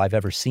people I've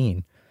ever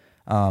seen.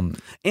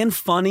 And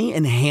funny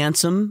and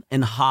handsome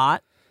and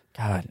hot.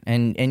 God.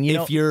 And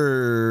if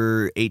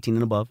you're 18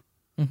 and above.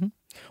 Mm-hmm.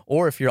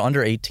 Or if you're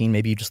under 18,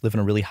 maybe you just live in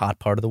a really hot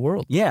part of the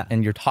world. Yeah.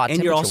 And you're hot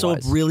and you're also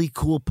temperature-wise. a really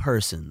cool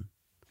person.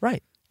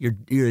 Right.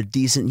 You're a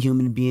decent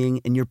human being,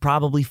 and you're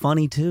probably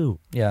funny too.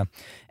 Yeah,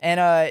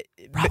 and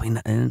probably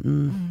not.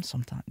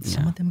 Sometimes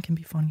some of them can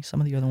be funny. Some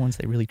of the other ones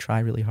they really try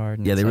really hard.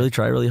 And they really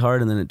try really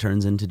hard, and then it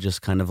turns into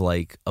just kind of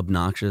like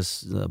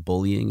obnoxious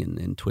bullying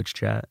in Twitch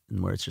chat,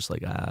 and where it's just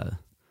like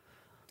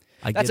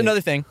That's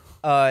another thing.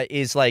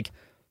 Is like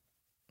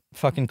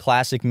fucking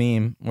classic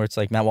meme where it's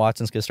like Matt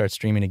Watson's gonna start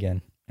streaming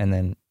again, and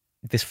then.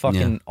 This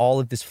fucking, all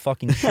of this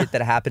fucking shit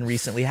that happened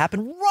recently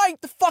happened right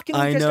the fucking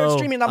week I started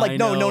streaming. And I'm like,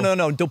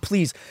 no,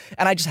 please.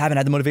 And I just haven't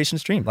had the motivation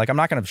to stream. Like, I'm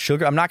not going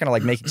to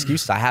like make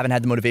excuses. I haven't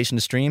had the motivation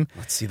to stream.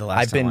 Let's see the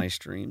last time I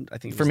streamed. I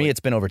think for me, it's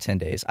been over 10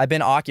 days. I've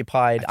been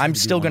occupied. I'm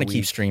still going to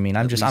keep streaming.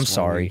 I'm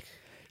sorry.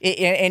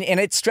 And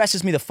it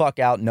stresses me the fuck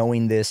out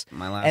knowing this.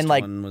 My last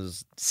one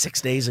was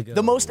 6 days ago.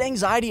 The most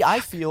anxiety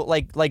I feel,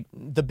 like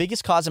the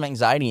biggest cause of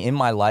anxiety in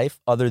my life,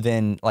 other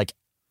than like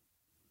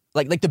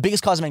the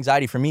biggest cause of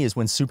anxiety for me is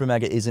when Super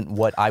Mega isn't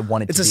what I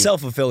want it to be. It's a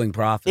self-fulfilling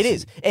prophecy. It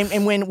is.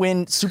 And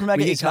when Super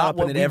Mega is not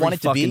what we want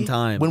it to be,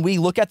 when we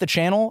look at the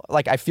channel,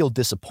 like I feel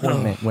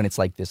disappointment when it's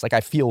like this. Like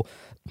I feel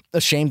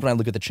ashamed when I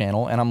look at the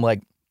channel and I'm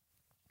like,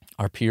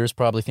 our peers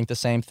probably think the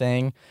same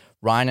thing.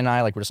 Ryan and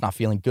I, like, we're just not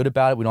feeling good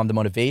about it. We don't have the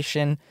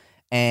motivation.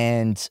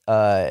 And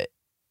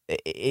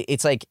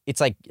it's like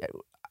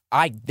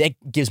that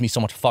gives me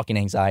so much fucking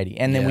anxiety.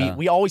 And then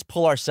we always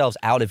pull ourselves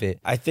out of it.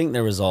 I think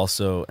there was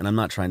also, and I'm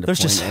not trying to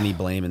point any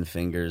blame and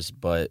fingers,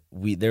 but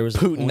there was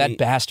Putin, that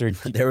bastard.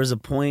 There was a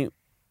point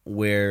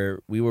where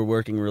we were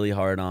working really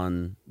hard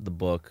on the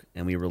book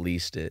and we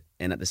released it.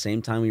 And at the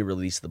same time we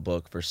released the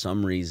book, for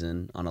some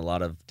reason, on a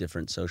lot of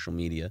different social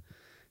media,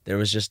 there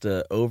was just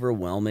an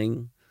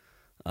overwhelming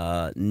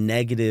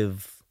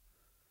negative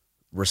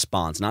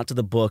response, not to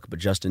the book, but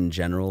just in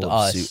general.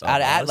 Us.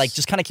 Like,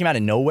 just kind of came out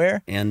of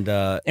nowhere. And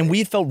we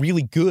had felt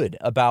really good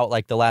about,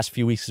 like, the last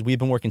few weeks because we've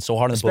been working so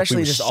hard on the book.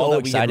 Especially just all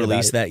that we had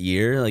released that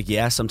year. Like,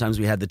 sometimes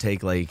we had to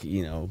take, like,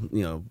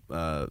 little,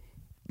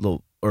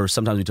 or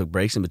sometimes we took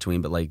breaks in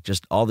between, but, like,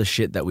 just all the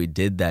shit that we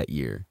did that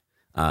year.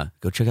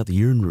 Go check out the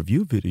year in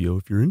review video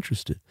if you're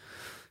interested.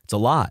 It's a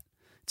lot.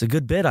 It's a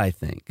good bit, I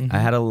think. Mm-hmm. I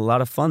had a lot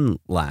of fun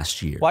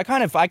last year. Well, I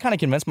kind of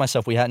convinced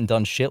myself we hadn't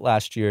done shit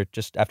last year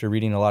just after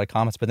reading a lot of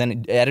comments. But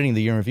then editing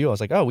the year in review, I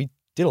was like, oh, we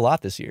did a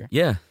lot this year.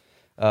 Yeah.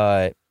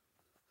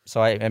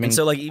 So I mean,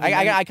 so like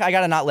I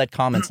gotta not let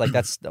comments like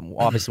that's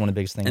obviously one of the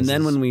biggest things. And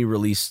then when we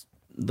released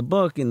the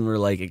book and we're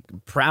like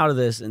proud of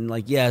this and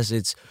like yes,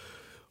 it's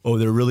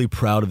they're really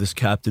proud of this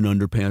Captain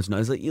Underpants. And I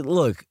was like,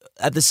 look,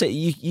 at the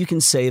you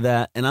can say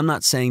that, and I'm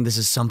not saying this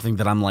is something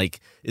that I'm like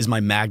is my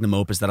magnum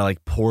opus that I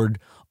like poured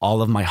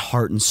all of my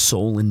heart and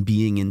soul and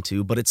being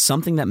into, but it's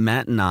something that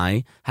Matt and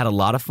I had a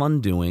lot of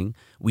fun doing.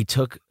 We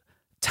took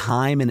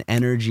time and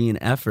energy and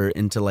effort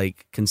into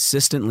like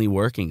consistently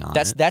working on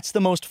it. That's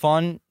the most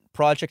fun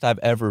project I've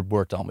ever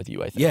worked on with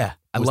you, I think. Yeah,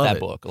 I love that it.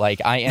 book.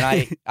 Like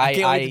I can't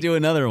wait to do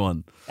another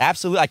one.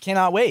 Absolutely, I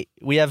cannot wait.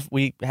 We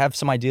have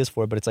some ideas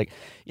for it, but it's like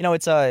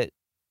it's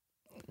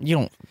you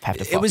don't have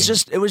to. It was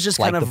just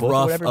like kind of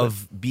rough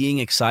of being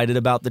excited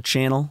about the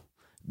channel,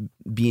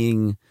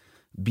 being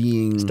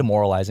it's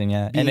demoralizing,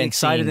 yeah. And then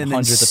excited seeing and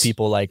hundreds of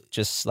people like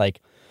just like.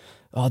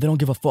 Oh, they don't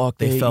give a fuck.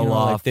 They fell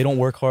off. Like, they don't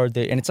work hard.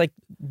 And it's like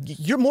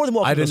you're more than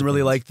welcome. I didn't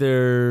really like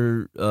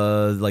their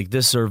like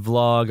this or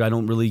vlog. I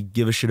don't really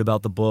give a shit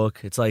about the book.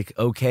 It's like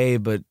okay,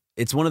 but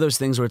it's one of those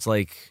things where it's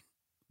like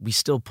we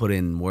still put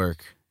in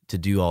work to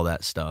do all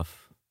that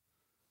stuff.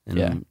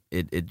 And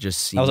it just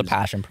seems that was a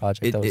passion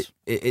project.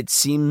 It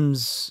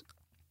seems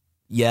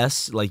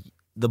like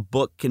the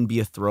book can be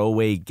a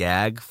throwaway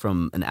gag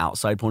from an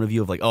outside point of view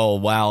of like, oh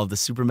wow, the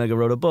Super Mega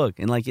wrote a book,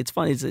 and like it's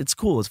funny, it's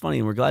cool, it's funny,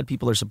 and we're glad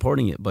people are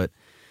supporting it. But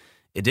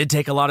it did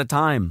take a lot of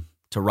time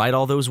to write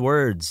all those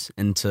words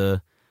and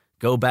to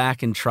go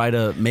back and try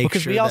to make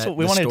sure that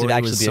we wanted it to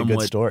actually be a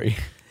good story.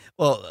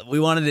 Well, we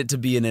wanted it to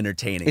be an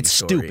entertaining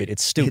story.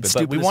 It's stupid.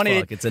 But we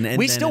wanted it.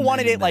 We still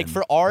wanted it like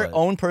for our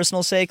own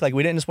personal sake. Like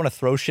we didn't just want to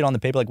throw shit on the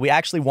paper. Like we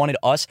actually wanted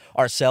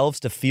ourselves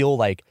to feel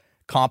like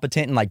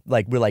competent and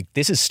like we're like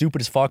this is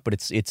stupid as fuck, but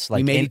it's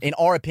like in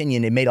our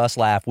opinion it made us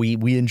laugh. We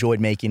enjoyed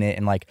making it,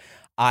 and like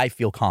I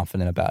feel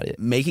confident about it.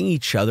 Making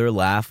each other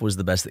laugh was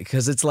the best thing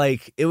because it's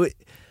like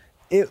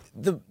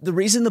the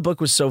reason the book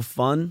was so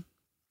fun,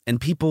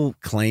 and people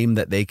claim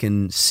that they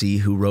can see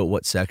who wrote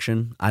what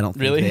section. I don't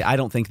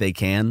think they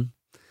can.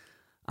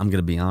 I'm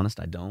gonna be honest,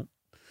 I don't.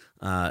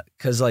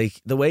 Because like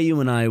the way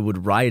you and I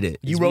would write it,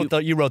 you wrote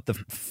the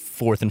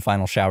fourth and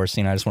final shower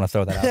scene. I just want to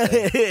throw that out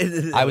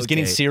there. I was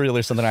getting cereal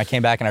or something. And I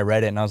came back and I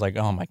read it and I was like,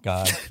 oh my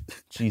god,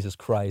 Jesus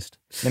Christ,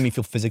 made me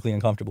feel physically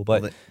uncomfortable.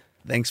 But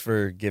thanks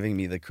for giving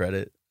me the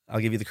credit.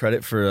 I'll give you the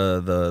credit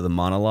for the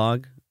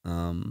monologue,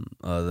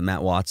 the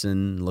Matt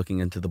Watson looking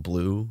into the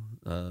blue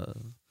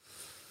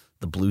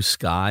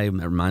sky. It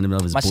reminded me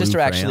of his. My blue sister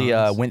crayons.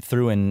 actually went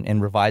through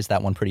and revised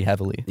that one pretty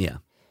heavily. Yeah.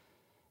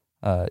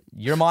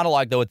 Your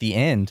monologue though at the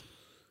end.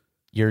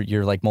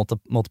 Your like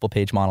multiple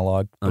page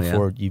monologue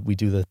before we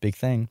do the big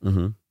thing.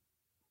 Mm-hmm.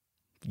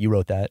 You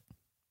wrote that,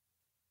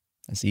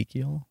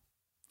 Ezekiel.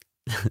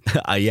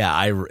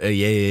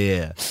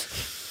 Yeah.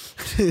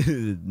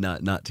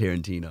 not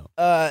Tarantino.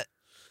 But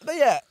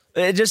yeah,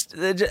 it just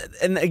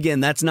and again,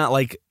 that's not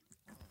like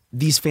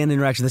these fan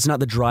interactions. That's not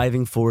the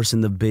driving force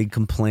and the big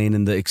complaint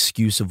and the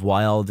excuse of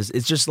why all of this.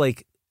 It's just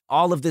like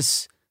all of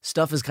this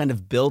stuff is kind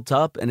of built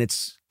up and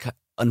it's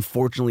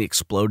unfortunately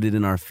exploded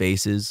in our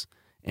faces,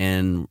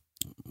 and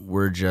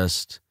we're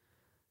just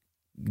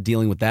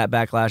dealing with that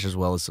backlash as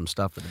well as some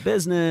stuff with the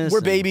business.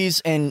 We're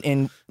babies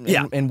and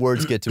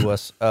words get to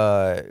us.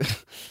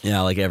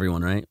 Yeah, like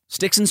everyone, right?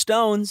 Sticks and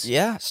stones.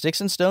 Yeah,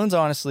 sticks and stones,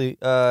 honestly.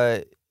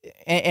 And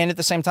at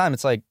the same time,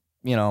 it's like,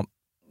 you're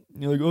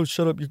like, oh,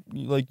 shut up.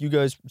 You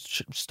guys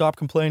stop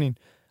complaining.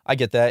 I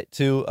get that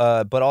too.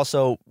 But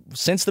also,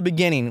 since the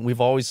beginning,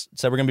 we've always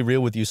said we're going to be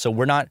real with you. So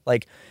we're not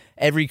like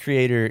every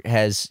creator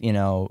has,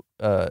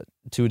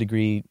 to a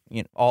degree,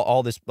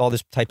 all this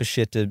type of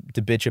shit to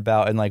bitch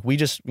about, and like we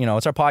just,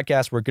 it's our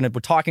podcast. We're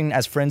talking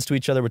as friends to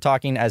each other. We're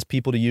talking as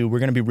people to you. We're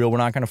gonna be real. We're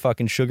not gonna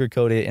fucking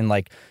sugarcoat it and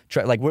like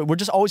try, like we're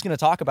just always gonna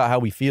talk about how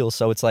we feel.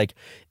 So it's like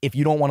if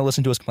you don't want to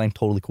listen to us complain,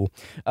 totally cool.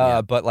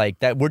 But like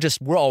that,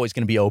 we're always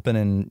gonna be open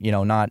and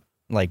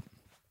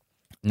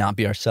not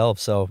be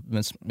ourselves. So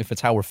if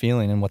it's how we're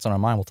feeling and what's on our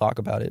mind, we'll talk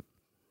about it.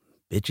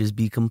 Bitches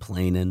be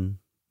complaining,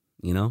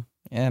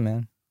 Yeah,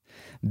 man.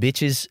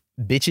 Bitches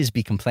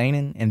be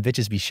complaining and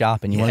bitches be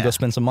shopping. You want to go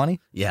spend some money?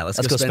 Yeah,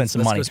 let's go spend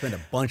some money. Let's go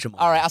spend a bunch of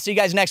money. All right, I'll see you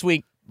guys next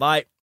week.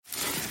 Bye.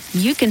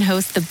 You can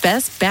host the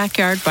best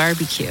backyard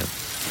barbecue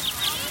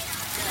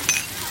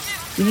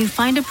when you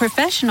find a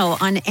professional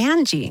on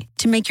Angie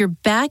to make your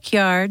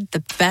backyard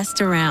the best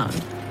around.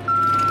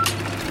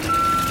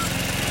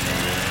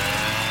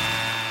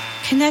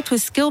 Connect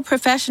with skilled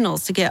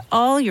professionals to get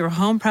all your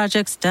home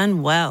projects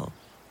done well.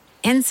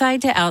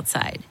 Inside to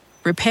outside,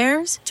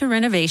 repairs to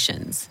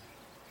renovations.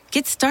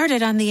 Get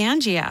started on the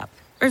Angie app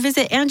or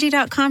visit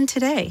Angie.com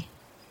today.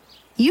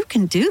 You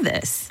can do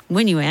this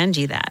when you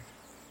Angie that.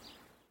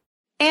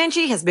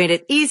 Angie has made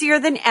it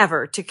easier than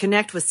ever to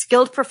connect with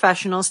skilled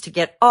professionals to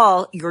get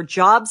all your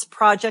jobs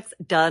projects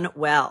done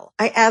well.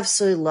 I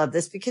absolutely love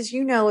this because,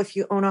 if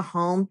you own a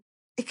home,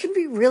 it can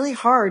be really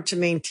hard to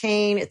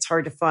maintain. It's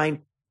hard to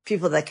find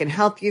people that can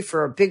help you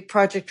for a big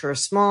project or a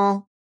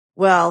small.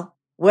 Well,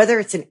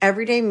 whether it's in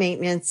everyday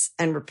maintenance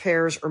and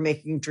repairs or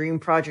making dream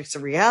projects a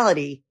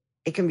reality,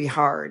 it can be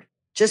hard.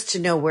 just to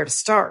know where to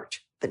start.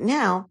 But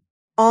now,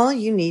 all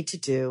you need to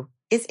do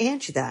is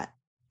Angie that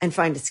and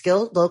find a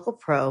skilled local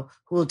pro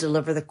who will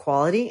deliver the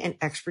quality and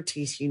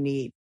expertise you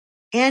need.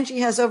 Angie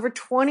has over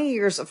 20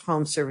 years of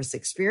home service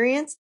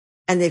experience,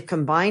 and they've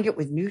combined it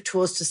with new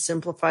tools to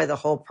simplify the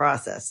whole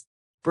process.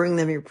 Bring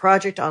them your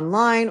project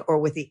online or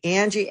with the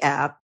Angie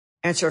app,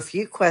 answer a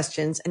few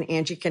questions, and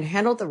Angie can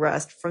handle the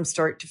rest from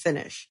start to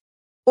finish.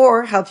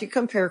 Or help you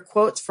compare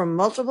quotes from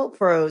multiple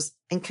pros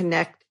and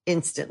connect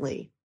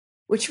instantly,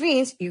 which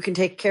means you can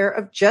take care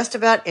of just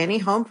about any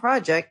home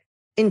project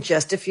in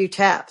just a few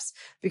taps.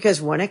 Because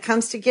when it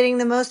comes to getting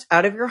the most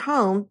out of your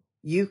home,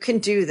 you can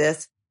do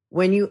this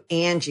when you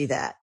Angie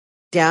that.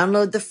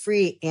 Download the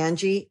free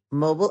Angie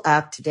mobile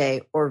app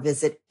today or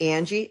visit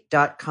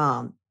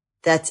Angie.com.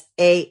 That's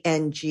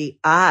ANGI.com.